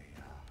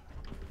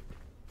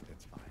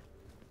 It's fine.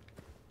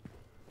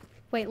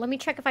 Wait, let me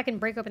check if I can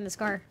break open this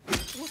car.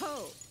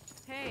 Whoa!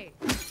 Hey!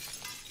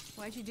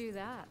 Why'd you do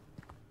that?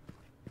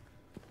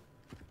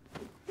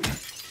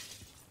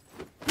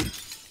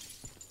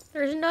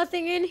 There's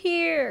nothing in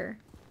here.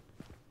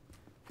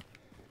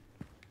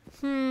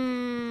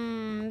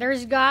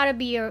 There's gotta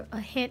be a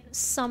hint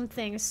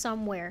something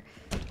somewhere.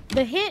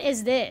 The hint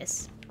is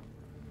this.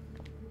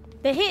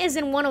 The hint is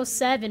in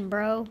 107,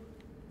 bro.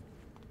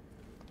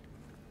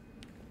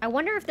 I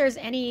wonder if there's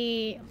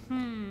any...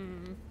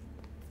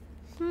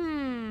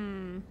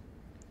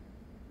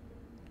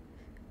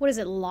 What is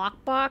it,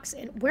 lockbox?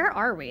 And where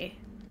are we?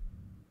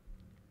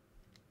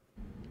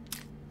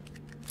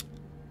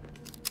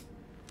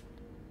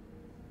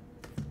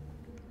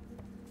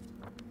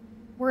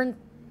 We're in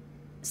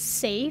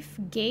safe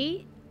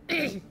gate.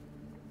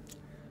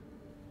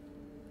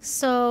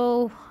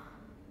 So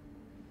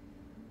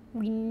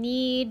we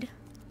need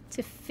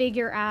to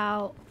figure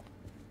out...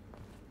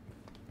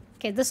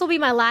 Okay, this will be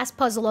my last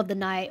puzzle of the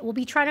night. We'll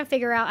be trying to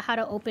figure out how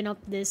to open up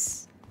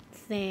this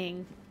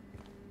thing.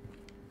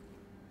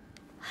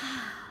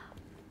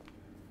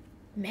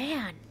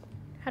 Man,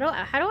 how do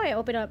I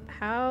open up?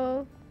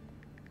 How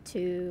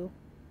to?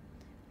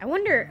 I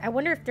wonder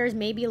if there's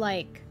maybe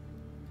like.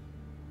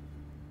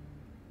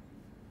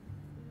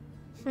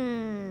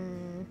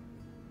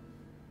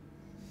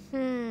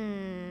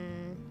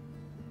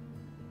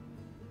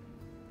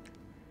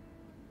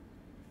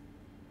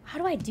 How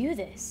do I do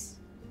this?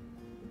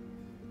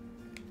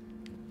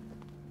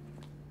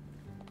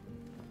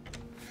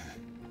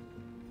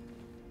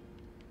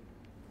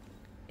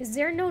 Is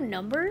there no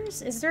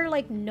numbers? Is there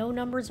like no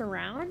numbers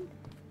around?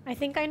 I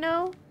think I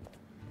know.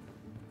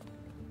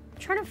 I'm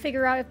trying to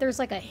figure out if there's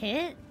like a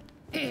hint.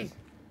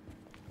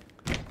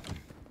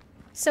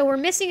 So we're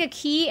missing a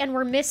key and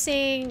we're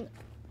missing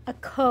a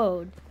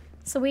code.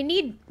 So we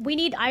need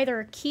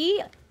either a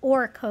key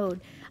or a code.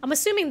 I'm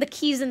assuming the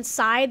key's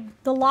inside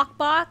the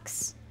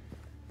lockbox.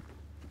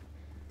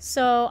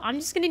 So I'm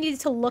just gonna need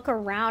to look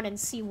around and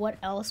see what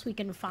else we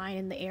can find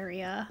in the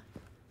area.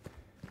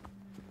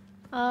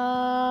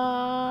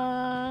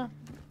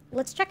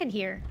 Let's check in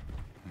here.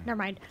 Never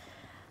mind.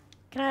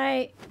 Can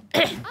I...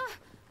 You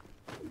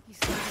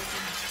started.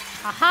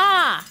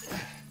 Aha!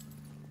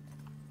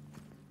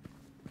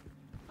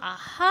 Can you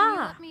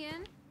Aha! let me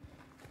in?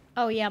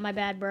 Oh yeah, my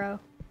bad, bro.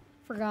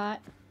 Forgot.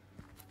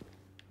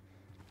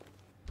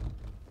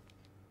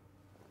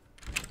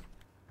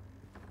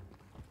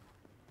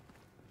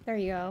 There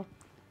you go.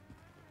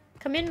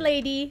 Come in,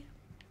 lady.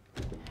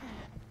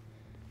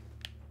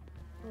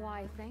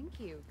 Why, thank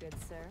you, good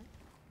sir.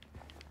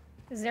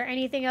 Is there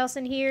anything else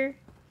in here?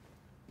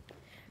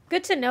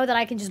 Good to know that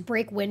I can just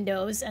break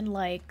windows and,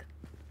 like,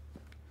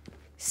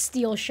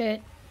 steal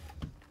shit.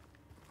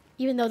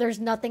 Even though there's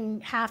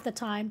nothing half the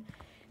time.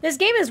 This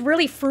game is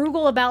really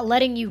frugal about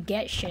letting you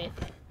get shit.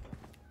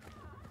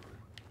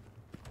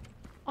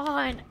 Oh,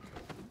 and...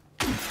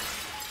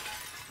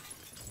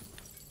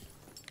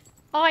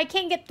 Oh, I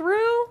can't get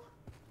through?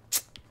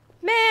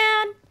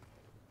 Man!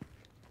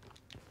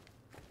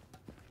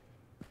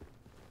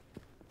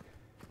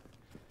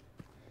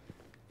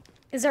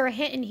 Is there a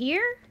hint in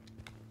here?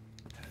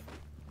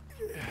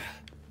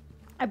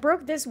 I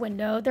broke this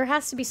window. There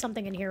has to be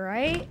something in here,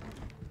 right?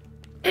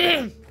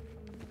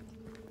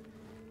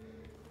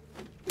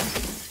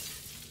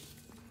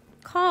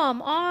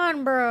 Come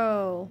on,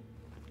 bro.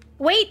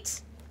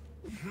 Wait!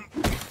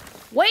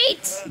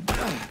 Wait!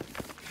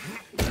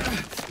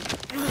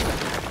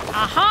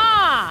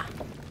 Aha!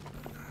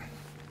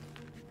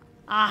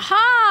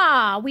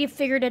 Aha! We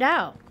figured it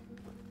out.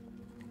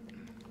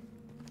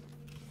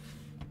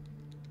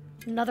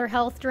 Another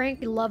health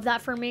drink. You love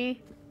that for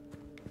me.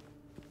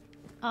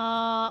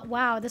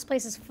 Wow, this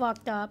place is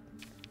fucked up.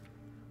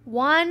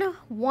 One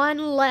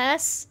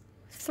less.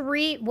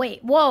 3,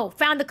 wait, whoa,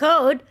 found the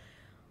code.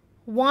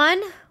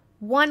 1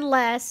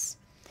 less.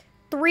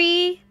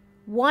 3,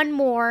 1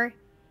 more.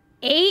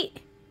 8,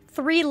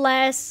 3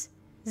 less.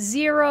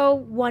 0,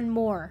 1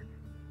 more.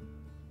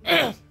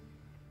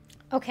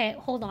 Okay,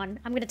 hold on.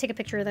 I'm gonna take a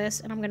picture of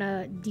this and I'm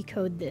gonna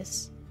decode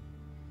this.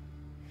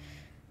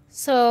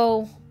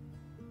 So,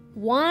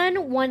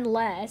 1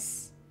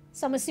 less.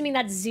 So I'm assuming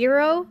that's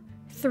 0.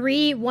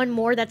 3, 1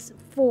 more, that's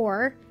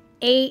 4.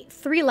 8,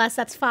 3 less,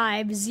 that's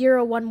 5.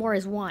 0, 1 more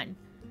is 1.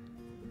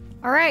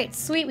 Alright,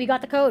 sweet, we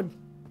got the code.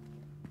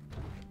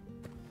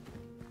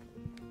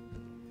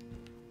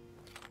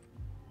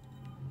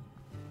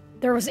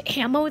 There was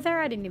ammo there?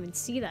 I didn't even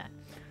see that.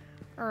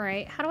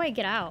 Alright, how do I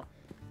get out?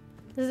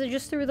 Is it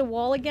just through the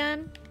wall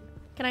again?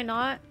 Can I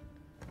not?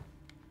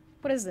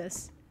 What is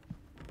this?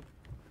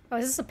 Oh,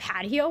 is this a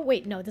patio?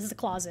 Wait, no, this is a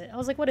closet. I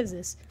was like, what is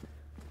this?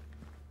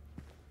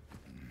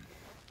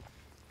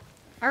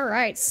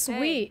 Alright,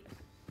 sweet. Hey,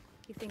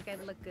 you think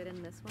I'd look good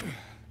in this one?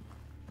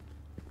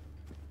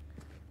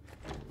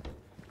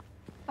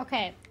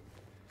 Okay.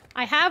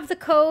 I have the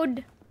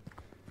code.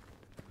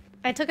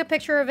 I took a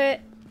picture of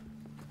it.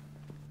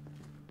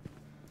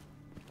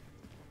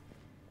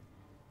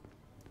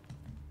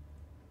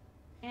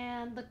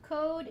 And the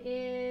code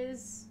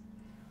is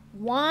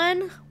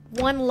 1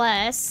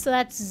 less, so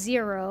that's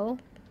 0.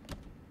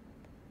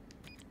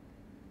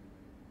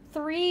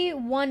 3,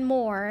 1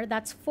 more,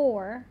 that's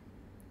 4.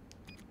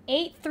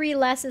 8, 3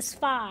 less is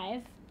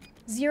 5.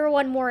 0,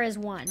 1 more is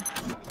 1.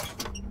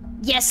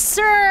 Yes,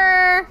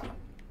 sir!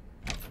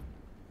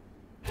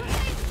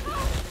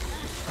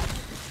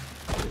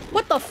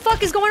 What the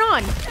fuck is going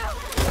on?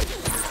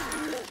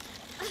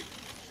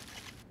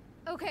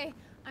 Okay,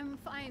 I'm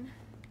fine.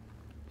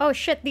 Oh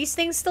shit, these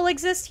things still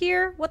exist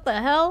here? What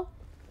the hell?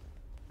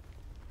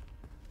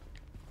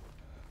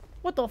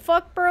 What the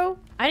fuck, bro?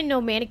 I didn't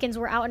know mannequins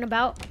were out and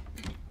about.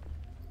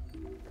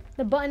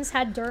 The buttons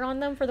had dirt on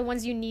them for the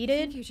ones you I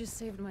needed. think you just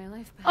saved my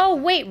life back. Oh,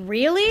 wait,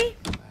 really?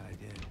 Glad I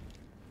did.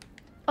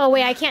 Oh,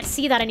 wait, I can't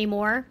see that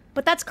anymore.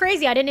 But that's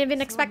crazy. I didn't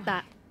even expect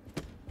that.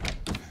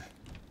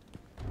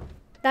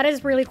 That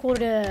is really cool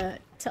to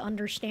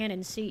understand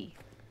and see.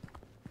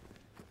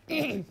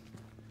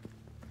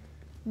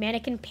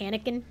 Mannequin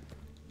panicking.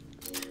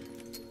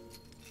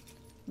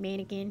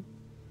 Mannequin.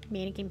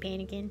 Mannequin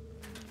panicking.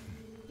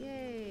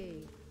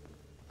 Yay.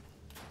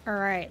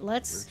 Alright,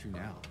 let's... Where to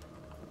now?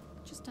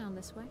 Just down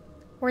this way.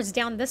 Or it's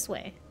down this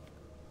way.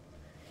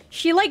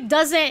 She, like,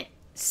 doesn't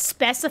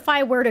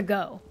specify where to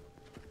go.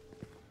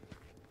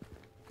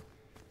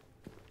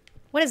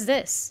 What is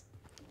this?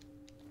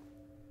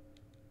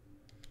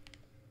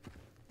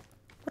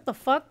 What the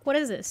fuck? What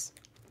is this?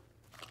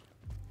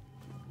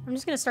 I'm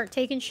just gonna start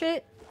taking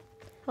shit.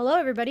 Hello,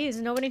 everybody.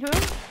 Is nobody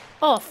home?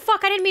 Oh,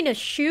 fuck. I didn't mean to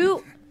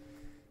shoot.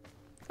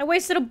 I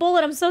wasted a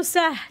bullet. I'm so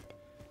sad.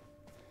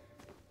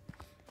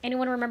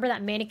 Anyone remember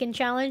that mannequin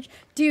challenge?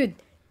 Dude,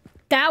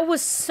 that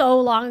was so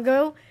long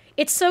ago.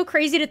 It's so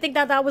crazy to think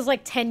that that was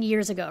like 10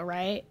 years ago,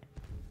 right?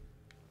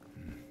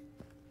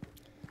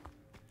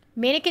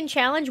 Mannequin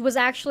challenge was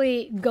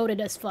actually goated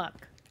as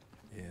fuck.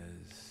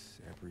 Is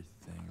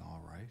everything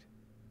all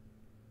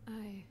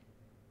right?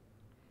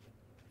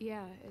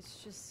 Yeah,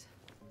 it's just...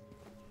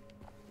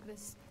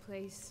 This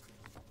place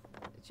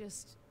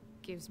just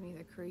gives me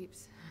the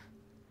creeps.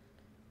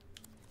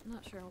 I'm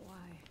not sure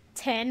why.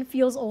 10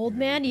 feels old,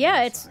 man.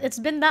 Yeah, it's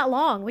been that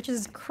long, which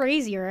is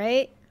crazy,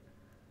 right?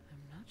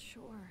 I'm not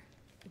sure.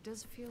 It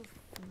does feel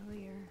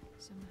familiar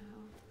somehow.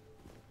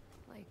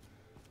 Like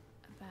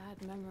a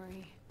bad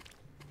memory.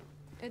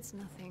 It's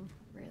nothing,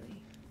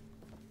 really.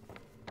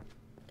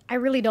 I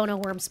really don't know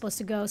where I'm supposed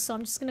to go, so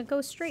I'm just gonna go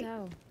straight.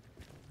 So,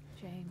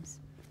 James.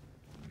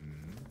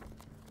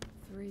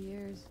 3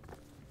 years.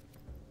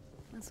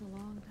 That's a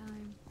long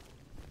time.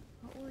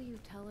 What will you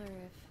tell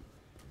her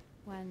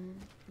when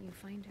you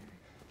find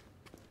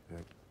her?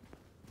 That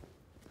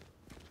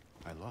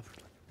I love her.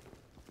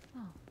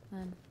 Oh,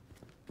 then.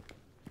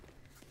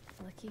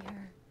 Lucky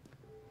her.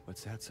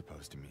 What's that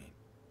supposed to mean?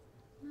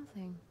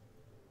 Nothing.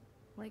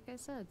 Like I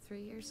said,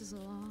 3 years is a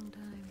long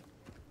time.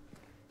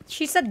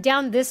 She said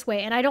down this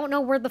way, and I don't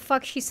know where the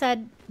fuck she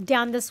said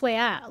down this way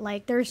at.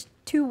 Like, there's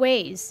 2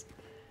 ways.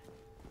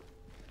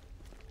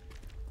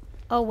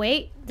 Oh,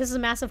 wait. This is a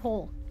massive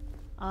hole.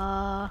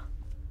 Wow.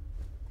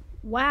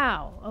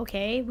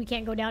 Okay, we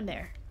can't go down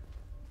there.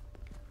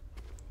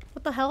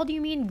 What the hell do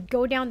you mean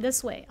go down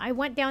this way? I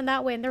went down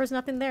that way and there was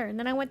nothing there. And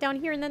then I went down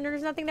here and then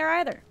there's nothing there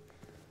either.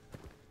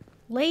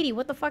 Lady,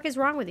 what the fuck is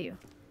wrong with you?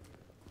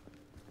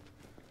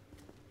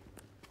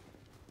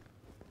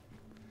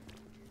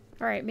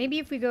 Alright, maybe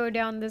if we go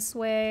down this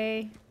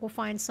way, we'll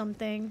find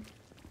something.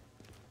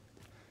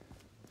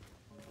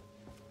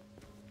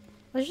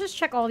 Let's just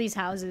check all these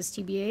houses,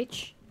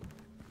 TBH.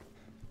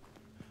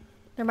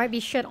 There might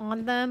be shit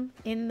on them,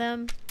 in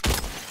them.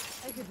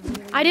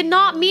 I did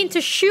not mean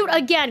to shoot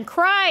again,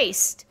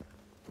 Christ!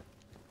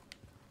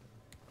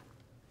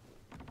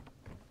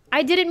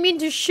 I didn't mean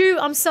to shoot.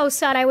 I'm so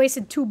sad I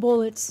wasted 2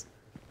 bullets.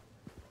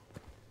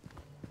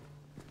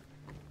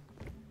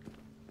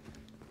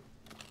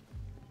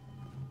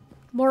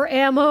 More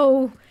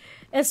ammo.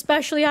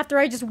 Especially after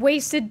I just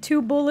wasted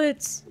 2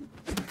 bullets.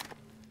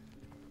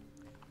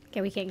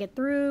 Okay, we can't get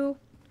through.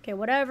 Okay,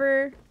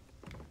 whatever.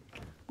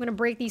 I'm gonna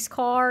break these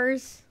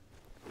cars.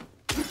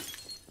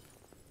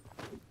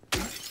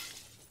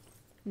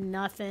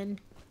 Nothing.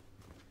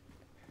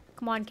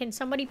 Come on, can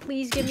somebody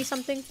please give me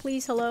something?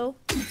 Please, hello?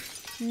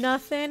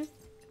 Nothing.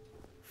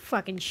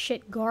 Fucking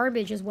shit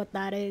garbage is what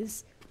that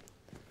is.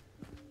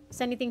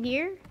 Is anything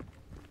here?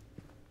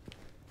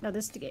 No,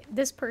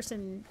 this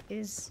person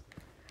is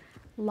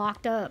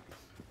locked up.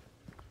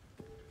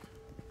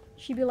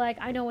 She'd be like,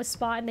 I know a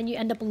spot, and then you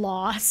end up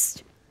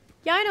lost.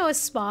 Yeah, I know a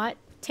spot.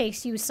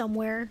 Takes you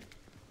somewhere.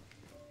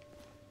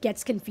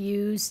 Gets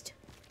confused.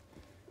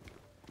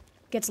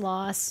 Gets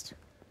lost.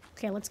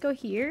 Okay, let's go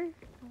here.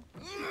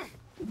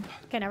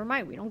 Okay, never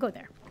mind. We don't go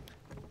there.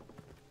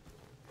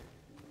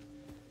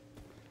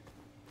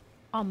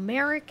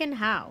 American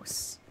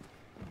house.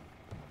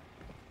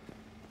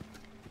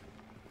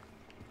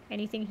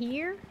 Anything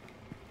here?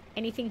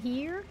 Anything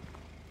here?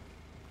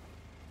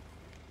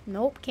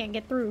 Nope, can't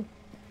get through.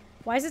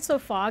 Why is it so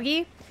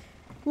foggy?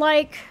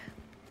 Like,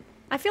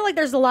 I feel like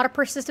there's a lot of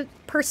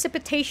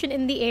precipitation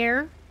in the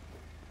air.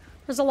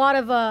 There's a lot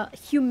of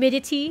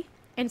humidity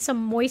and some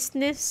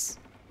moistness.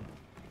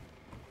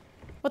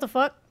 What the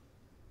fuck?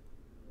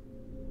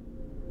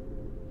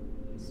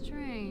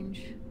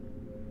 Strange.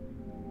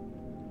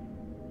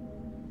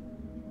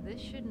 This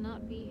should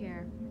not be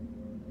here.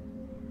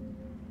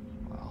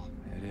 Well,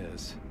 it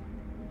is.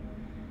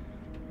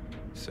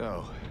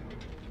 So,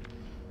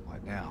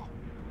 what now?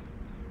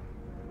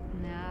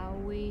 Now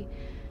we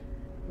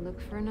look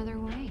for another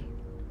way.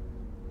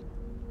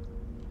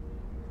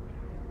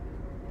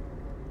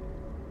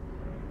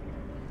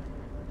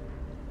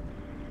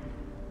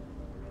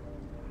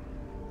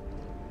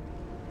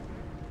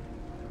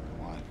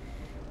 What?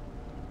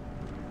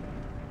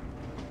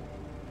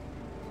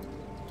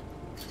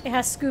 It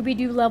has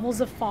Scooby-Doo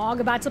levels of fog.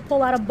 About to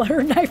pull out a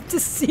butter knife to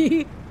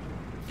see.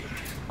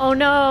 Oh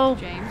no.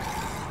 James?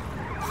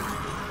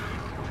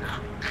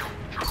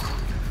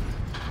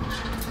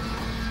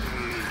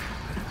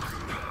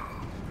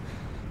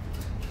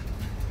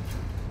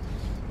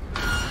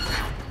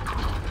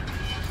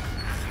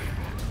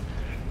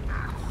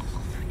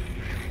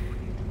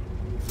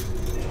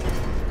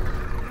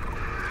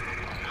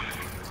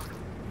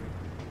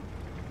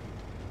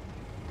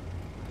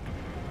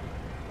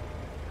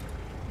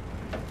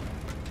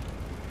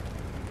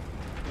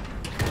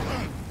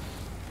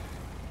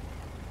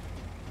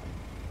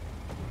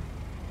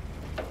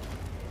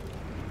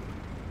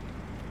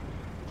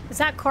 Is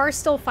that car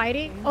still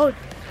fighting? Oh,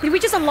 did we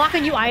just unlock a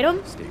new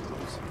item? Stay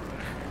close.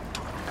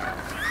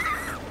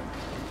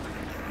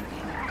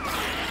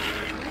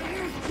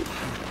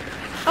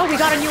 Oh, we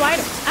got a new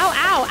item. Ow,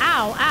 ow,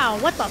 ow, ow.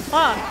 What the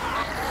fuck?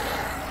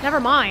 Never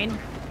mind.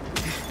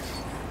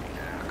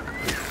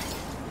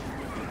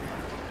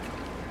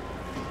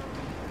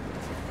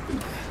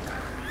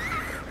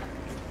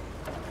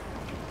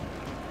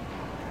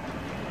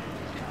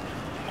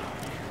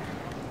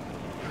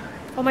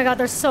 Oh my god,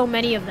 there's so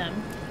many of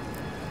them.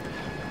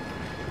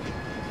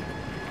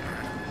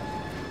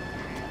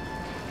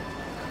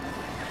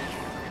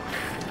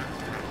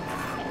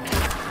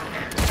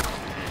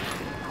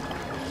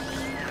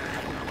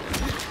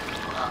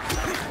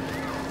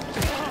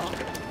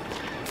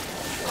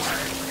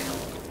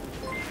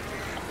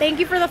 Thank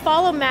you for the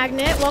follow,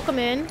 Magnet. Welcome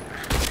in.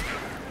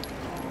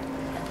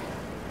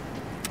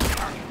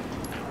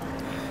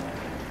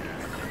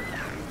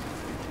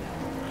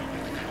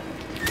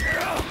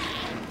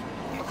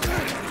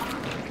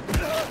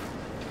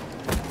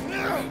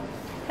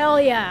 Hell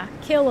yeah,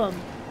 kill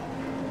him.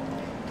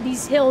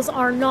 These hills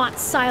are not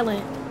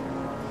silent.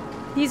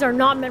 These are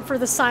not meant for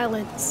the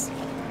silence.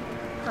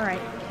 All right.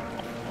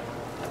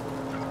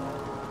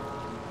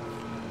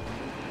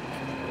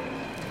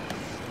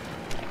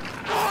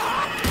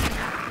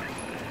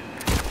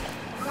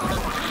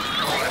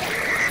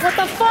 What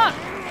the fuck?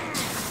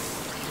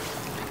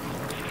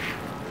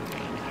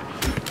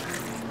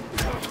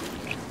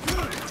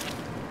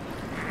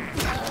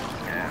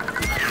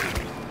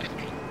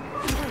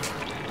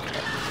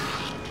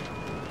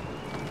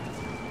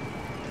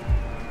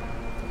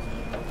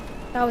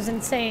 That was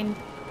insane.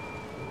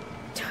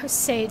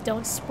 Just say it,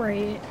 don't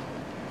spray it.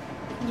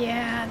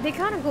 Yeah, they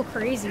kind of go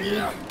crazy,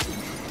 dude.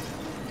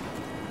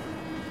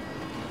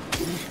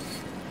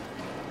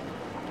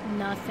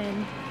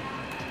 Nothing.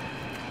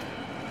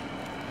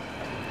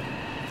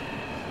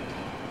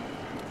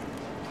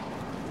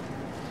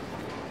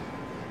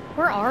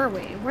 Where are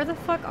we? Where the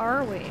fuck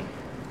are we?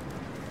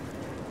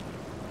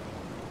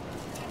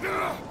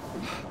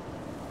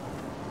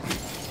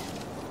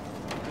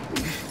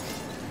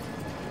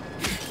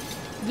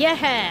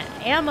 Yeah,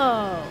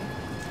 ammo.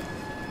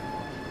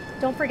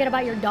 Don't forget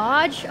about your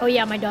dodge. Oh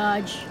yeah, my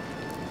dodge.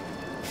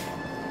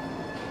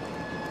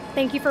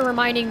 Thank you for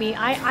reminding me.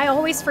 I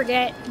always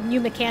forget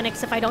new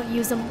mechanics if I don't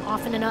use them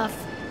often enough.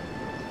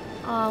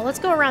 Let's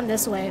go around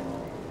this way.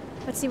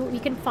 Let's see what we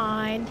can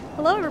find.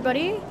 Hello,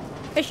 everybody.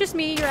 It's just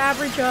me, your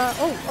average,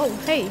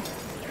 oh, hey.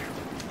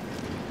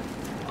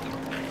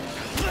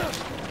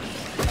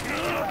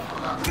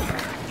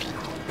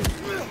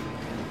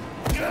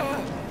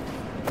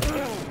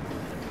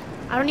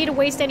 I don't need to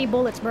waste any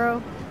bullets,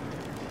 bro.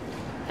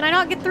 Can I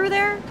not get through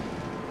there?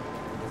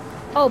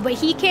 Oh, but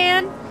he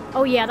can?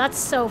 Oh yeah, that's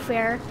so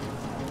fair.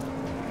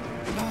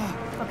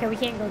 Okay, we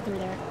can't go through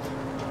there.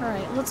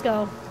 Alright, let's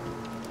go.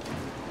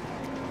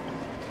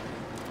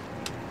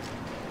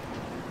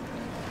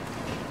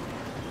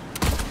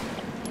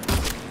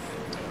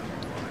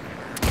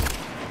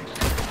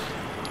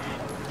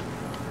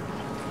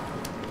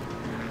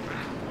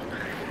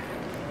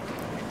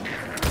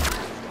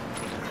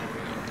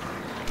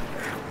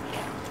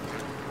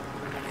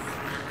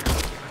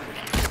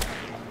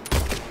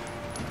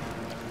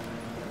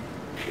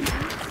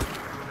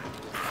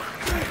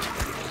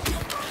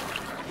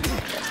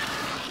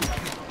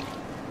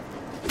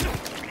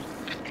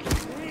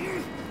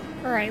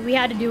 Alright, we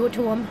had to do it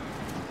to him.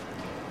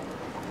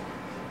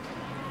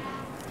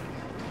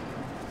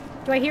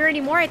 Do I hear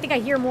any more? I think I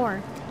hear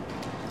more.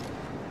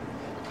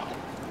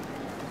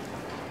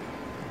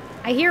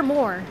 I hear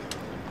more.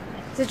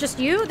 Is it just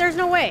you? There's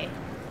no way.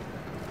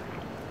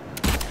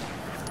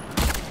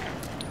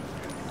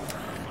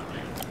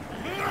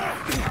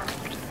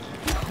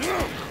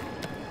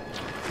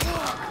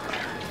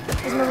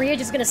 Is Maria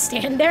just gonna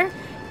stand there?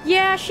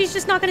 Yeah, she's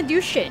just not gonna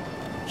do shit.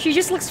 She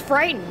just looks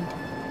frightened.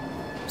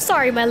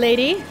 Sorry, my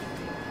lady.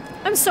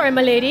 I'm sorry,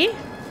 my lady.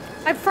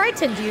 I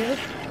frightened you.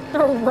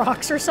 Throw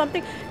rocks or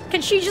something.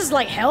 Can she just,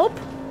 like, help?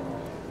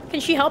 Can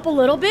she help a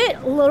little bit?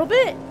 A little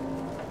bit?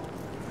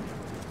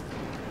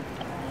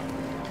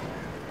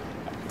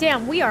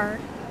 Damn, we are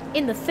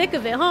in the thick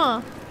of it,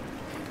 huh?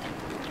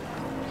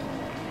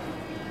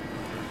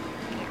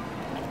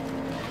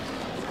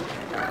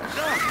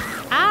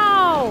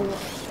 Ow!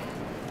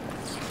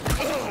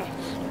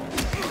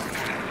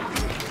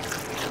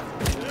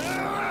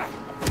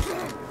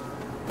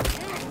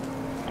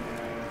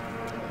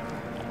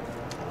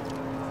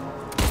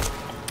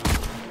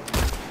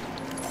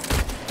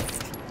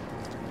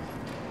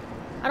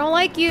 I don't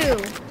like you.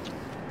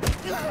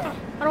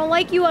 I don't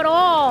like you at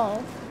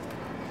all.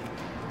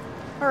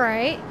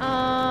 Alright,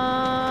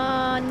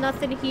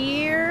 nothing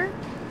here.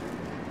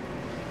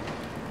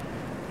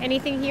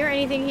 Anything here?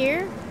 Anything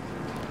here?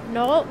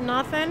 No,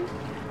 nothing.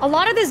 A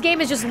lot of this game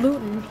is just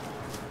looting.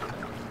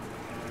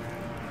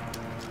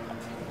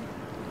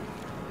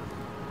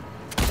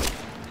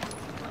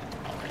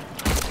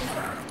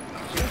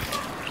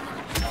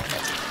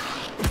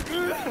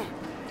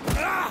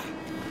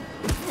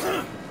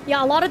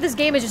 Yeah, a lot of this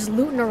game is just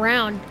looting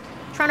around,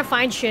 trying to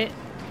find shit.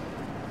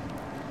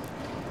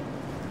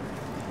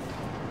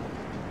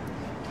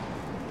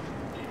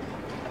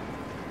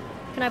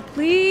 Can I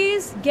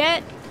please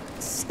get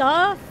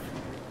stuff?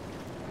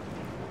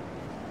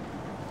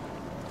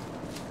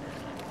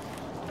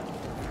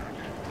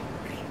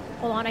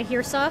 Hold on, I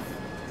hear stuff.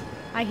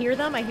 I hear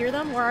them, I hear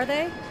them. Where are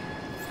they?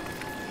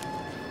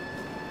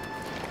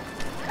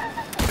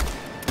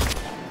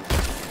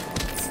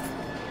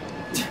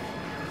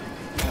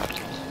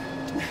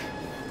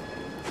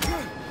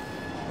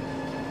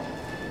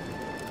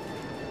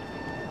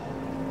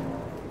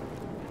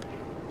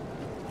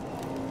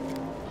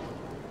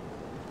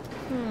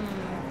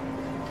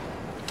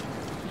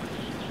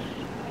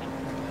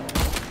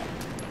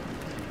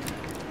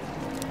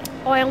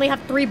 Oh, I only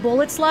have 3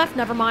 bullets left?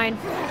 Never mind.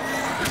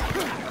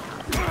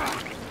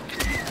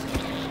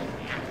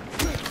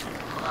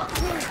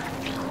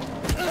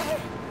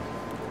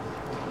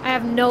 I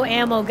have no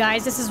ammo,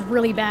 guys. This is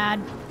really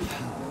bad.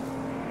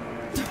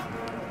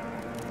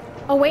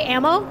 Oh, wait,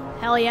 ammo?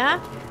 Hell yeah.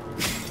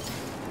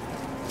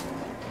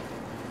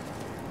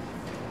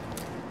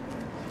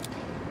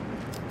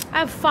 I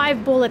have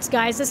 5 bullets,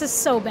 guys. This is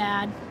so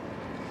bad.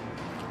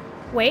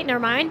 Wait, never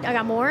mind. I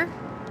got more.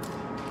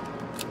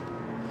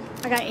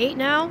 I got 8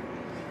 now.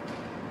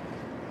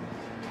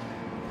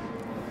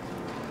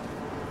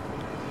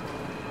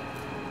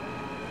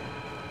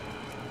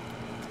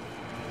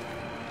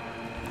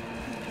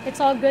 It's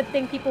all good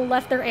thing people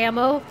left their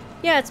ammo.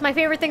 Yeah, it's my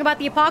favorite thing about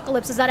the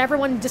apocalypse is that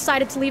everyone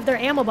decided to leave their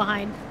ammo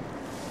behind.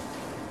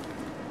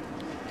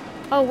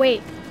 Oh,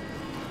 wait.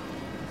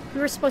 We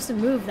were supposed to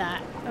move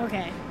that.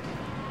 Okay.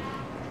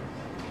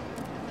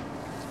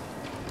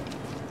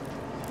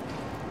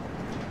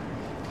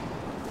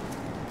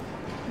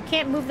 You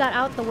can't move that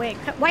out the way.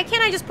 Why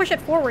can't I just push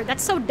it forward?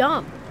 That's so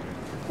dumb.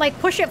 Like,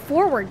 push it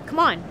forward. Come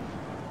on.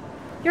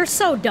 You're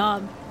so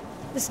dumb.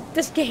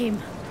 This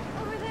game.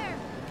 Over there.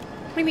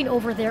 What do you mean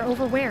over there?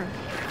 Over where?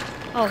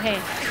 Oh, hey.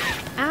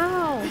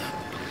 Ow.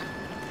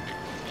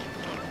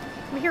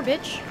 Come here,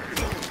 bitch.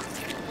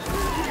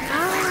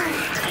 Ow.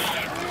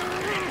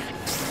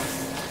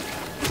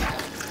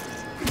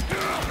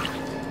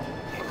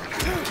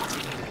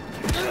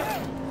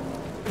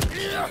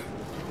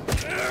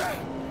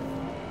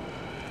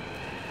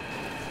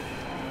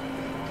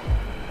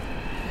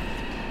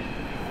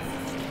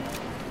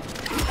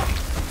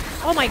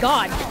 Oh my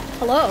god.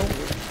 Hello.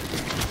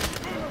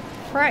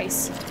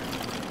 Christ.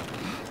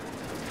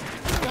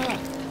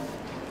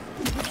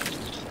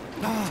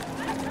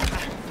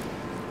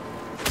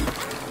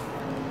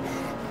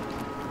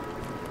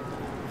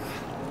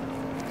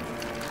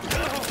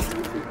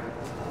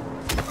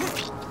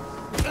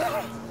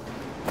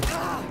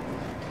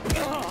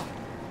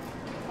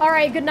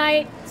 Alright, good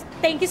night.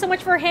 Thank you so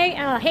much for hanging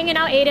out,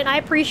 Aiden. I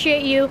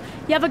appreciate you.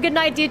 You have a good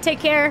night, dude. Take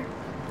care.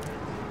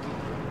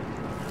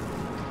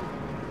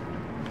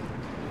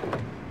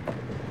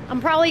 I'm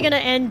probably gonna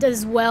end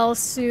as well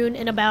soon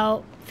in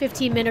about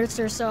 15 minutes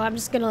or so. I'm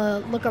just gonna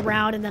look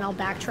around and then I'll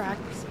backtrack.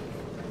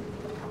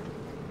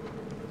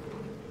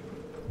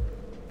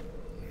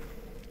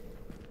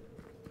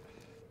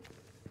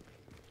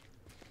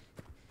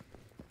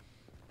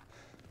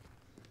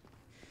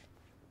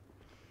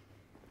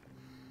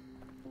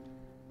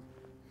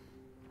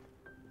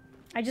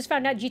 I just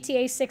found out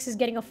GTA 6 is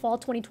getting a fall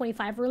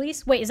 2025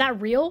 release. Wait, is that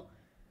real?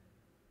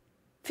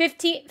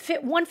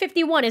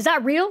 151, is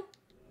that real?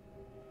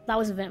 That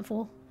was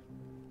eventful.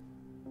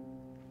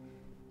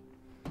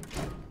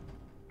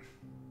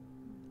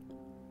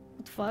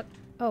 What the fuck?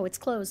 Oh, it's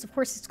closed. Of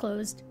course it's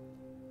closed.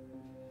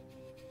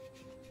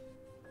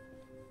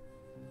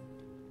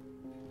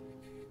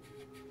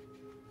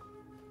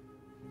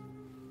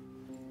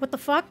 What the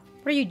fuck?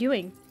 What are you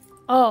doing?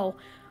 Oh.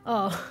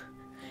 Oh.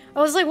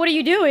 I was like, what are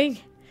you doing?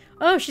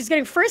 Oh, she's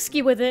getting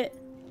frisky with it.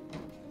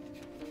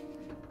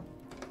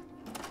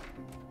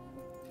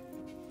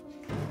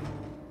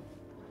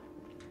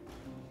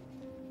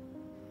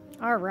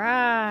 All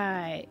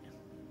right.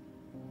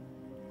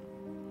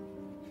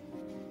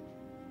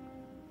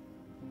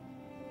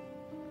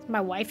 Is my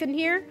wife in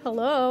here?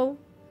 Hello?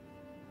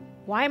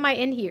 Why am I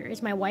in here?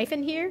 Is my wife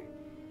in here?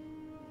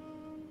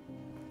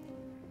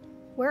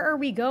 Where are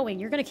we going?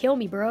 You're gonna kill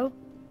me, bro.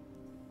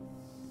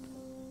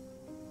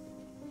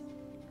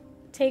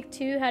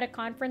 Take-Two had a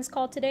conference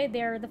call today.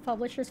 They're the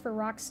publishers for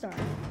Rockstar.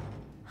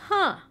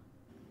 Huh.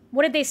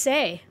 What did they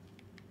say?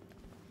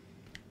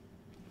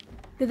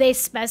 Did they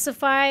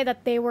specify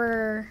that they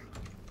were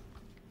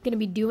gonna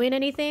be doing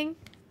anything?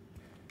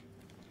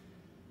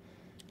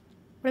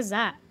 What is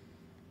that?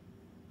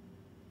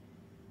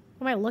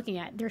 What am I looking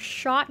at? There's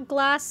shot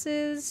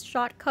glasses,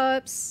 shot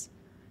cups,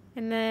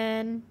 and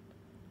then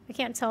I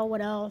can't tell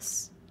what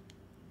else.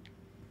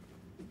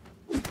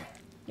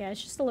 Yeah,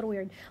 it's just a little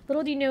weird.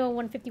 Little do you know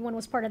 151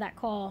 was part of that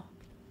call.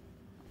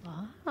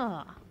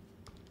 Ah.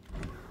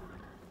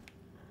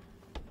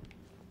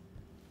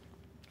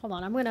 Hold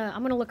on, I'm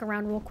gonna look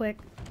around real quick.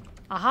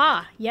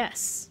 Aha!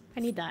 Yes.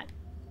 I need that.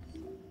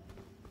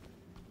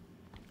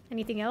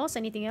 Anything else?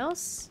 Anything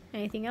else?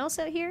 Anything else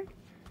out here?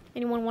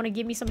 Anyone want to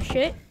give me some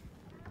shit?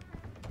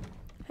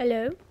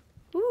 Hello?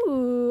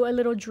 Ooh, a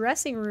little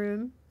dressing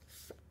room.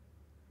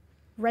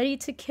 Ready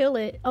to kill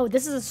it. Oh,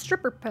 this is a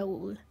stripper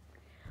pole.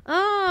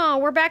 Oh,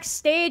 we're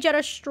backstage at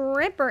a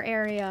stripper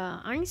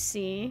area. I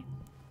see.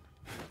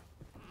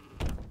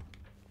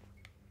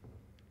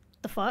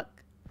 The fuck?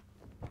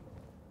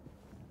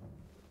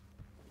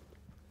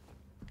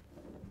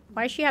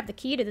 Why does she have the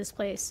key to this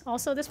place?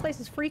 Also, this place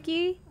is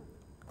freaky.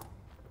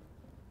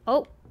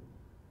 Oh.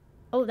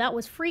 Oh, that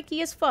was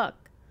freaky as fuck.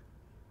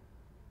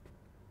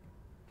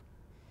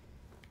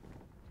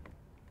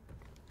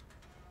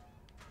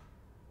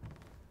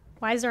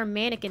 Why is there a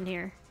mannequin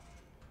here?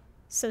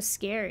 So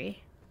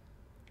scary.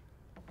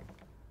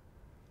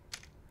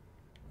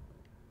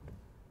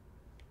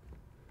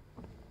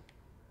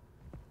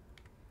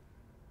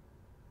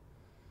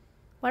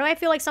 Why do I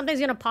feel like something's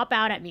gonna pop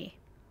out at me?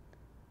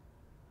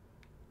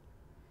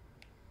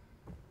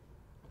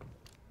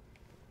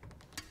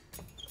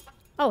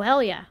 Oh,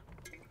 hell yeah.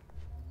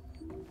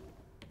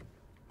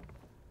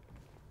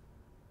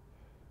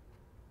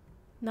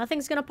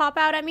 Nothing's gonna pop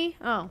out at me?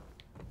 Oh.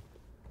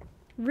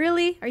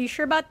 Really? Are you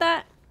sure about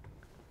that?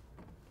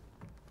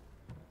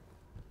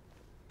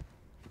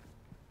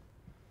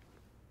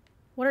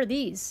 What are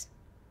these?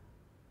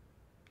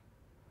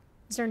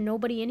 Is there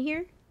nobody in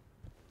here?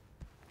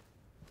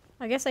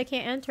 I guess I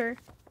can't enter.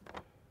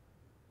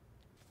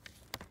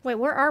 Wait,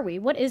 where are we?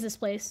 What is this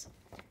place?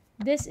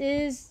 This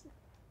is...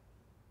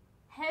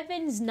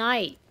 Heaven's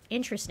Night.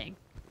 Interesting.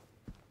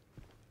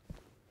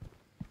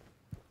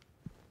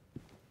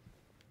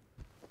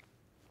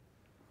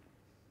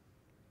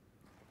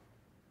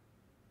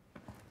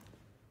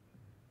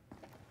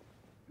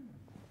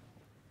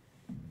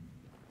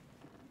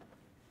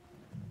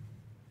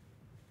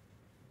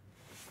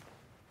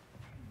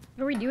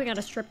 What are we doing at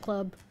a strip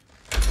club?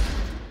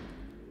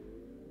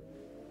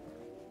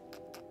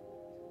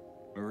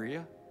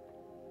 Maria?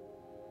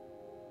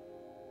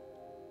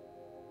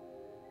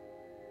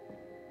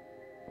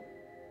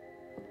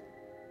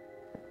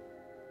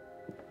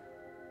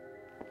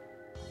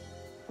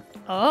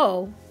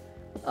 Oh.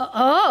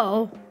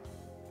 Oh.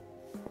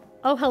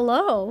 Oh,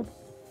 hello.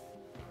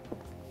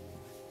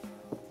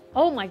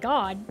 Oh my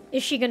god.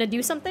 Is she gonna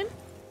do something?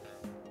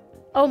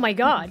 Oh my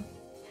god.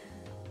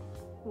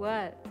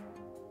 What?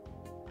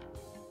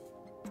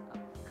 Oh,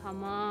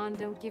 come on,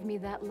 don't give me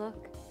that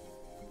look.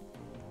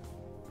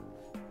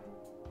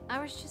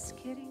 I was just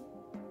kidding.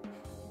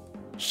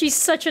 She's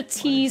such a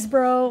tease,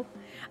 bro.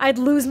 I'd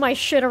lose my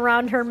shit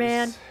around her,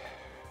 man. This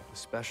a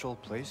special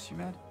place you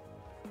met?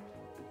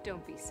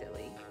 Don't be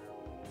silly.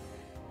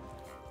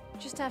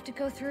 Just have to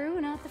go through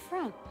and out the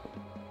front.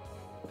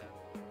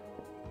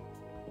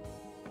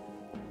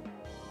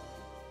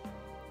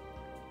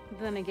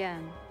 Then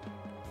again,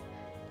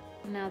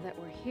 now that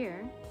we're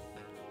here,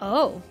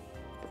 Oh.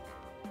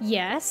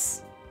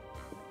 Yes.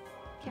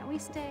 can't we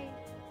stay?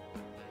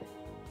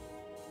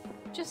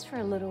 Just for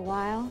a little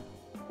while.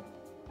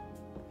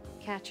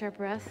 Catch our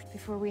breath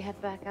before we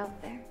head back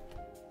out there.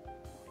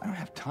 I don't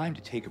have time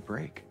to take a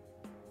break.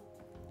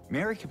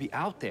 Mary could be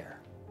out there,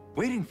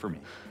 waiting for me.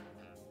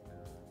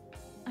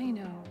 I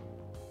know.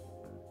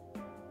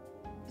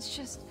 It's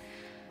just...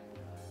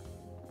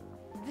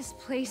 this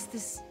place,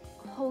 this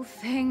whole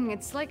thing,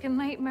 it's like a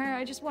nightmare.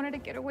 I just wanted to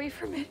get away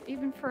from it,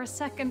 even for a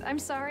second. I'm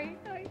sorry.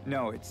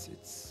 No,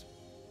 it's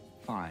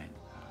fine.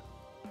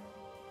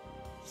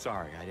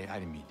 Sorry, I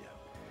didn't mean to.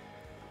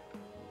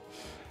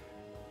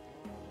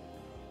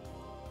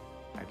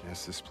 I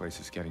guess this place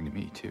is getting to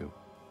me, too.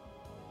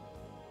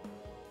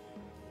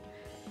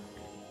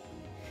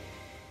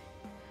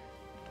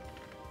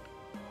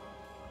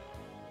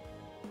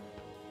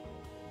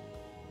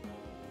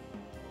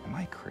 Am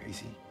I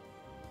crazy?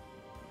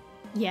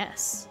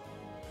 Yes.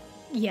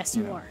 Yes,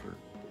 you are. For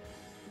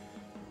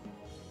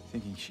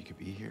thinking she could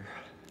be here.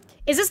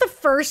 Is this the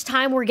first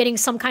time we're getting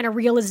some kind of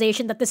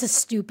realization that this is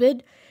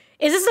stupid?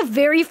 Is this the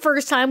very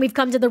first time we've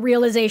come to the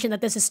realization that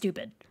this is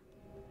stupid?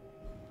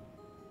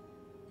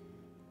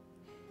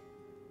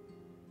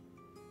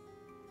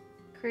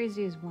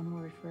 Crazy is one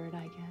word for it,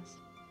 I guess.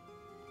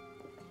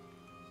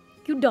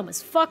 You dumb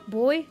as fuck,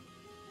 boy.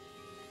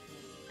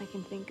 I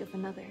can think of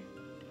another.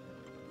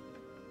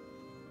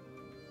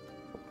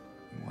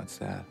 What's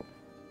that?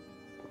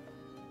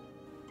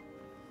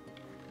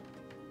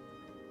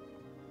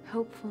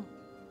 Hopeful.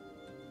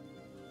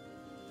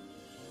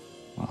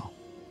 Well,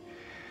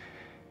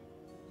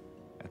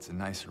 that's a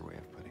nicer way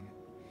of putting it.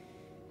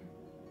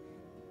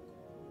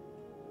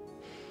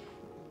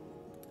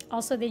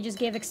 Also, they just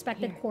gave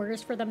expected Here.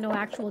 quarters for them, no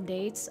actual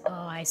dates. Oh,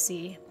 I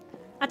see.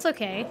 That's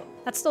okay.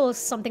 That's still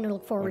something to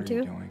look forward What are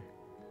you to. doing?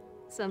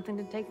 Something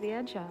to take the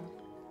edge off.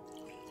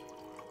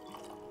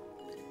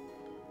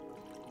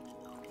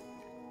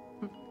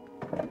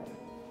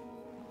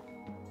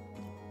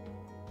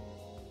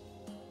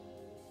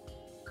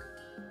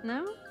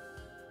 No?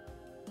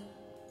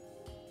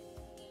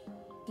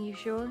 You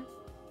sure?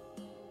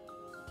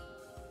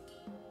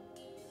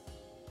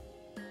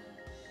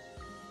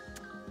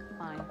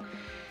 Fine.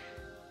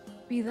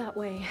 Be that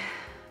way.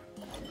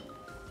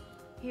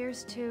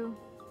 Here's to...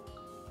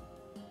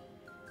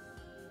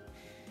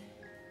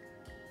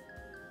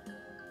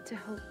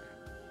 hope.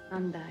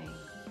 Undying.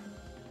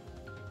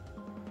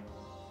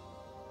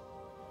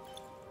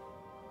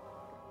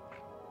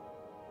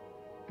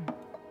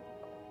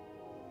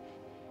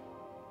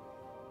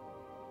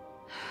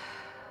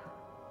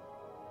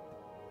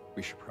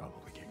 We should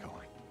probably get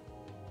going.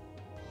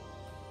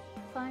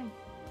 Fine.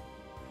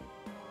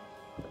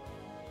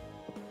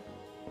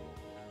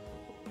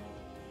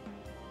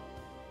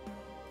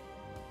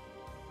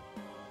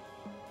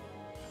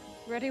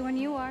 Ready when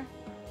you are.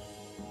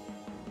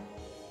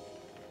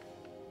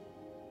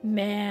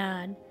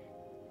 Man.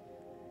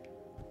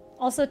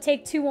 Also,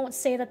 Take-Two won't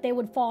say that they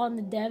would fall on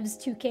the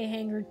devs, 2K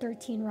Hangar,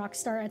 13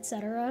 Rockstar,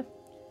 etc.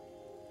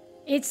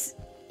 It's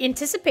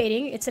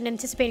anticipating. It's an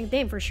anticipating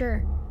thing for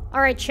sure.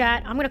 Alright,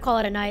 chat. I'm gonna call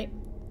it a night.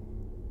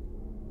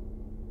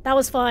 That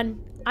was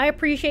fun. I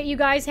appreciate you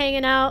guys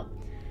hanging out.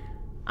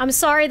 I'm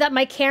sorry that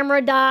my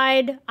camera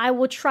died. I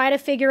will try to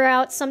figure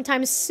out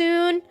sometime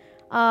soon.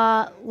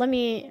 Let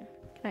me...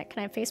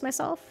 Can I face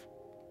myself?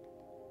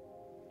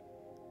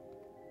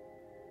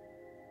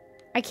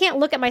 I can't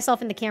look at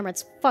myself in the camera.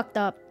 It's fucked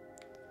up.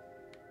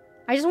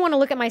 I just want to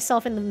look at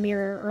myself in the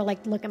mirror, or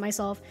like look at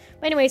myself.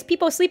 But anyways,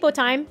 people, sleepo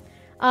time.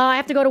 I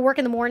have to go to work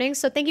in the morning,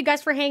 so thank you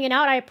guys for hanging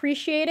out. I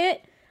appreciate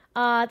it.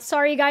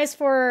 Sorry guys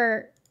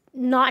for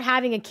not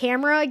having a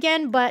camera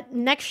again, but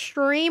next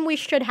stream we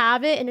should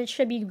have it and it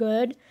should be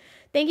good.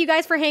 Thank you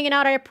guys for hanging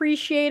out. I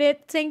appreciate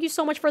it. Thank you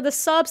so much for the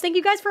subs. Thank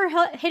you guys for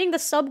hitting the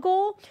sub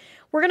goal.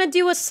 We're gonna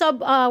do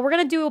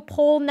a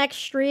poll next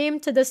stream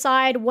to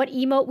decide what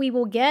emote we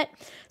will get.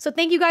 So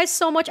thank you guys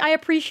so much. I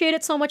appreciate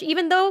it so much.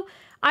 Even though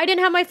I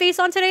didn't have my face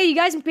on today, you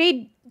guys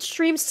made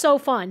streams so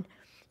fun.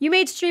 You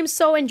made streams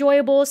so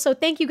enjoyable. So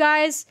thank you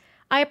guys.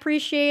 I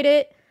appreciate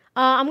it.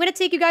 I'm gonna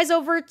take you guys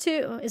over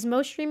to, is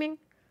Mo streaming?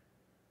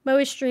 Mo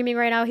is streaming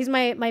right now. He's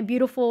my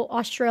beautiful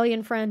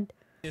Australian friend.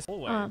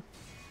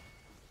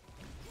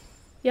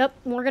 Yep,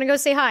 we're gonna go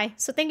say hi.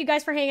 So thank you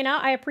guys for hanging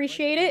out. I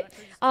appreciate it.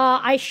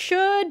 I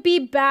should be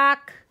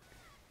back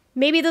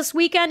maybe this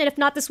weekend, and if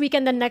not this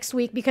weekend, then next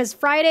week, because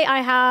Friday I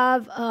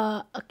have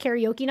a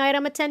karaoke night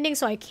I'm attending,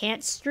 so I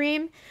can't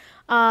stream.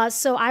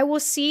 So I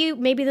will see you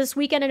maybe this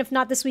weekend, and if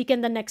not this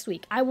weekend, then next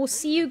week. I will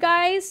see you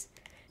guys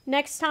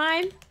next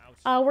time.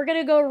 We're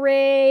gonna go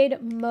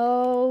raid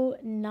Mo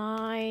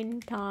 9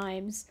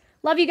 times.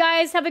 Love you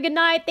guys. Have a good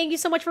night. Thank you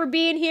so much for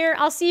being here.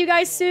 I'll see you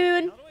guys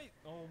soon.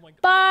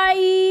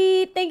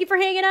 Bye. Thank you for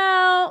hanging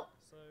out.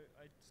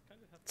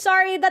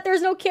 Sorry that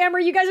there's no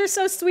camera. You guys are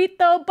so sweet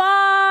though.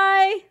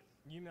 Bye.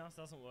 New mouse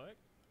doesn't work.